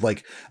god, dude.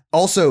 Like,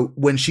 also,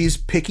 when she's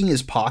picking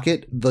his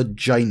pocket, the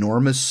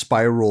ginormous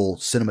spiral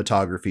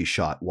cinematography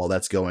shot while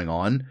that's going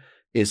on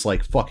is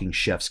like fucking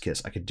chef's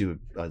kiss. I could do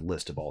a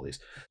list of all these.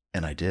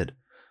 And I did.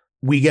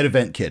 We get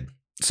Event Kid.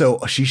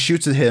 So she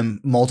shoots at him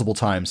multiple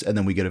times, and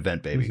then we get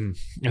Event Baby.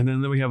 Mm-hmm. And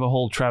then we have a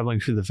whole traveling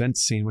through the vent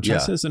scene, which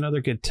this is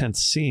another good tense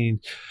scene.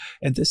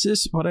 And this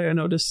is what I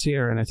noticed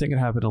here, and I think it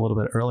happened a little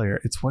bit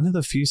earlier. It's one of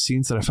the few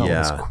scenes that I felt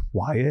was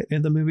quiet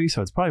in the movie,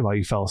 so it's probably why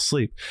you fell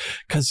asleep.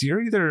 Because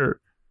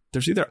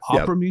there's either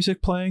opera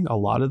music playing a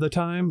lot of the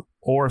time,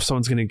 or if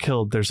someone's getting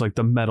killed, there's like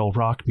the metal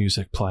rock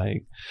music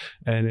playing,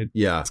 and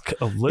it's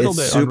a little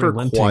bit super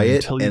quiet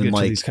until you and get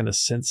like, to these kind of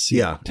sense.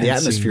 The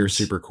atmosphere is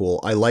super cool.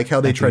 I like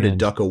how they try to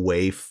duck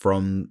away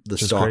from the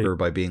stalker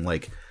by being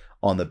like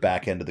on the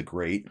back end of the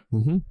grate.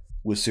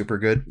 Was super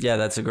good. Yeah,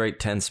 that's a great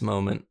tense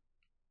moment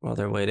while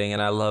they're waiting,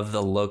 and I love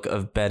the look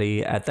of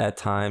Betty at that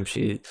time.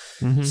 She's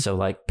so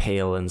like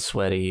pale and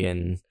sweaty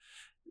and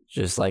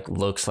just like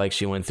looks like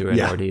she went through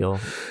an ordeal.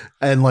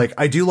 And like,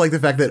 I do like the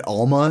fact that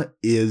Alma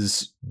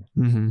is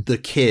the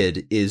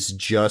kid is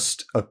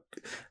just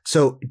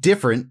so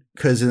different,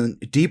 because in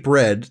Deep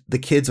Red, the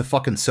kid's a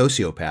fucking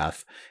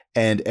sociopath.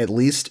 And at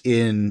least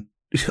in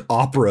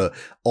Opera,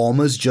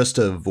 Alma's just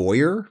a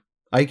voyeur,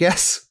 I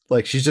guess.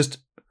 Like, she's just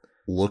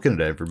looking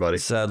at everybody.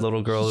 Sad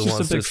little girl who She's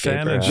wants a big to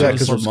fan escape of her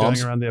just her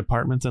mom's going around the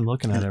apartment and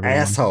looking at everyone.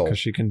 Asshole. Because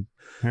she can,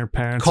 her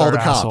parents Call are the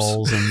cops.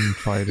 assholes and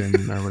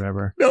fighting or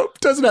whatever. Nope,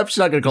 doesn't have. She's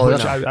not gonna call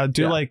Which it. I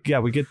do like. Yeah,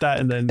 we get that,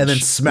 and then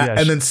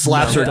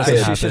slaps her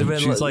kid.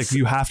 She's like,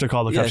 you have to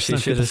call the cops. She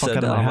should have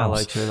said to Alma,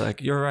 like, you're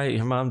like, you're right,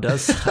 your mom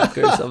does suck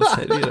or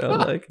something, you know,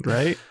 like,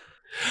 right.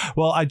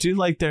 Well, I do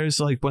like. There's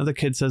like one of the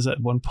kids says at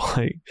one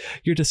point,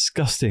 "You're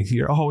disgusting.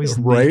 You're always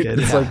naked."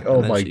 It's like,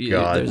 oh my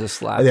god. There's a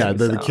slap. Yeah,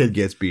 the kid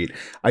gets beat.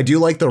 I do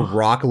like the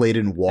rock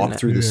laden walk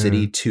through the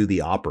city to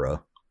the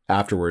opera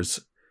afterwards.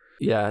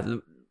 Yeah,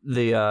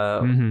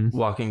 the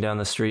walking down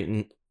the street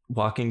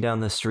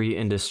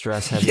in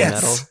distress heavy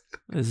metal.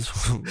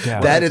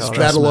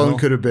 That alone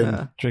could have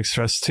been drink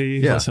stress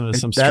tea. Listen to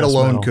some that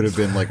alone metal. could have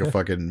been like a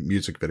fucking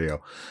music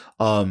video.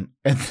 And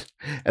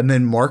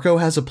then Marco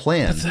has a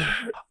plan.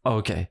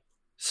 Okay,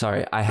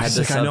 sorry, I had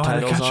the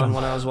subtitles on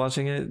when I was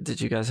watching it. Did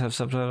you guys have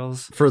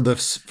subtitles for the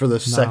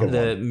second one?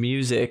 The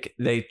music,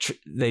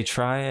 they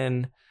try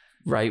and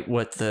write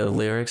what the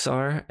lyrics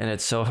are, and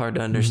it's so hard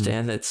to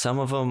understand that some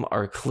of them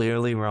are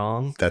clearly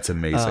wrong. That's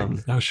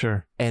amazing. Oh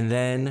sure. And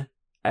then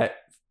at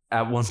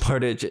one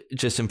part, it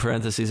just in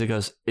parentheses, it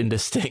goes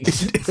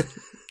indistinct,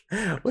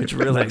 which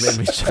really made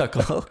me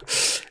chuckle.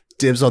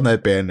 Dibs on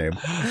that band name.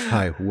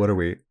 Hi, what are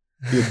we?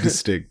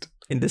 Indistinct.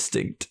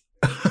 Indistinct.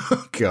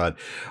 Oh, God.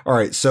 All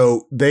right,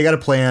 so they got a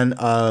plan.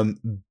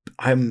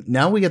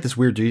 Now we get this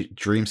weird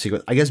dream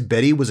sequence. I guess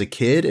Betty was a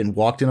kid and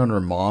walked in on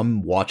her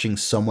mom watching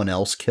someone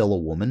else kill a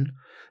woman.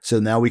 So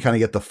now we kind of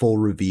get the full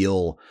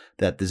reveal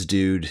that this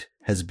dude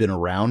has been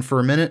around for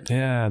a minute.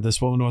 Yeah,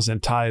 this woman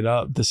wasn't tied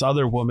up. This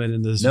other woman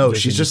in this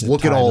she's just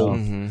looking all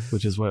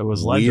which is what it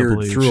was led weird to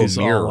believe. through She's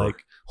a mirror. all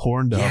like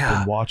horned up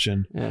and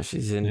watching. Yeah,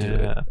 she's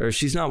into it. Or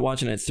she's not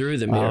watching it through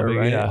the mirror,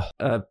 right?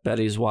 Yeah.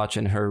 Betty's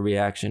watching her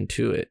reaction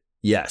to it.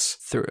 Yes.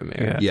 Through a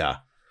mirror. Yeah.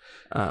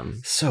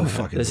 So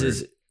fucking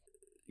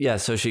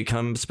weird. So she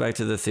comes back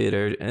to the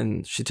theater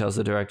and she tells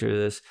the director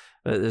this.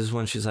 But this is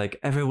when she's like,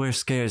 everywhere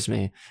scares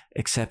me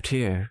except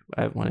here.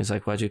 When he's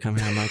like, why'd you come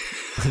here? I'm like,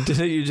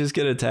 didn't you just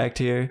get attacked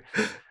here?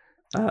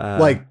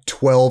 Like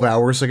 12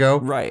 hours ago?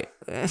 Right.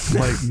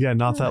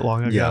 Not that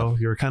long ago. Yeah.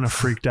 You were kind of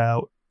freaked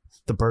out.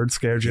 The bird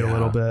scared you a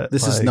little bit.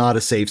 This is not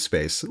a safe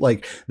space.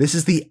 Like, this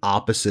is the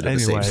opposite of a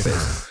safe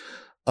space.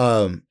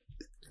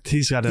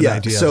 He's got an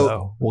idea, so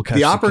though. We'll catch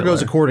the opera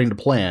goes according to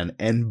plan,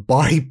 and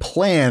by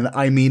plan,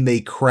 I mean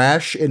they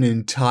crash an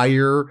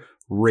entire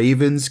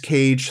Raven's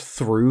cage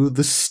through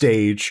the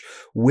stage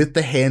with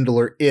the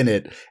handler in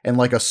it, and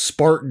like a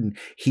Spartan,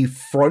 he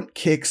front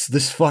kicks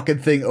this fucking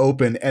thing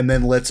open and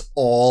then lets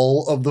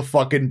all of the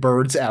fucking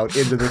birds out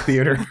into the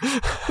theater.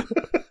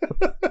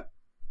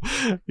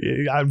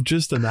 I'm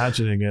just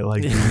imagining it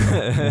like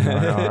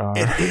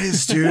it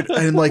is, dude.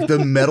 And like the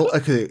metal,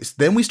 okay,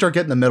 then we start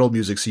getting the metal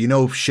music, so you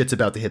know shit's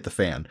about to hit the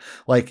fan.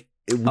 Like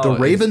the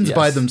Ravens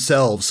by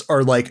themselves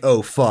are like,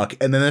 oh fuck,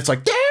 and then it's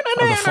like the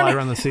fly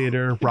around the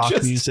theater, rock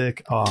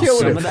music.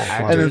 Some of the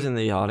actors in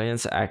the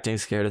audience acting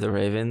scared of the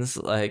Ravens,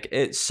 like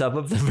some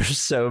of them are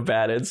so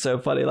bad and so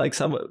funny. Like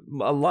a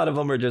lot of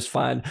them are just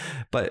fine,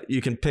 but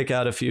you can pick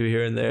out a few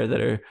here and there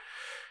that are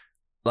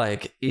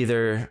like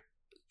either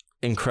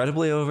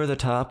incredibly over the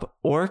top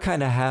or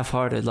kind of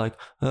half-hearted, like,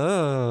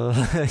 oh,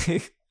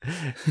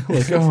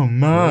 like, oh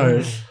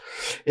my,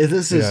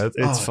 this is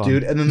it's fun,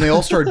 dude. And then they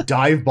all start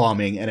dive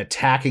bombing and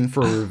attacking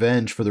for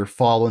revenge for their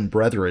fallen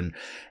brethren,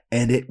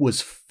 and it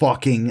was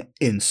fucking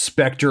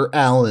Inspector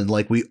Allen,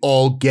 like we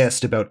all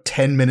guessed about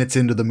 10 minutes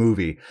into the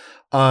movie.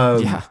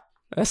 As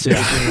soon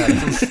as we met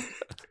him.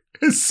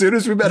 As soon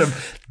as we met him,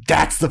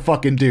 that's the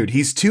fucking dude.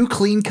 He's too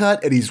clean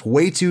cut and he's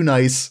way too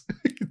nice.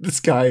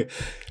 This guy,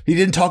 He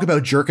didn't talk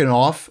about jerking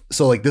off,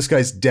 so like this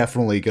guy's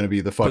definitely going to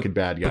be the fucking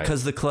bad guy.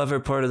 Because the clever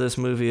part of this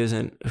movie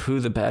isn't who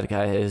the bad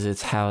guy is;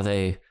 it's how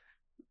they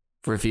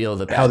reveal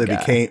the bad guy. How they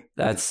became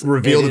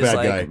reveal the bad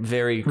guy.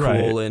 Very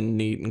cool and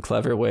neat and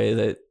clever way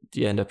that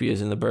you end up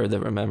using the bird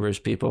that remembers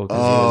people.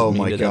 Oh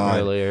my god!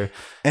 Earlier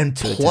and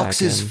plucks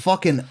his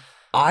fucking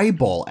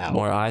eyeball out.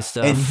 More eye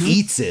stuff and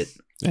eats it.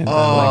 And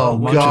oh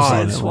like,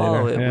 god!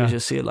 Swallow it. Yeah. We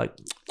just see it like.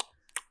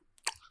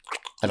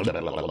 It's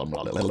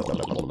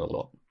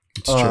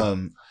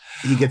true.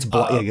 He gets,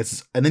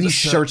 and then he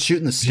starts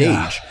shooting the stage.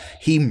 Yeah.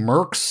 He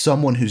murks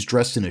someone who's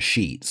dressed in a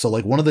sheet. So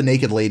like one of the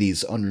naked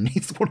ladies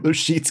underneath one of those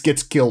sheets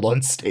gets killed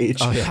on stage.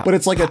 Oh, yeah. But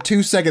it's like a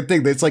 2-second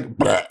thing. It's like,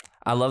 bleh.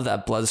 I love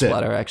that blood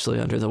splatter actually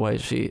under the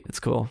white sheet. It's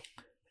cool.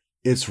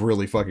 It's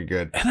really fucking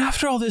good. And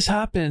after all this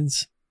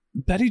happens,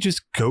 Betty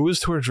just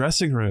goes to her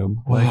dressing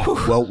room. Like,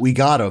 well, we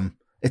got him.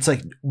 It's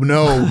like,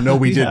 no,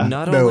 we didn't.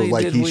 Not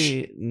only did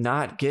we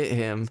not get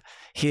him,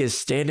 he is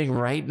standing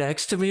right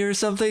next to me or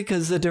something,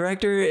 because the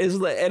director is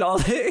and all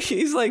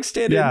he's like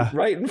standing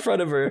right in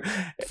front of her.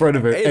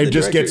 And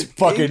just gets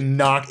fucking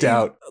knocked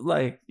out.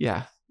 Like,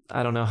 yeah.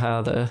 I don't know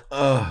how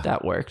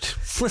that worked.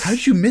 How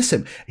did you miss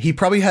him? He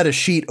probably had a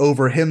sheet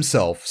over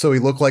himself, so he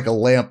looked like a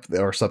lamp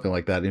or something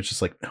like that. And it's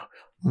just like, no,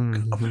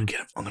 I'm gonna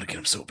get him. I'm gonna get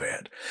him so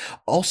bad.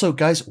 Also,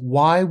 guys,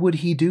 why would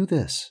he do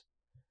this?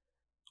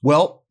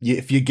 Well,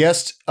 if you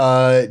guessed,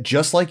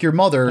 just like your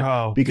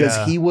mother,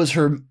 because he was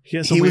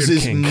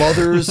his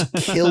mother's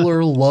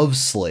killer love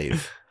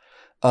slave.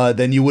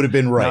 Then you would have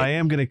been right. Now, I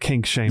am gonna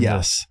kink shame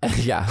this.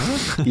 Yeah.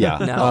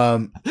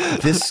 Now,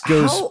 this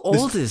goes. How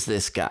old is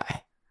this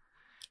guy?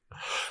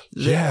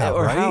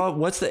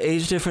 What's the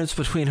age difference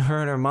between her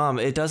and her mom?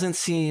 It doesn't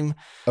seem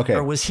okay.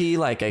 Or was he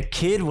like a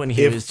kid when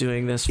he was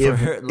doing this for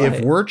her? Like,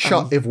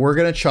 if we're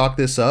gonna chalk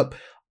this up,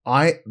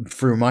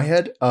 through my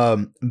head,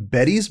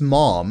 Betty's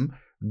mom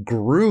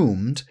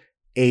groomed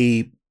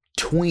a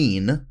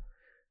tween,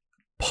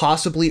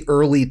 possibly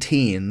early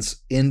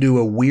teens, into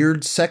a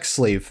weird sex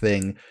slave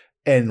thing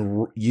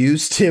and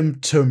used him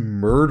to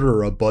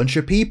murder a bunch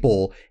of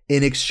people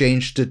in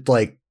exchange to,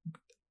 like,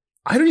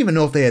 I don't even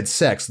know if they had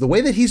sex. The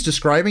way that he's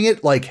describing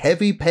it, like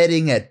heavy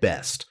petting at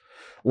best.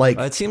 Like,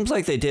 it seems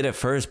like they did at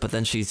first, but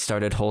then she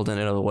started holding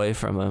it away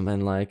from him,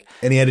 and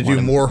he had to do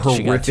more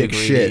horrific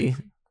shit.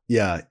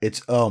 Yeah,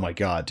 it's, oh my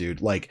god,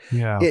 dude. Like,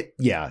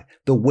 the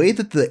way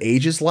that the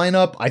ages line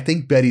up, I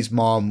think Betty's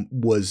mom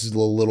was a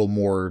little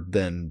more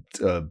than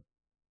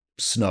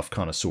snuff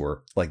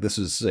connoisseur. Like, this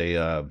is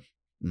a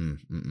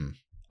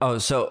Oh,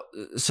 so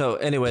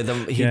anyway,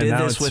 he did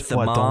this with the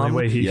mom. The only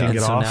way he can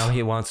get off. Now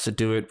he wants to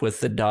do it with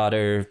the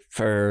daughter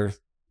for.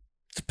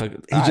 I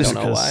don't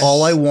know why.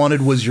 All I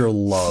wanted was your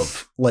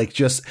love. Like,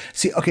 just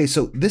see. Okay,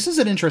 so this is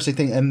an interesting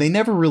thing, and they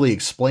never really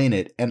explain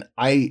it. And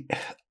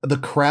the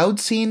crowd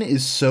scene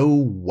is so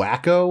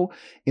wacko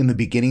in the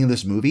beginning of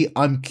this movie.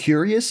 I'm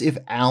curious if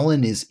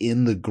Alan is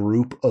in the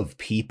group of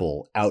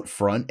people out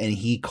front and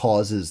he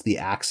causes the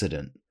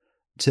accident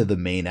to the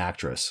main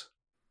actress.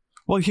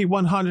 Well, he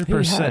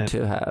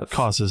 100%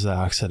 causes the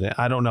accident.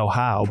 I don't know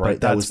how,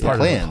 but that was part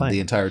of the plan the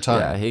entire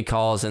time. Yeah, he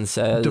calls and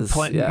says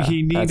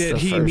he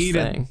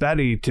needed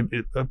Betty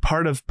to.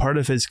 Part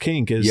of his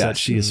kink is that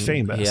she is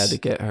famous. He had to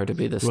get her to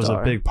be the star. It was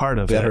a big part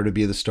of it. Get her to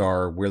be the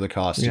star, wear the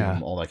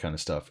costume, all that kind of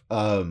stuff.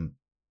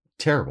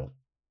 Terrible,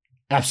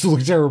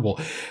 absolutely terrible.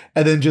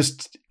 And then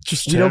just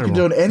we don't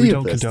condone any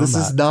of this. This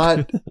is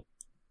not.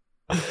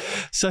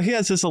 So he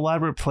has this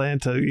elaborate plan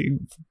to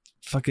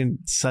fucking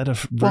set a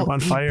room on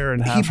fire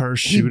and have her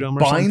shoot him or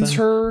something. He binds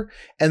her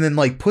and then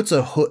like puts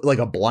a hood, like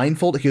a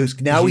blindfold. He goes,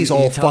 now he's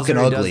all fucking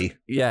ugly.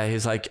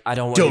 He's like, I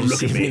don't want you to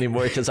see me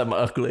anymore because I'm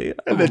ugly.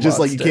 And then just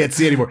like, you can't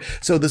see anymore.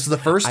 So this is the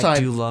first time. I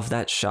do love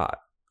that shot.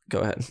 Go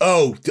ahead.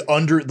 Oh,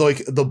 under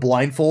like the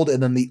blindfold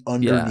and then the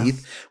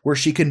underneath where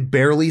she can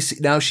barely see.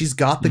 Now she's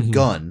got the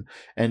gun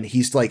and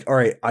he's like, all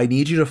right, I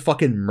need you to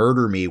fucking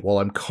murder me while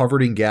I'm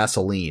covered in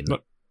gasoline.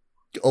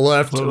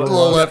 Left,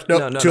 left,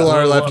 nope, too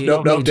far left,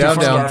 nope, down,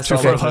 too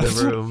far left.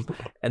 The room,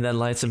 and then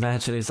lights a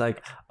match, and he's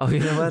like, "Oh, you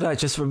know what? I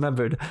just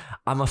remembered.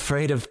 I'm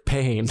afraid of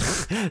pain."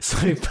 So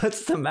he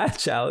puts the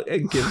match out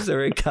and gives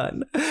her a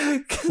gun,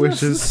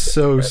 which is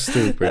so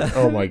stupid.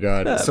 Oh my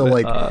god! So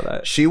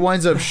like, she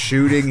winds up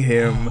shooting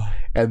him,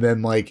 and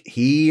then like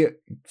he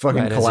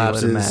fucking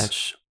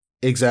collapses.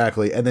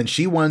 Exactly, and then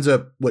she winds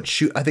up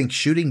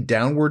shooting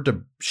downward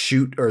to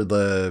shoot or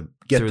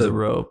get through the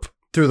rope.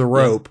 Through the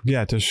rope.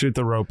 Yeah, to shoot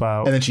the rope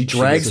out. And then she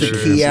drags the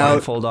key out.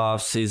 Blindfold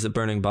off, sees the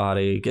burning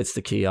body, gets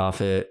the key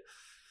off it,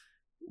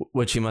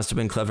 which he must have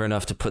been clever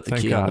enough to put the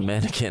key on the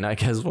mannequin, I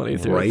guess, when he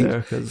threw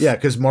it there. Yeah,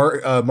 because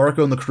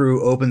Marco and the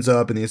crew opens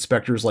up and the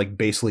inspector's like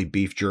basically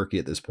beef jerky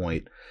at this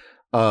point.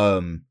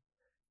 And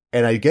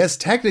I guess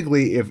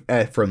technically, if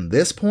from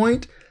this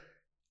point,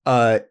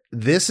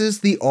 this is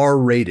the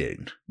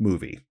R-rated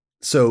movie.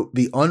 So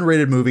the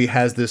unrated movie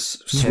has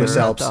this Swiss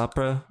Alps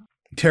opera.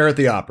 Terror at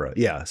the Opera,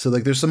 yeah. So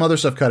like, there's some other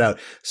stuff cut out.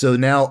 So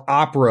now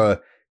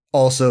opera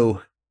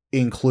also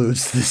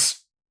includes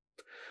this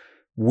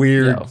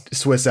weird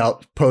Swiss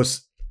Alps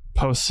post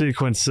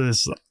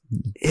sequences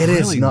It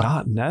really is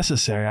not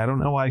necessary. I don't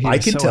know why I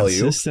he's can so tell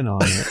you. insistent on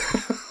it.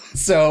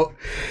 So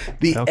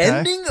the Okay,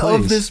 ending please.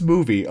 of this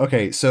movie,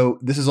 okay, so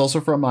this is also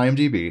from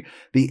IMDb.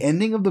 The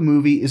ending of the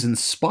movie is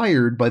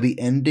inspired by the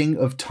ending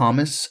of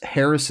Thomas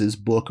Harris's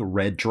book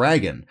Red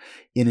Dragon.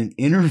 In an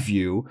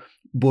interview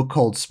book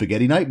called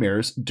Spaghetti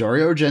Nightmares,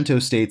 Dario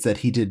Argento states that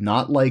he did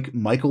not like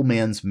Michael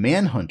Mann's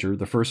Manhunter,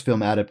 the first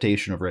film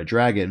adaptation of Red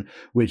Dragon,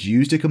 which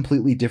used a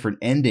completely different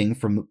ending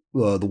from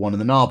the one in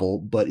the novel,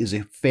 but is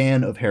a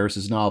fan of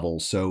Harris's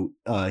novels. So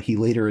he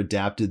later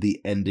adapted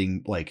the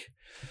ending, like,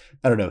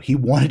 I don't know. He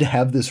wanted to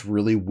have this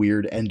really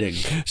weird ending.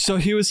 So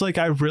he was like,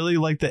 I really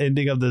like the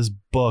ending of this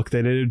book.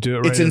 They didn't do it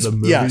right in the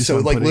movie. Yeah, so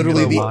I'm like putting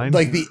literally it online.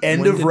 the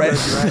end When of did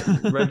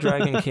Red Red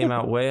Dragon came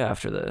out way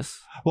after this.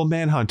 Well,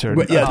 Manhunter.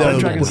 But yeah, Red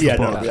Dragon's the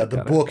book. the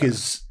book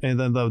is And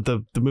then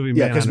the movie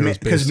yeah, Manhunter was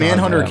because based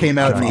Manhunter on, came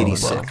out in Dragon book.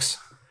 '86,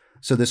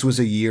 so this was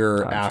a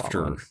year I'm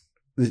after,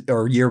 following.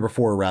 or a year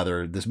before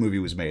rather. This movie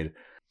was made.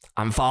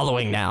 I'm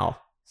following now.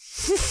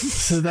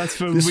 So that's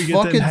when This we get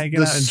them fucking hanging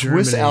the out in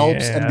Swiss Germany,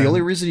 Alps, and the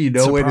only reason you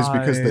know it is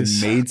because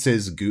surprise. the maid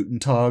says Guten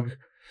Tag.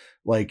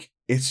 Like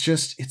it's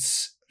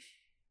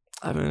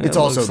I mean, It's it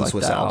also looks the like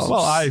Swiss the Alps.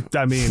 Well,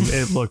 I mean,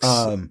 it looks.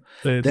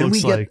 It then looks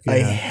we get like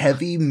a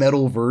heavy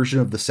metal version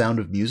of The Sound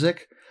of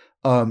Music.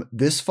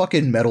 This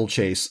fucking metal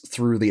chase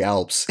through the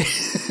Alps.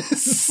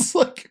 It's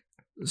like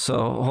So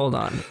hold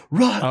on.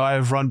 run. Oh, I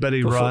have Run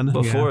Betty Run.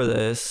 Before yeah.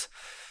 this,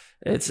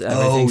 it's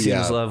everything seems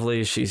yeah.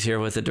 lovely. She's here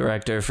with the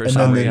director for And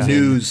some then the reason.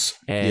 news.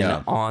 And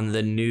yeah. on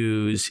the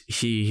news,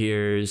 he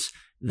hears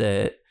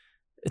that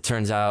it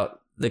turns out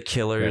the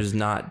killer's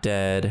not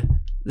dead.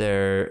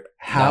 That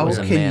How was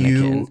a can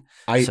mannequin. you?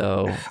 I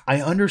So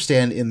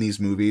understand in these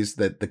movies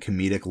that the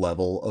comedic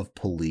level of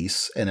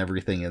police and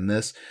everything in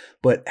this,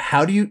 but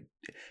how do you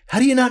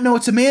not know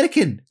it's a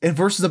mannequin? And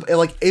versus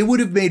like it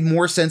would have made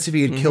more sense if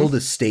he had killed a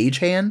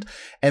stagehand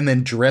and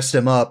then dressed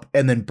him up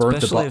and then burnt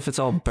especially the body. if it's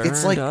all burned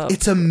It's like up.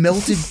 it's a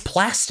melted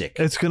plastic.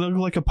 It's gonna look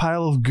like a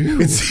pile of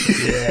goo.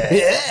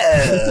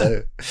 Yeah.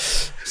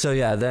 So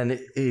yeah, then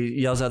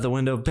he yells out the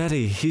window,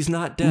 "Betty, he's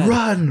not dead.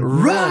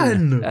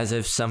 Run! As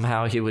if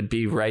somehow he would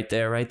be right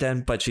there, right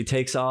then. But she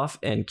takes off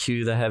and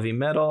cue the heavy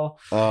metal.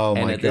 Oh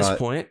and my at god. this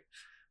point,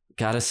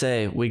 gotta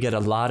say, we get a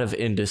lot of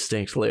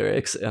indistinct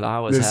lyrics, and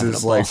I was This having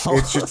is a like ball.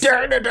 it's just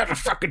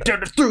fucking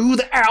through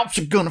the Alps.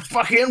 You're gonna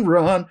fucking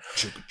run.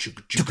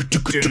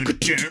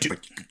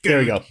 There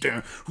we go.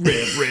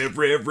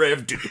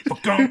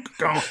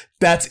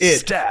 That's it.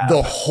 Stab.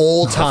 The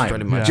whole pretty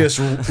time, much. just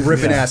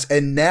ripping ass.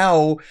 And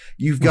now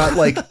you've got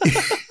like.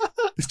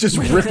 It's just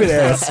ripping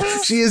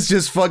ass. She is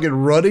just fucking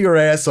running her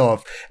ass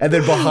off, and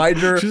then behind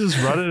her, She's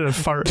just running and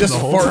farting just the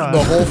whole fart time.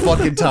 the whole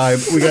fucking time.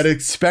 We got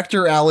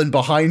Inspector Allen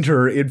behind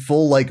her in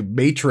full like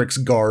Matrix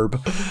garb,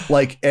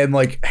 like and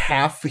like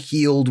half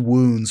healed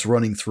wounds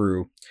running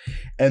through,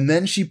 and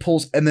then she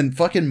pulls, and then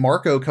fucking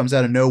Marco comes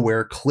out of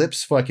nowhere,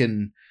 clips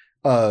fucking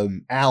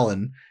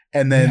Allen,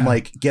 and then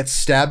like gets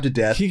stabbed to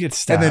death. He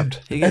gets And stabbed.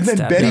 He gets and then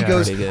stabbed Betty up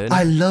goes, pretty good.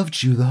 "I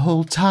loved you the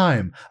whole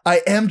time.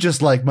 I am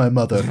just like my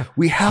mother.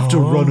 We have to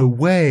run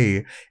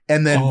away."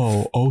 And then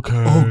Oh, okay.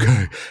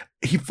 okay.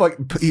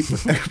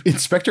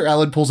 Inspector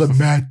Allen pulls a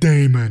Matt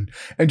Damon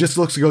and just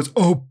looks and goes,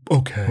 "Oh,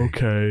 okay."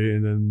 Okay,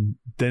 and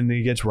then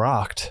he gets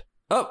rocked.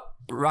 Oh,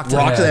 rock to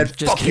Rock to the head. that,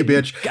 Just fuck you,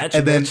 kidding. bitch. Gotcha,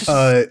 And then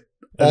bitch.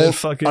 And all then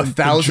fucking a the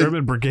thousand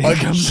German brigade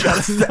comes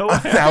out of nowhere.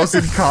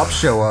 1,000 cops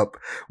show up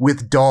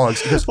with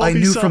dogs because Well, I we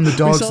knew saw- from the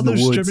dogs we saw in the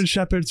those woods. German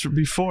shepherds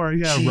before,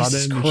 yeah,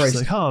 Jesus running. Christ.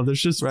 She's like, oh,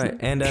 there's just right,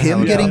 and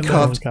Him getting yeah,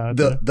 cuffed, oh,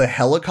 God, the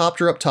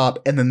helicopter up top,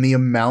 and then the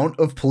amount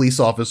of police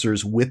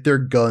officers with their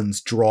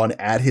guns drawn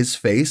at his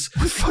face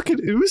with fucking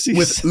Uzis.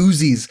 with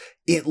Uzis.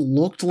 It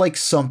looked like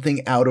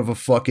something out of a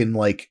fucking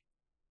like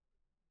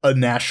a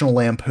National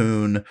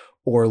Lampoon,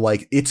 or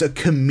like it's a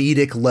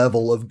comedic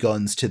level of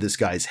guns to this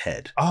guy's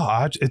head.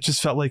 It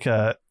just felt like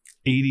a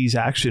 80s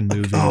action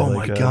movie. Oh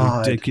like my a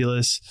God.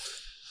 ridiculous,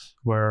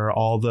 where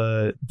all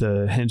the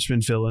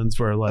henchmen villains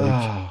were like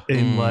Oh.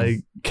 in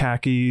like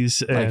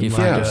khakis and you like,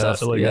 find a,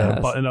 yourself- like yes.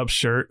 a button-up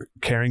shirt,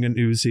 carrying an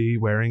Uzi,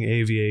 wearing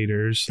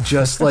aviators,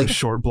 Just like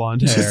short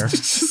blonde hair.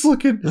 just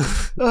looking.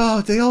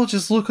 Oh, they all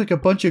just look like a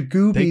bunch of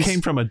goobies. They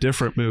came from a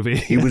different movie.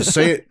 He would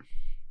say it,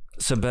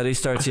 So Betty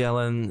starts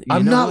yelling, "You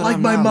I'm know not what? like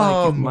I'm my not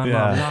mom." my Yeah.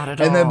 mom, not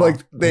at and then all." like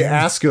they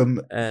ask him,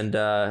 And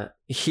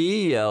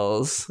he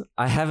yells,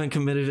 "I haven't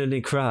committed any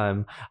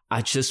crime.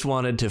 I just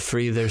wanted to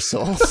free their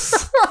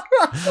souls."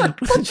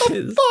 Which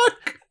is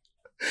 "Fuck."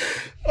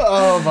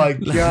 Oh my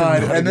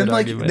god! Not a And then good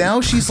like argument.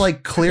 now she's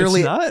like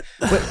clearly, It's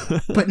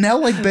not. but now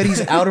like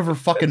Betty's out of her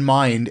fucking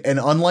mind, and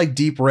unlike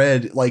Deep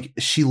Red, like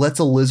she lets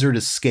a lizard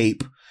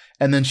escape,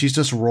 and then she's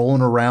just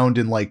rolling around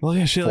in like Well,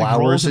 yeah, she like flowers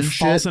rolls and and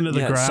falls shit. into the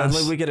yeah, grass.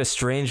 suddenly we get a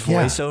strange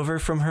Yeah. voiceover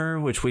from her,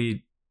 which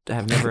we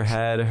have never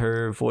had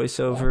her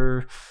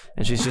voiceover,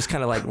 and she's just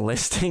kind of like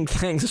listing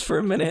things for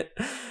a minute,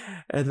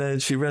 and then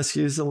she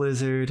rescues the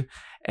lizard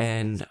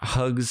and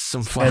hugs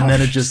some flowers, and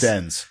then it just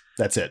ends.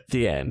 That's it.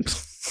 The end.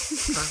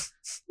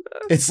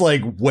 It's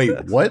like,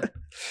 wait, what?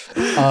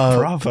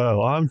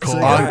 Bravo,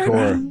 encore.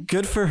 Encore.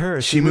 Good for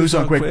her. She moves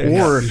on quick.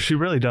 Or Yeah, she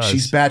really does.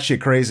 she's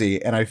batshit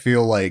crazy, and I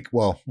feel like,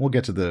 well, we'll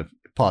get to the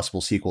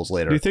possible sequels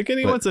later. Do you think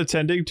anyone's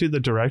attending to the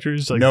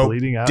director's like Nope,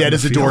 bleeding out? dead in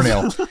as the a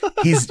field? doornail.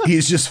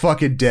 He's just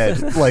fucking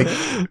dead. Like,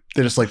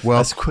 they're just like, well,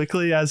 As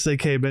quickly as they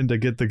came in to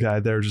get the guy,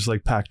 they're just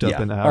like packed up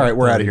Yeah. and out. All right,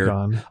 we're They're outta here.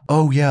 gone.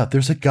 oh yeah,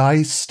 there's a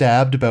guy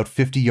stabbed about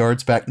 50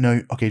 yards back.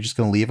 No, okay, just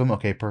gonna leave him.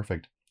 Okay,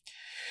 perfect.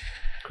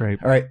 Great.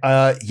 All right.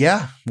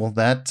 Yeah. Well,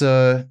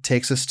 that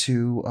takes us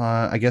to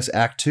I guess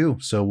Act 2.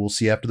 So we'll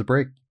see you after the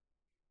break.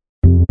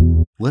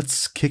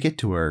 Let's kick it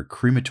to our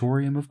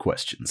crematorium of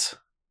questions.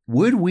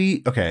 Would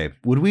we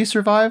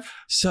survive?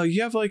 So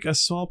you have like a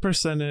small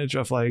percentage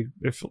of like,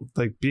 if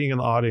like being in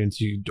the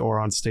audience or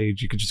on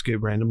stage, you could just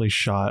get randomly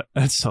shot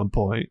at some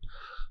point.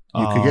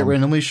 You could get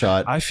randomly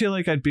shot. I feel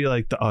like I'd be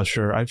like the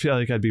usher. I feel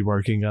like I'd be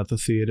working at the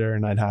theater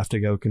and I'd have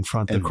to go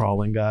confront the And-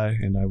 crawling guy,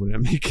 and I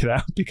wouldn't make it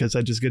out because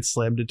I just get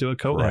slammed into a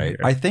coat Right. hanger.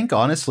 I think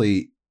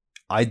honestly,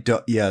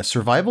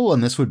 survival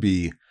on this would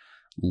be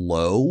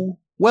low.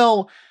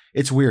 Well,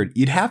 it's weird.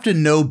 You'd have to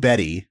know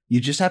Betty. You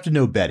just have to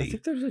know I Betty.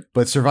 think there's a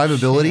But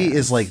survivability chance.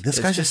 is like, this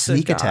It's guy's a just a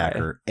sneak guy.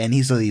 attacker, and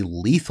he's a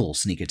lethal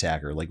sneak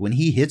attacker. Like, when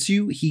he hits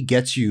you, he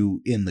gets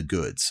you in the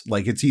goods.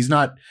 Like, he's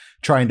not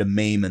trying to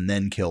maim and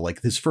then kill.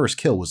 Like, his first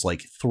kill was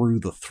like through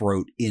the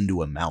throat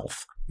into a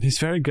mouth. He's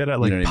very good at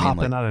You like know what I mean?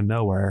 popping out of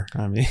nowhere.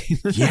 I mean,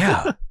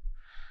 Yeah.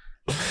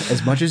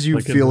 As much as you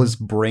Like feel in- his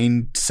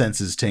brain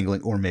senses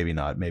tingling, or maybe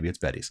not, maybe it's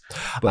Betty's.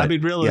 But I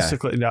mean,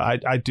 realistically, no,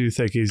 I do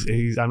think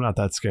he's. I'm not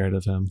that scared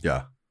of him.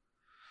 yeah.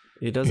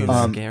 He doesn't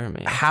scare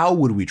me. How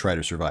would we try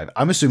to survive?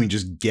 I'm assuming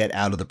just get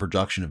out of the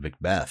production of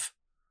Macbeth.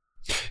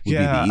 Would be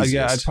the Yeah,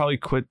 easiest. I'd probably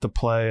quit the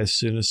play as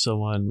soon as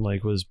someone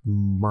like was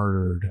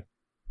murdered.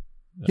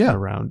 Yeah.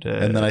 Around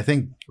it, And then I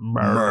think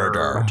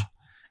murdered.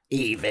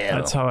 evil.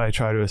 That's how I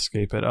try to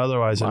escape it.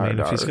 Otherwise, I mean,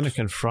 if he's Murdered. going to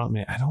confront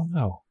me, I don't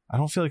know. I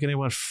don't feel like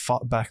anyone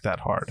fought back that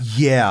hard.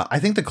 Yeah, I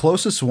think the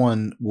closest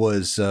one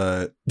was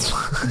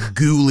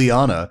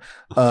Guliana.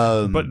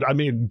 But I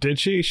mean, did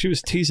she? She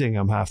was teasing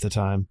him half the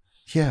time.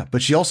 Yeah,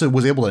 but she also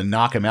was able to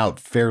knock him out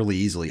fairly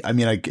easily. I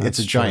mean, it's That's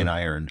a giant true.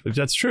 iron.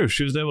 That's true.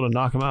 She was able to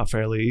knock him out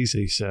fairly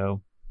easy.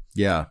 So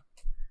Yeah.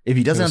 If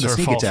he it doesn't was have the her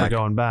sneak fault attack, for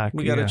going back.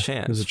 We got a Yeah,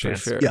 chance. There's a for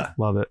chance. sure. Yeah.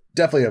 Love it.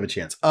 definitely have a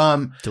chance.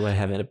 Do I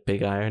have a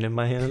big iron in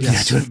my hand?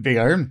 Yeah, to a big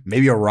iron,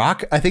 maybe a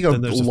rock. I think a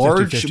Then there's a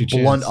large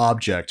 50-50 blunt chance.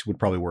 object would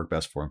probably work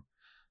best for him.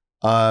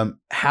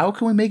 How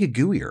can we make it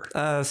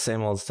gooier?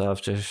 Same old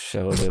stuff. Just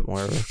show a bit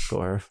more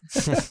gore.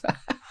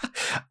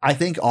 I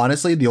think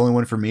honestly, the only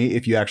one for me,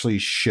 if you actually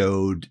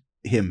showed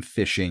him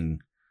fishing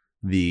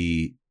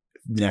the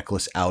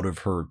necklace out of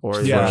her,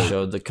 Or Yeah. just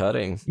showed the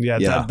cutting. Yeah,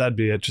 Yeah. That'd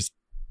be it. Just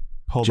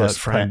pull just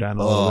that frame down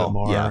a little bit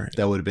more. Yeah,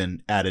 that would have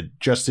been added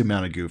just the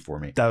amount of goo for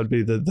me. That would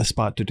be the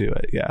spot to do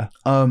it. Yeah.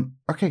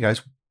 Okay,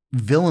 guys,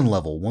 villain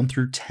level 1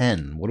 through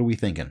 10. What are we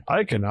thinking?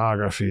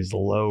 Iconography is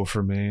low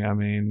for me. I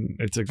mean,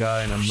 it's a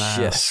guy in a mask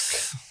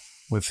Yes.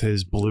 with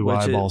his blue Which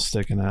eyeball is-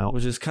 sticking out.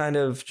 Which is kind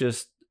of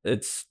just,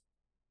 it's,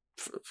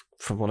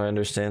 from what I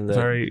understand, the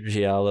Very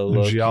Giallo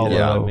look. Giallo. You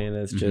know what I mean?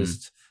 It's Mhm.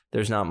 just,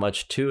 there's not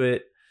much to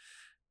it,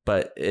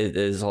 but it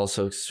is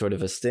also sort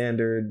of a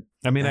standard.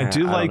 I mean, I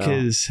do I like don't know.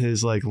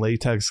 his like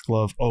latex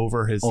glove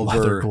over his Over-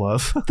 leather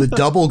glove. The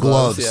double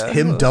gloves, Gloves, yeah.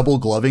 him double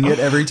gloving it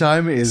every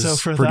time is So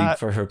for pretty. that-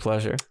 For her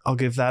pleasure. I'll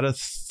give that a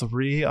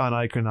 3 on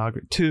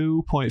iconography.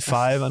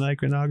 2.5 on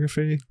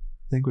iconography. I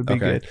think would be Okay.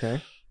 good.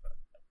 Okay.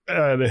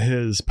 And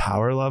his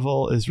power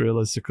level is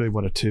realistically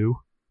what, a 2?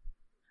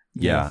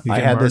 Yeah, He I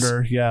can had this.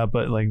 murder, yeah,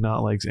 but like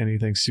not like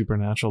anything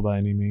supernatural by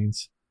any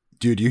means.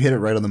 Dude, you hit it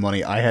right on the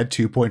money. I had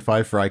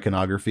 2.5 for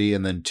iconography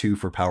and then 2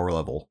 for power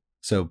level.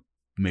 So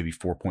maybe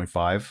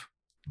 4.5.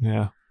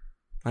 Yeah,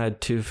 I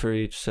had 2 for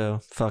each, so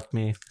fuck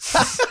me.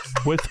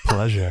 with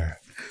pleasure.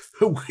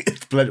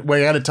 But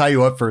I got to tie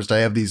you up first. I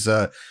have these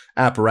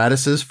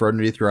apparatuses for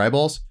underneath your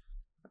eyeballs.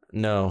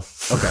 No.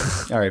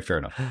 Okay. All right. Fair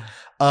enough.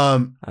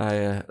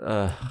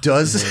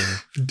 Does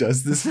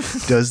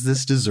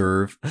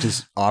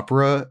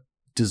opera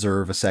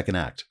deserve a second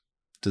act?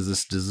 Does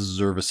this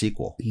deserve a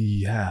sequel?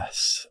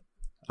 Yes.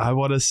 I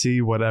want to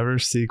see whatever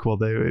sequel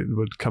they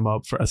would come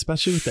up for,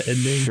 especially with the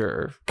ending,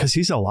 Sure. because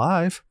he's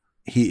alive.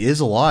 He is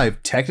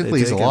alive. Technically,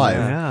 he's They take him alive.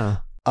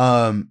 out.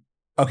 Yeah.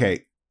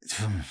 Okay.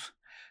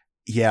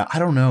 Yeah, I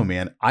don't know,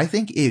 man. I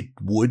think it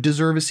would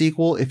deserve a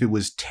sequel if it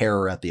was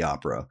Terror at the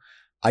Opera.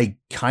 I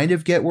kind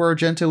of get where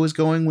Argento was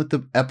going with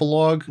the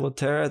epilogue, Well,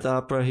 Terror at the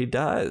Opera, he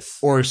dies.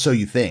 or so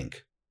you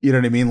think. You know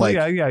what I mean? Like,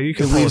 yeah, you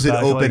can it pull leaves it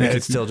back, open like, and It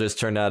could still just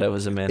turn out it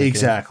was a mannequin.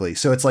 exactly.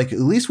 So it's like, at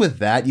least with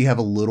that, you have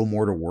a little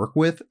more to work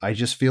with. I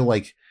just feel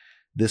like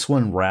this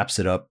one wraps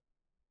it up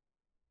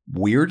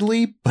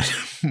weirdly, but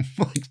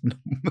like,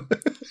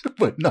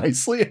 but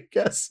nicely, I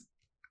guess.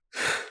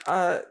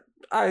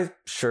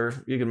 Sure,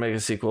 you can make a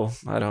sequel.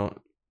 I don't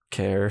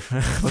care.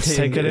 Let's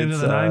take it into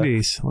the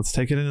 90s. Let's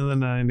take it into the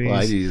 90s. Well,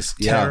 I use,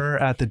 yeah. Terror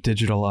at the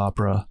Digital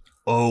Opera.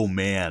 Oh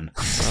man.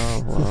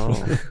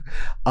 Oh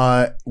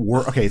wow.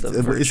 We're okay. The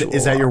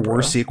Is that your virtual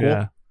worst opera. sequel?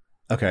 Yeah,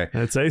 Okay.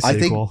 it's a I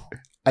think- sequel.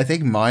 I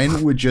think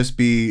mine would just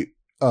be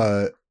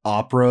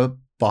opera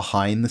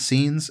behind the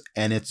scenes,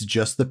 and it's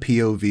just the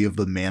POV of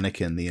the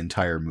mannequin the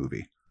entire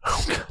movie.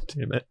 Oh, God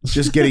damn it.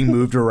 Just getting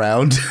moved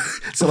around.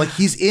 So like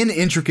he's in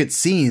intricate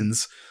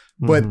scenes,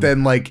 but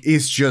then like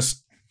he's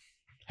just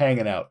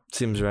hanging out.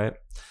 Seems right.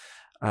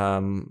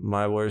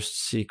 My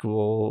worst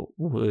sequel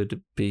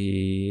would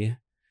be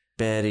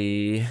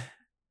Betty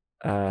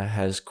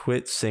has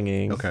quit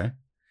singing. Okay.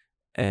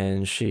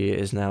 And she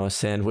is now a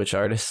sandwich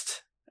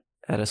artist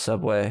at a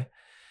Subway.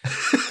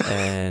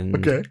 And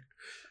Okay.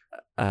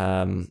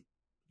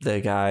 The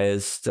guy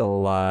is still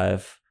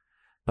alive,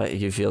 but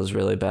he feels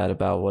really bad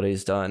about what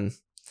he's done.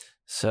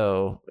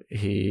 So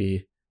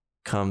he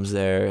comes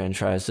there and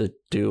tries to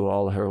do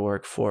all her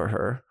work for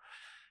her.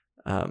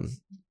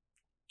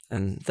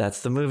 And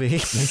that's the movie.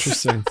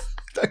 Interesting.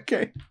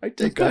 Okay. I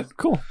take that.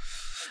 Cool.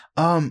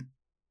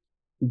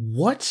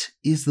 What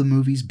is the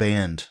movie's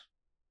band?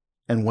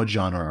 And what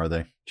genre are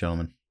they,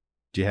 gentlemen?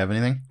 Do you have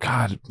anything?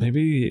 God,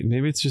 maybe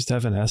it's just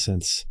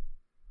Evanescence.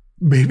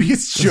 Maybe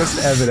it's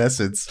just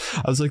Evanescence.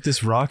 I was like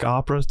this rock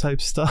opera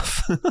type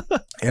stuff.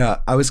 Yeah,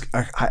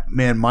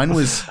 mine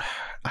was.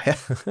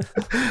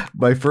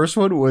 My first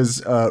one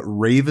was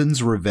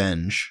Raven's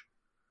Revenge,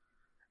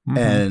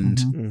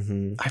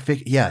 and I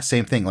think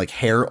same thing. Like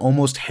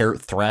almost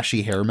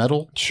thrashy hair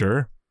metal.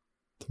 Sure,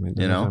 I mean,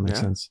 that makes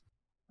sense.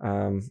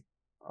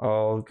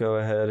 I'll go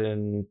ahead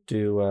and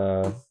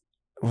do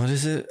what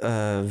is it?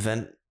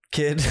 Vent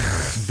Kid.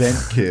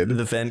 Vent Kid.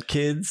 The Vent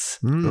Kids.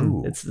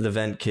 Ooh. It's the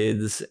Vent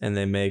Kids, and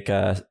they make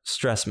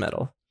stress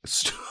metal.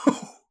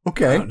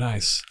 Okay. Oh,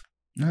 nice.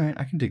 All right,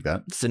 I can dig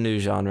that. It's a new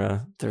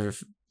genre.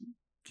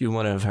 You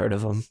wouldn't have heard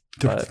of them.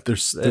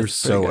 They're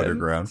so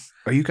underground.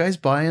 Are you guys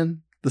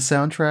buying the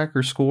soundtrack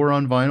or score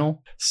on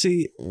vinyl?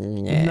 See,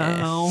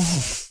 no.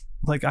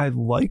 Like I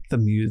like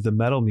the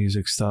metal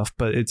music stuff,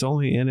 but it's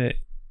only in it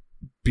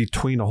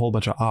between a whole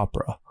bunch of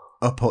opera.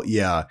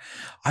 Yeah,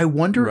 I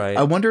wonder. Right.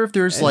 I wonder if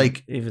there's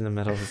even the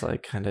metal is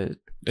like kind of.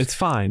 It's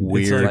fine.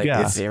 Weird.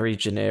 It's It's very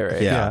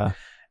generic. Yeah.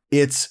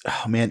 It's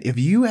if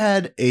you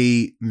had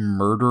a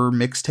murder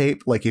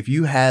mixtape, like if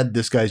you had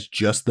this guy's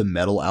just the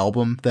metal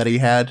album that he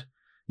had,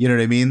 you know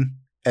what I mean?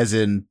 As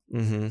in,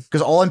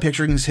 because all I'm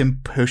picturing is him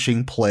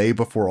pushing play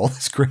before all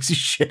this crazy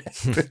shit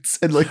happens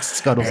and like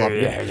scuttles off.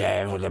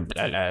 Yeah.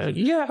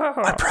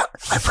 I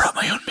brought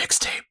my own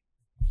mixtape.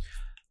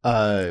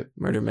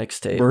 Murder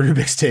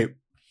mixtape.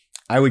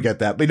 I would get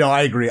that, but no,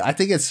 I agree. I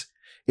think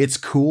it's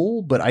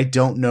cool, but I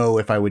don't know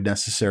if I would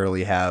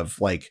necessarily have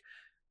like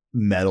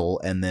metal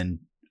and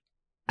then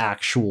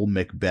actual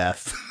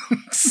Macbeth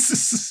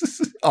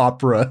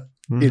opera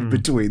in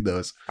between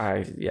those.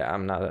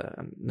 I'm not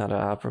an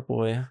opera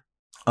boy.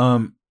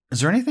 Is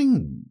there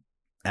anything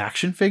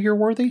action figure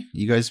worthy?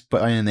 You guys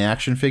buying the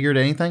action figure to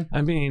anything?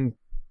 I mean,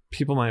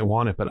 people might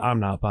want it, but I'm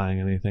not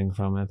buying anything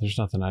from it. There's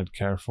nothing I'd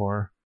care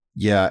for.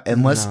 Yeah,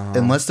 unless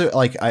they're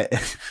like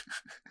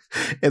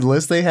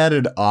unless they had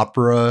an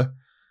opera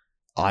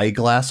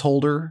eyeglass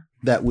holder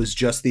that was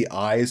just the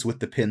eyes with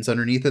the pins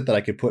underneath it that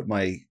I could put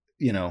my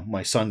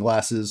my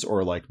sunglasses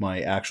or like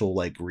my actual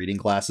like reading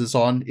glasses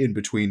on in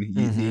between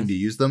needing to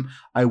use them,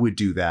 I would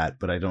do that,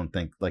 but I don't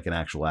think like an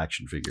actual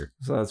action figure.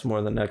 So that's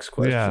more the next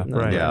question. Yeah,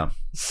 right. Yeah.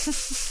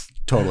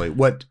 Totally.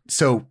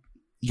 So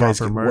you guys,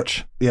 proper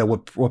merch.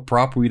 What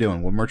prop are we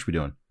doing? What merch are we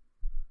doing?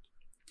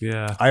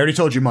 Yeah. I already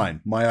told you mine.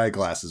 My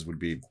eyeglasses would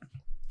be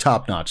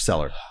top-notch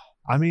seller.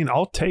 I mean,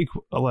 I'll take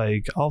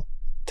the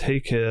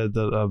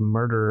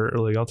murder,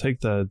 like I'll take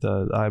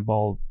the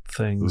eyeball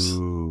things.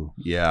 Ooh,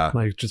 yeah.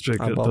 Like just like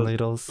eyeball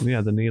needles.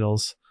 Yeah, the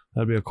needles.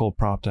 That'd be a cool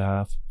prop to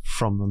have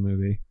from the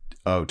movie.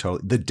 Oh,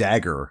 totally. The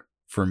dagger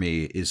for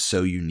me is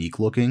so unique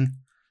looking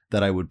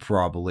that I would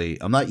probably.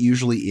 I'm not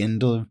usually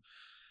into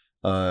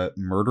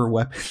murder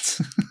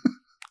weapons,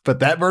 but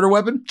that murder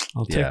weapon,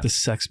 I'll take the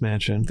sex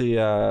mansion.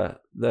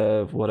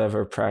 The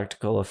whatever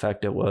practical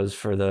effect it was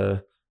for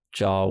the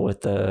jaw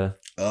with the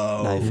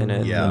knife in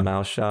it, the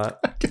mouse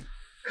shot.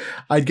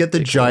 I'd get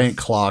the giant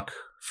clock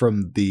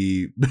from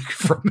Beth.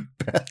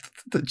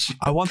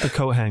 I want the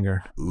coat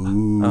hanger.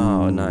 Ooh,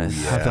 oh,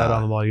 nice. Have that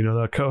on the wall. You know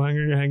that coat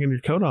hanger you're hanging your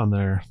coat on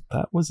there?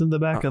 That was in the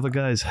back of a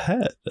guy's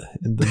head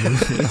in the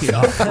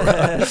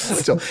movie.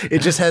 Still, it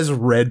just has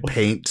red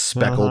paint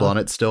speckled on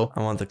it still.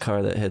 I want the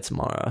car that hits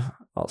Mara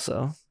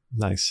also.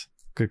 Nice.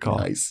 Good call.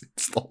 Nice.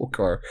 It's the whole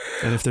car.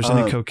 And if there's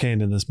any cocaine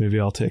in this movie,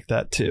 I'll take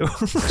that too.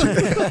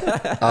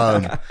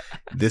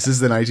 This is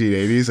the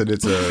 1980s, and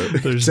it's a.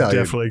 There's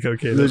definitely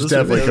cocaine. There's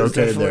definitely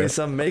cocaine there.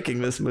 Some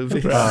making this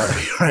movie.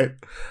 Right.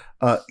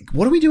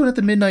 What are we doing at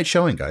the midnight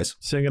showing, guys?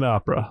 Singing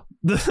opera.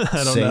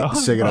 I don't know.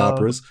 Singing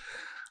operas.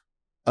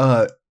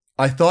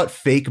 I thought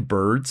fake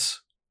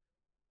birds,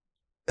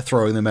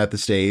 throwing them at the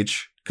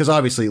stage, because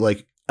obviously,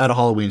 like at a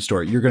Halloween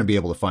store, you're going to be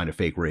able to find a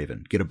fake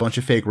raven. Get a bunch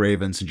of fake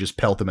ravens and just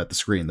pelt them at the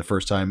screen the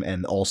first time,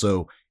 and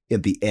also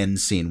at the end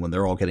scene when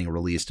they're all getting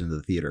released into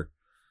the theater.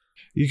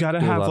 You got to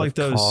have like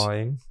those,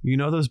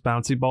 those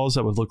bouncy balls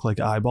that would look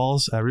like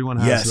eyeballs. Everyone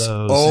has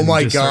those. Oh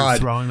my God. God.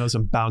 Throwing those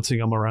and bouncing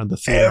them around the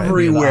theater.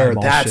 Everywhere.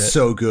 That's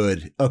so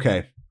good.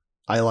 Okay.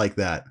 I like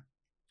that.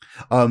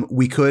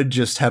 We could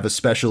just have a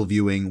special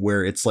viewing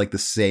where it's like the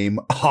same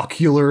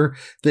ocular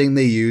thing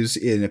they use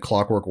in A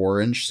Clockwork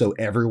Orange, so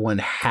everyone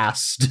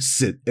has to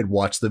sit and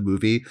watch the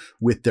movie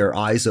with their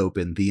eyes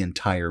open the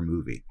entire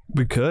movie.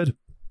 We could.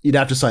 You'd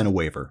have to sign a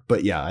waiver,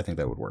 but yeah, I think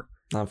that would work.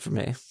 Not for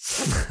me.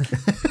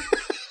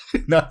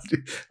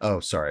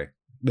 Sorry.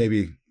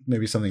 Maybe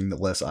something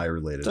less eye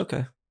related. It's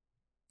okay.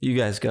 You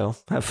guys go.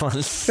 Have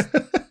fun.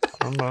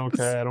 I'm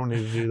okay. I don't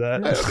need to do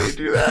that. I don't need to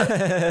do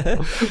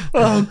that.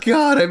 Oh,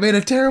 God, I made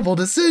a terrible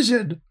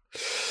decision.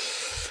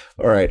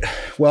 All right.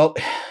 Well,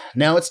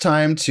 now it's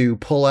time to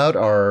pull out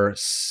our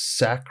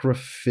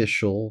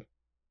sacrificial...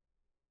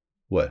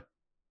 What?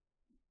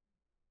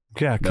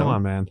 Yeah, come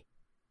on, man.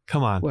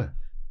 Come on. What?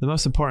 The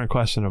most important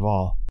question of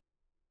all.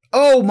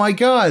 Oh, my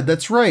God,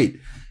 that's right.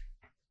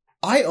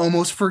 I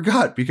almost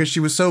forgot because she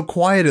was so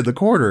quiet in the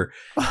corner.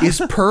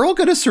 Is Pearl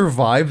going to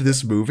survive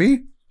this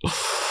movie?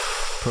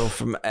 Pearl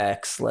from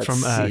X. Let's From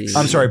see. X.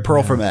 I'm sorry,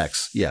 Pearl from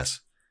X. Yes.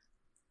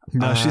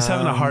 No, she's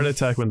having a heart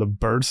attack when the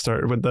bird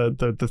when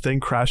the thing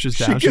crashes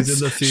down. She's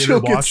in the theater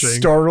she'll get watching.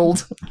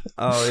 Startled.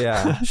 Oh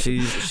yeah, she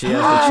has the chair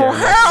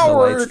next to the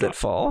lights that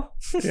fall.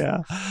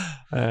 Yeah,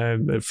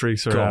 and it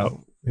freaks her Cool. out.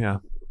 Yeah,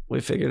 We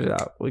figured it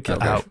out. We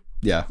killed Okay. her.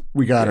 Yeah,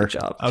 we got her. Good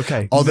job.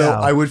 okay. Although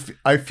now,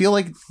 I feel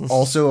like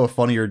also a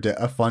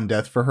fun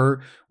death for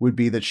her would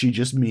be that she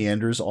just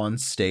meanders on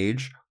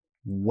stage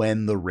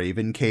when the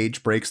Raven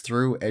cage breaks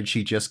through and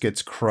she just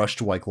gets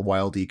crushed like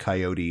Wile E.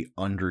 Coyote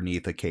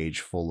underneath a cage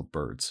full of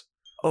birds.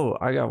 Oh,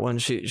 I got one.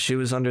 She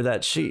was under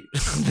that sheet.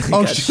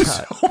 Oh, got she's,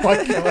 shot. oh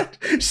my God.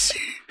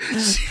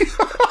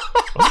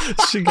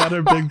 she got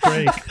her big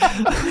break.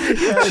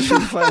 Yeah,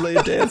 she's finally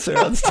a dancer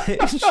on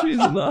stage. She's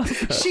not.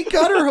 She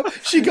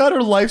got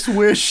her life's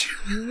wish.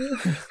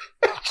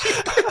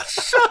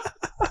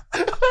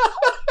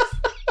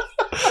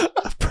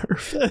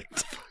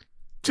 Perfect.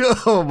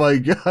 Oh my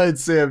God,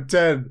 Sam,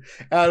 10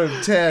 out of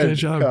 10. Good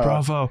job,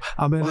 bravo.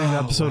 I'm ending the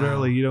episode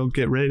early. You don't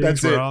get ratings.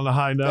 That's We're it. on a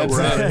high note. That's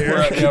We're out it.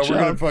 of here. We're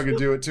gonna fucking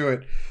do it to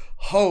it.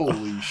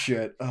 Holy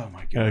shit. Oh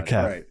my God. Okay.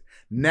 All right.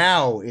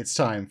 Now it's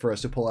time for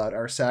us to pull out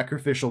our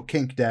sacrificial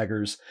kink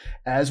daggers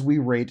as we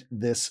rate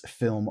this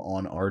film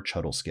on our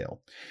Chuddle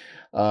scale.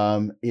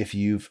 If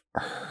you've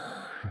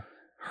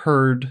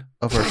heard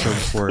of our show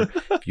before,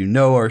 if you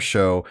know our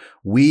show,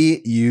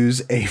 we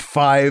use a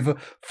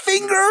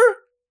 5-finger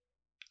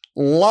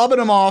lobbing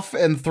them off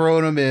and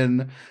throwing them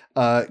in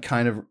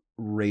kind of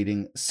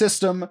rating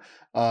system.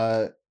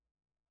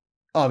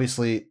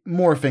 Obviously,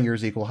 more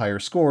fingers equal higher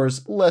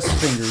scores. Less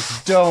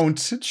fingers don't.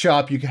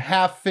 Chop, you can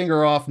half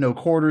finger off, no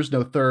quarters,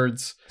 no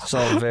thirds. It's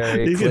all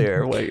very You can-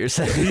 clear what you're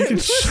saying. You can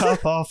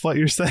chop off what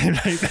you're saying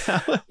right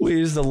now. We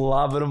use the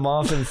lobbing them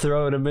off and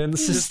throwing them in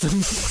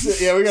system.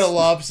 Yeah, we got a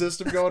lob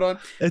system going on.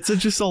 It's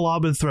just a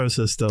lob and throw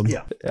system.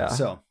 Yeah. Yeah.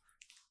 So,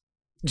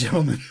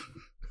 gentlemen,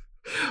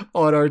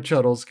 on our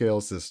Chuddle scale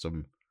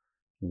system,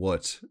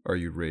 what are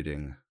you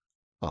rating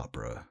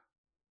Opera?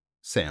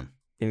 Sam.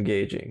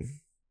 Engaging.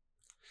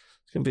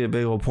 It's gonna be a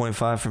big old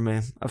 0.5 for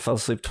me. I fell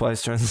asleep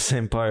twice during the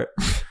same part.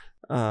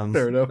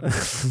 Fair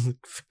enough.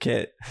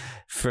 Can't,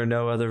 for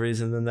no other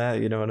reason than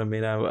that. You know what I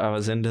mean? I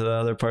was into the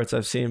other parts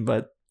I've seen,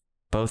 but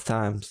both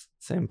times,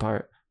 same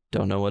part.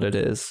 Don't know what it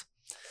is.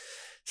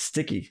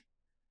 Sticky.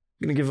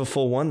 I'm gonna give a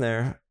full 1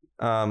 there.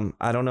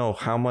 I don't know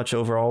how much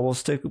overall will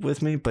stick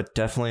with me, but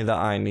definitely the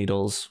eye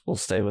needles will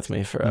stay with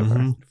me forever.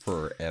 Mhm.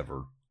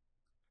 Forever.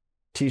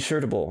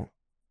 T-shirtable.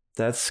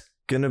 That's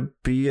gonna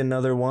be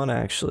another one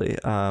actually.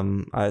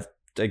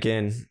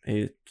 Again,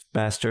 a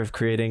master of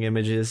creating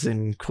images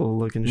and cool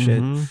looking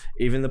shit. Mhm.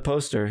 Even the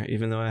poster,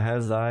 even though it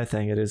has the eye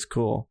thing, it is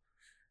cool.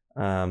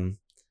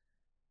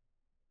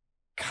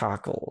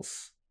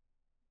 Cockles.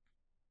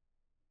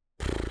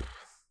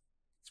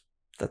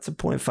 That's a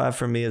 0.5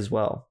 for me as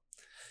well.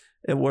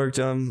 It worked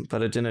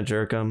but it didn't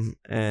jerk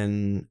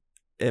and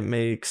it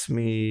makes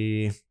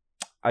me,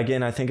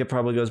 again, I think it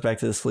probably goes back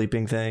to the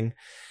sleeping thing,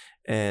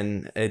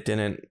 and it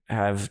didn't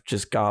have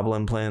just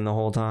Goblin playing the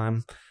whole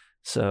time,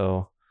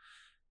 so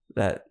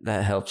that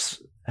helps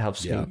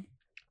Yeah. me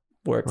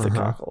work the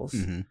cockles.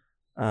 Mhm.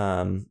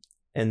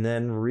 And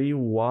then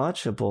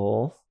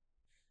rewatchable,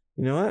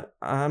 you know what,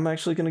 I'm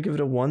actually gonna give it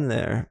a 1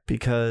 there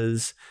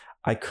because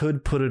I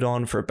could put it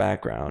on for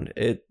background.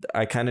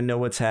 I kind of know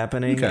what's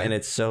happening, Okay. and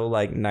it's so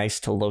like nice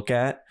to look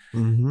at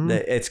Mhm.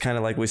 that it's kind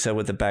of like we said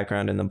with the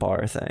background in the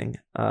bar thing.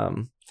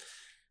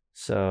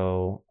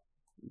 So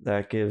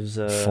that gives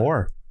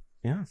 4.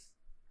 Yeah,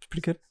 it's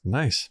pretty good.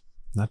 Nice.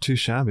 Not too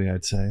shabby,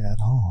 I'd say, at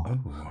all.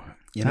 Oh,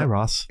 you Hi, know,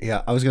 Ross.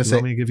 yeah, I was gonna You say.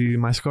 want me to give you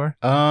my score?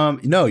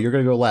 No, you're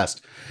gonna go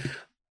last.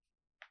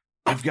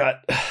 I've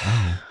got.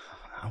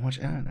 How much?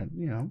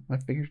 I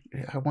figured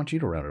I want you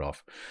to round it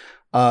off.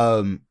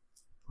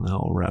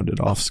 I'll round it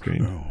off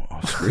screen. Oh,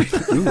 off screen.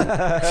 Ooh.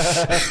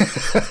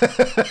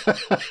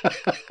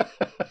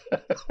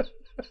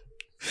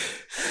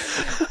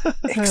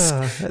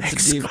 That's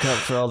a deep cut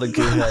for all the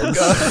good heads.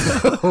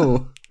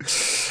 Oh.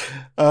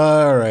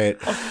 All right.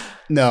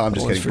 No, I'm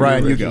just One's kidding. for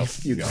Brian, you Ricky. go.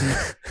 You go.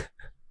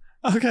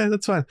 Okay,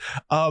 that's fine.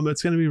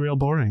 It's gonna be real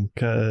boring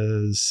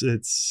because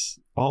it's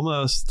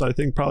almost, I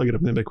think, probably going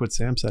to mimic what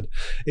Sam said.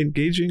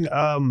 Engaging,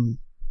 I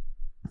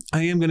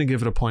am going to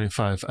give it a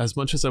 0.5. As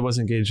much as I was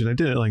engaged, and I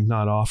didn't like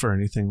not off or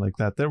anything like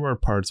that, there were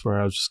parts where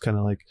I was just kind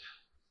of like,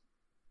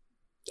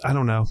 I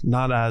don't know,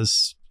 not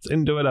as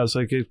into it. I was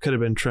like, it could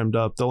have been trimmed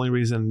up. The only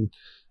reason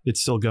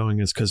it's still going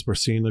is because we're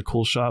seeing a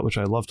cool shot, which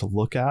I love to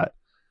look at.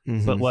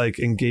 But like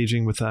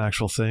engaging with the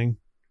actual thing,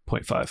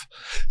 0.5.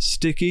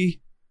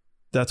 Sticky,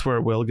 that's where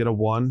it will get a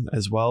 1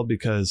 as well,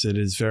 because it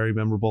is very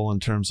memorable in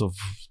terms of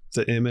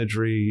the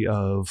imagery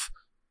of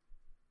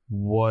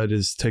what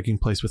is taking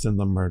place within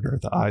the murder,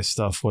 the eye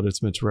stuff, what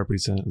it's meant to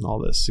represent, and all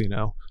this, you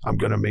know, I'm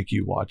going to make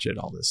you watch it,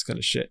 all this kind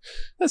of shit.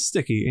 That's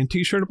sticky. And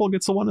T-Shirtable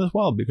gets a 1 as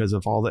well because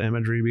of all the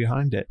imagery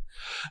behind it.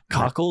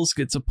 Cockles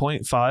gets a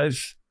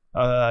 0.5.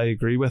 I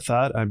agree with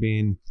that. I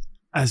mean,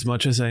 as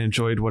much as I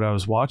enjoyed what I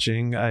was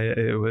watching,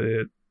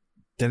 it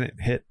didn't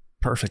hit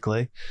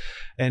perfectly.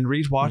 And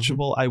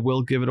rewatchable, I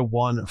will give it a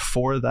 1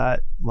 for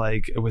that.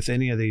 Like with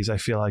any of these, I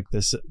feel like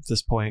this at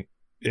this point,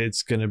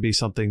 it's going to be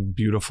something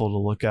beautiful to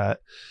look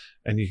at,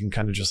 and you can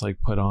kind of just like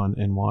put on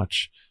and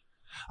watch.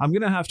 I'm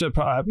going to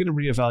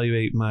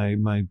reevaluate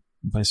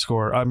my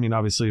score. I mean,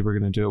 obviously we're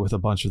going to do it with a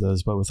bunch of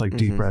those, but with like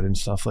Deep Red and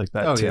stuff like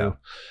that too. Yeah.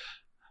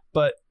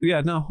 But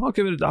yeah, no, I'll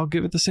give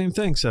it the same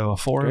thing. So a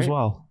 4 as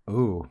well.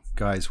 Ooh,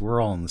 guys,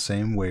 we're all on the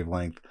same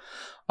wavelength.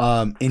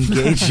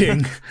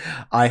 Engaging,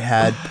 I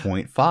had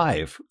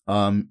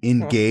 0.5.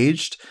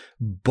 Engaged,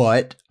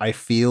 but I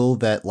feel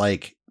that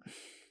like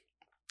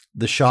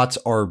the shots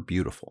are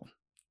beautiful.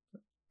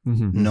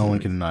 No one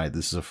can deny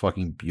this is a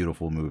fucking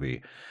beautiful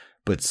movie.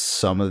 But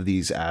some of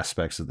these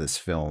aspects of this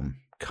film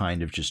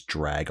kind of just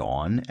drag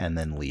on and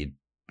then lead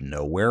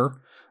nowhere.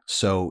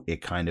 So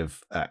it kind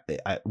of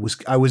I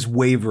was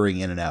wavering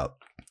in and out.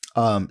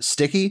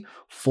 Sticky,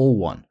 full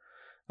 1.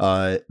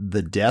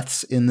 The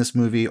deaths in this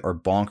movie are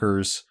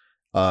bonkers.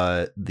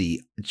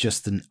 The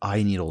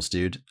eye needles,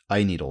 dude.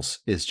 Eye needles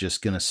is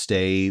just gonna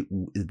stay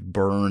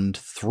burned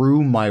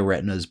through my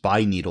retinas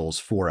by needles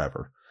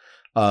forever.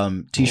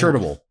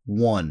 T-Shirtable,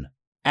 1.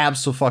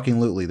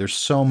 Absolutely. There's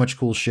so much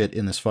cool shit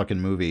in this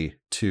fucking movie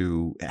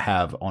to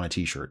have on a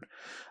t-shirt.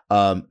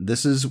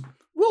 This is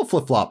little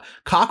flip-flop.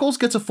 Cockles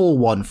gets a full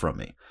 1 from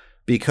me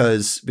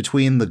because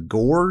between the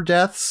gore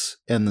deaths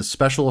and the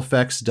special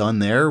effects done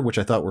there, which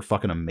I thought were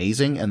fucking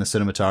amazing, and the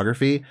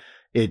cinematography,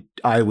 it's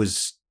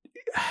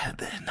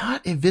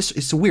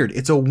weird.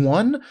 It's a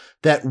 1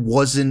 that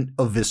wasn't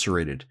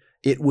eviscerated.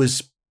 It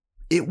was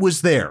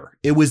there.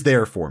 It was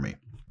there for me.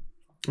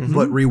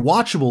 But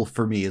rewatchable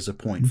for me is a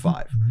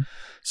 0.5.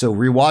 So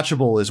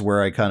rewatchable is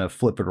where I kind of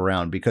flip it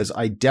around because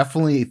I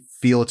definitely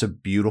feel it's a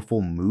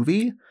beautiful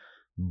movie.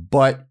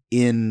 But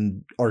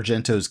in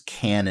Argento's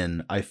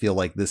canon, I feel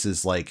like this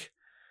is like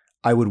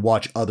I would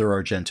watch other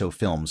Argento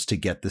films to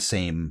get the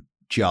same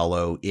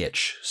giallo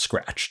itch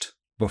scratched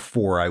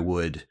before I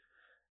would,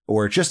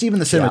 or just even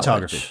the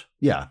cinematography.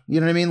 Yeah, you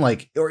know what I mean?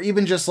 Like, or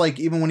even just like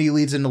even when he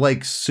leads into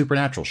like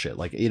supernatural shit,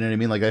 like you know what I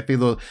mean? Like I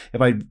feel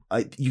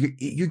if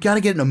you got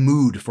to get in a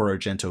mood for an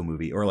Argento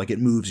movie, or like it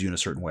moves you in a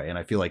certain way, and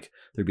I feel like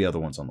there'd be other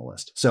ones on the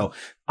list. So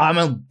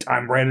I'm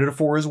rated a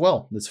 4 as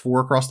well. It's 4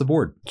 across the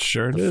board.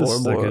 Sure, it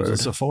is. That gives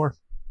us a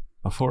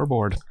 4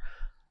 board,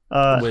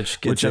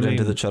 which gets it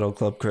into the Shuttle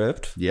Club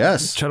Crypt.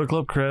 Yes, Shuttle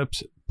Club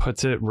Crypt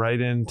puts it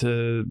right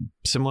into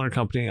similar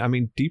company. I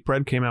mean, Deep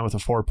Red came out with a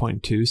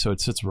 4.2, so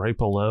it sits right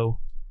below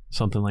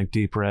something like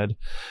Deep Red.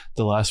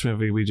 The last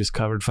movie we just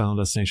covered, Final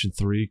Destination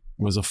 3,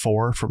 was a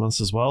 4 from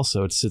us as well,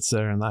 so it sits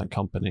there in that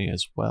company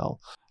as well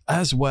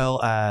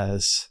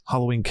as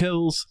Halloween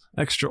Kills,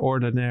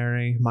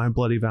 Extraordinary, My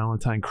Bloody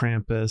Valentine,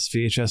 Krampus,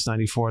 VHS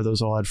 94.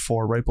 Those all had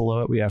 4. Right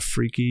below it we have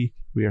Freaky,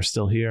 We Are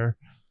Still Here.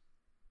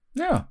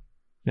 Yeah,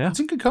 it's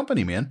in good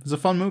company, man. It's a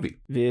fun movie.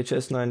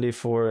 VHS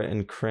 94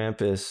 and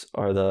Krampus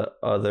are the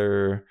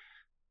other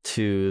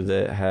 2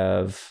 that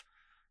have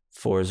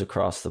 4s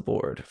across the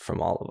board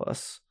from all of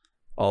us.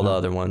 All the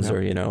other ones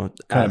are,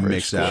 kind of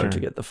mixed score to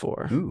get the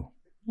 4. Ooh.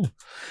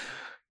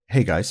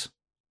 Hey guys,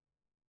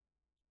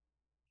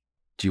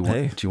 do you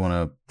want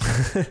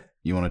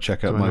to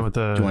check out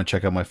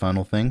my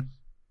final thing?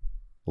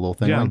 A little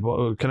thing. Yeah.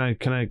 Well,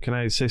 can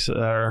I say so,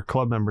 our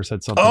club members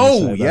had something?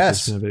 Oh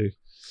yes.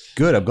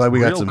 Good. I'm glad we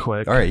got some.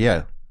 Quick. All right.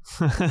 Yeah.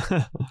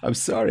 I'm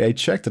sorry. I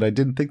checked it. I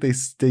didn't think they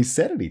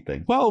said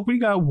anything. Well, we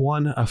got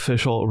one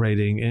official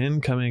rating in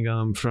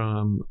coming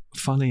from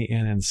Funny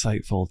and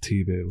Insightful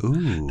Tibu.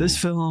 Ooh. This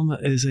film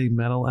is a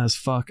metal as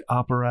fuck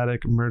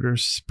operatic murder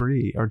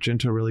spree.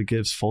 Argento really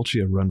gives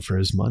Fulci a run for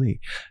his money.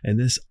 And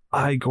this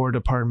Igor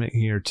department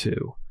here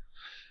too.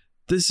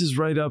 This is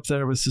right up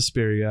there with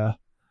Suspiria.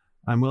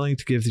 I'm willing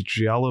to give the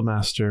Giallo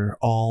Master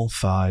all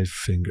 5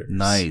 fingers.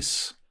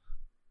 Nice.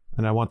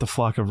 And I want the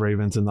flock of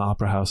ravens in the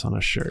opera house on a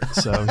shirt.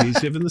 So he's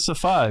given this a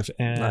 5.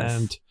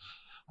 And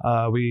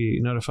we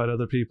notified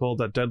other people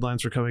that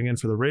deadlines were coming in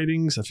for the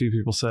ratings. A few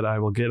people said I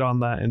will get on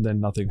that, and then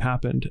nothing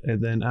happened.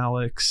 And then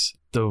Alex,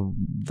 the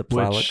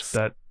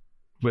Plowix,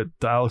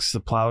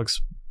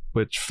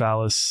 witch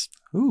phallus.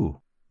 Ooh.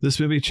 This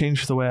movie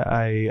changed the way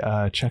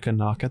I check a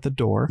knock at the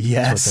door.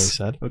 Yes. That's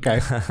what they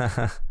said.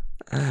 Okay.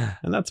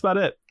 And that's about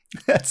it.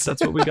 That's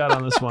what we got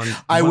on this one.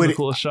 I One of would the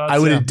coolest shots. I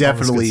would Yeah, all this good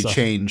definitely stuff.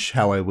 change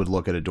how I would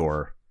look at a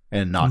door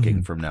and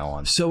knocking from now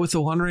on. So it's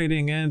a 1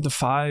 rating and a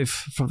 5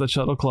 from the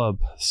Shuttle Club.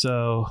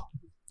 So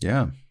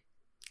Yeah.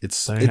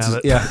 It's There you have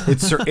it. yeah,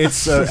 it's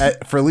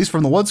for at least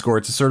from the one score,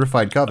 it's a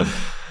certified coven.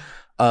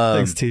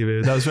 thanks,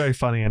 TV. That was very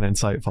funny and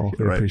insightful.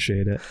 We Right.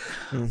 appreciate it.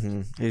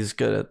 He's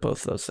good at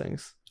both those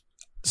things.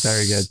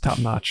 Very good. Top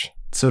notch.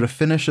 So to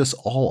finish us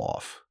all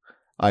off,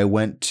 I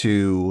went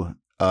to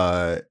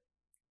a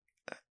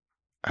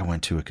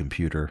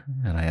computer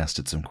and I asked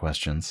it some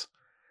questions,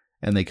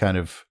 and they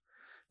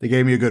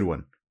gave me a good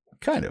one.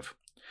 Kind of.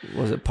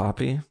 Was it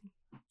Poppy?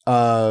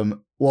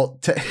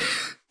 Well,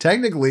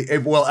 technically,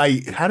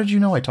 how did you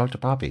know I talked to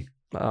Poppy?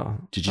 Oh,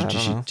 Did I don't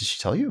know. she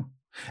tell you?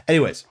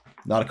 Anyways,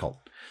 not a cult.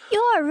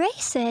 You're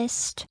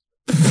racist.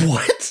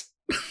 What?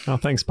 Oh,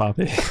 thanks,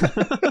 Poppy.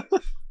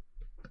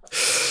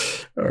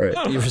 All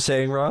right. You were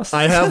saying, Ross?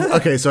 I have,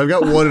 okay, so I've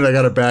got one and I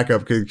got a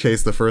backup in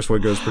case the first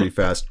one goes pretty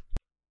fast.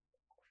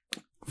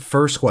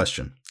 First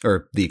question,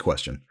 or the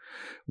question.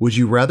 Would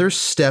you rather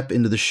step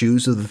into the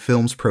shoes of the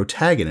film's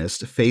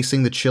protagonist,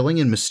 facing the chilling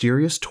and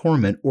mysterious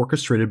torment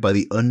orchestrated by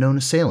the unknown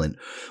assailant,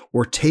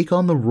 or take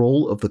on the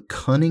role of the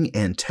cunning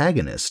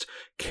antagonist,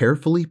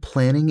 carefully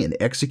planning and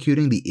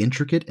executing the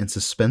intricate and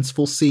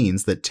suspenseful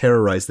scenes that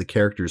terrorize the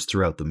characters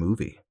throughout the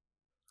movie?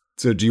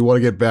 So do you want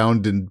to get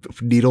bound in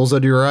needles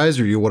under your eyes,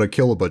 or do you want to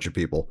kill a bunch of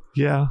people?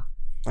 Yeah.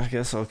 I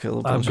guess I'll kill a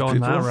I'm bunch of going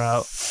people. that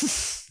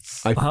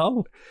route.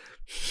 Oh,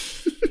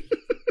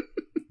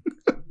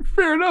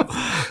 Fair enough.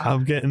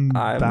 I'm getting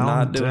I'm bound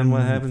not doing and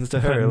what happens to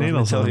her, putting let me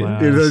needles tell in you. my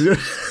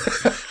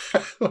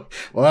eyes.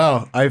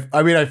 Wow.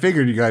 I mean, I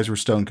figured you guys were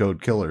stone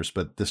cold killers,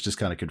 but this just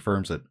kind of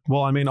confirms it.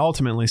 Well, I mean,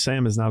 ultimately,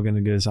 Sam is now going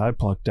to get his eye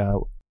plucked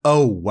out.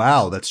 Oh,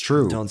 wow. That's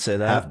true. Don't say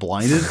that. Half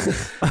blinded.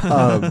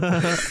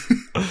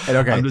 And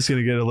okay. I'm just going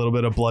to get a little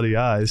bit of bloody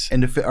eyes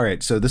And all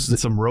right. So this and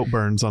is, some rope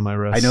burns on my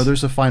wrist. I know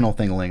there's a final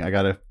thing-a-ling. I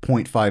got a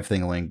 0.5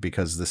 thing-a-ling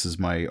because this is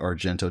my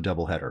Argento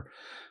doubleheader.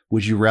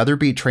 Would you rather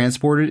be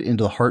transported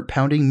into the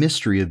heart-pounding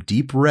mystery of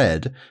Deep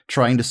Red,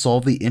 trying to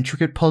solve the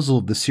intricate puzzle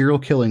of the serial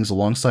killings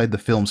alongside the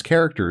film's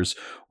characters,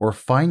 or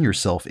find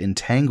yourself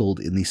entangled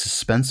in the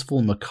suspenseful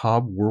and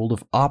macabre world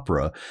of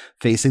opera,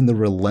 facing the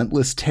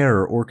relentless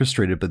terror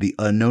orchestrated by the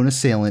unknown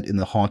assailant in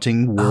the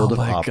haunting world of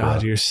Oh my opera?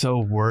 God, you're so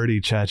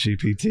wordy,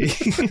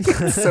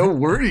 ChatGPT. So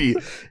wordy.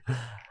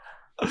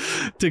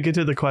 To get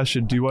to the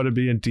question, do you want to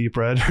be in Deep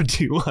Red or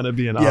do you want to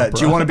be in Yeah, opera?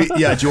 do you want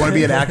to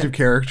be an active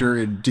character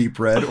in Deep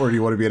Red, or do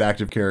you want to be an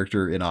active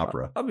character in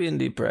opera? I'll be in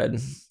Deep Red.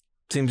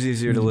 Seems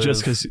easier to live.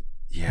 Just because...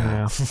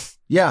 Yeah. Yeah.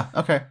 Yeah,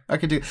 okay. I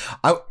could do.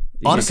 You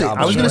Honestly, get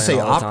I was going to Goblin say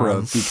all the opera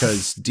time.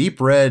 because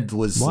Deep Red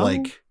was Well,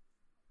 like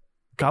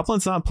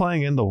Goblin's not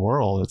playing in the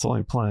world. It's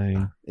only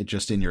playing... it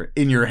just in your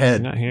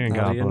head. You're not hearing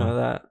How do Goblin. you know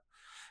that?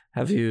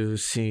 Have you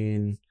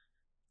seen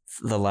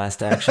The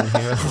Last Action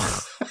Hero?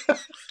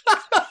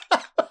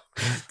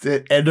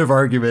 The end of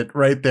argument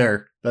right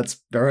there. That's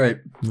all right.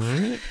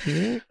 Right?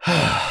 Yeah.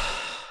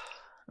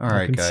 All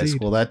right, guys.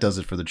 concede. Well, that does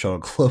it for the Channel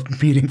Club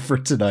meeting for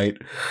tonight.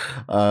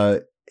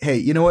 Hey,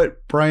 you know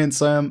what, Brian,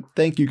 Sam,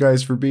 thank you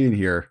guys for being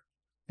here.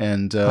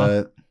 And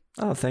Oh,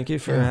 thank you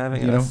for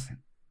having you know, us.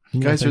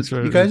 you guys thanks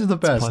are the it's a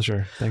best.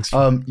 pleasure. Thanks.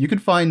 For, You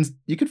could find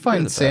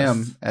the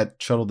Sam best.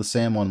 at Shuttle the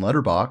Sam on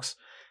Letterboxd,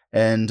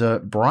 and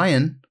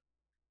Brian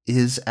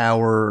is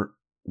our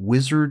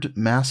wizard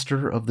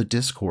master of the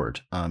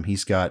Discord.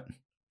 He's got,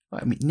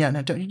 I mean, yeah,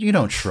 no, you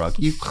don't shrug.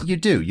 You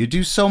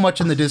do so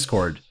much in the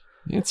Discord.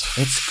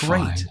 it's great.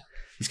 fine.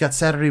 He's got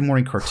Saturday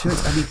morning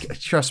cartoons. I mean,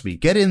 trust me,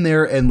 get in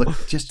there and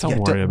look. Just Don't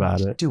worry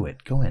about it. Do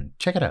it. Go in,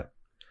 check it out.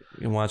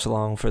 You can watch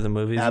along for the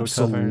movies we're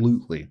covering.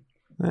 Absolutely.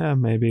 Yeah,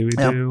 maybe we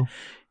Yeah. do.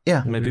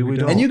 Yeah. Maybe we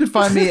don't. And you can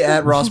find me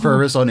at Ross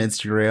Purvis on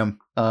Instagram.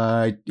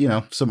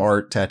 Some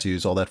art,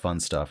 tattoos, all that fun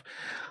stuff.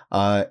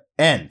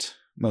 And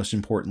most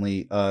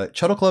importantly,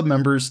 Shuttle Club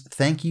members,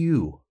 thank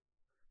you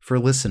for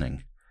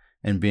listening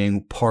and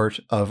being part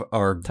of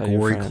our Tell your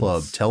gory friends.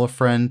 club. Tell a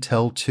friend,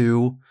 tell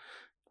two,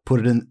 put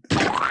it in.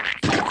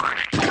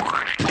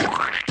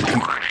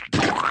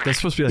 They're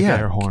supposed to be like Yeah.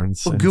 air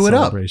horns. Well, in goo it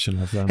up. celebration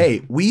of them.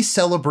 Hey, we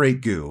celebrate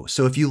goo.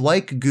 So if you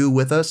like goo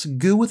with us,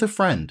 goo with a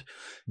friend.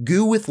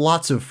 Goo with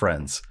lots of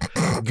friends.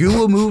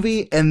 Goo a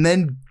movie, and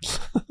then,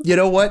 you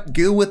know what?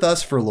 Goo with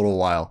us for a little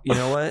while. You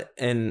know what?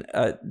 And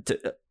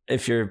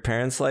if your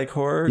parents like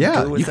horror,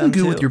 Yeah, goo with you can them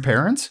goo too. with your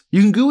parents.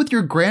 You can goo with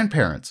your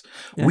grandparents.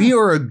 Yeah. We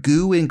are a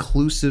goo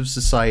inclusive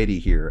society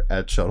here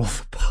at Shuttle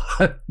the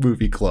Pod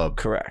Movie Club.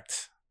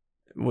 Correct.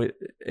 With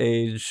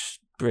age,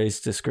 race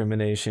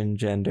discrimination,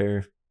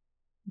 gender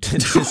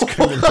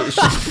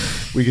discrimination.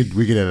 We could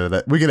edit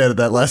that. We could edit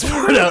that last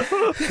part out.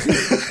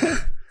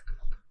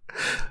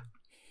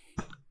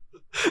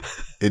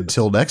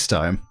 Until next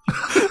time.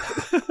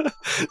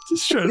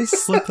 Just try to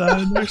slip that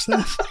in there,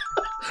 Sam.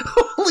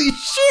 Holy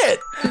shit!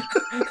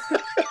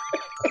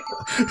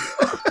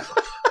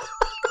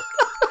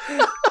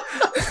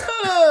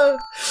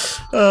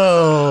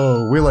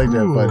 Oh, we like to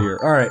have fun here.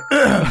 All right.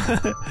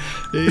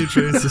 Age,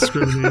 race,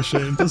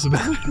 discrimination, doesn't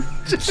matter.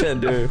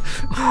 Gender.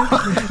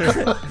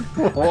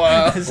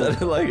 Wow. It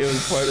sounded like it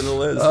was part of the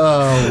list.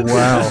 Oh,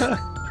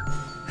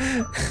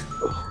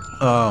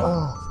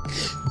 wow.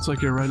 It's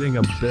like you're writing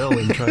a bill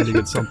and trying to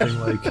get something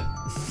like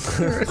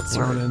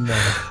thrown in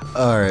there.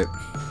 All right.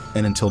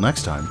 And until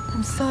next time.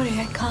 I'm sorry,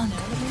 I can't.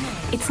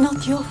 It's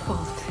not your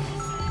fault.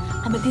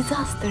 I'm a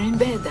disaster in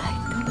bed.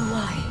 I don't know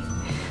why.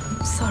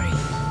 I'm sorry.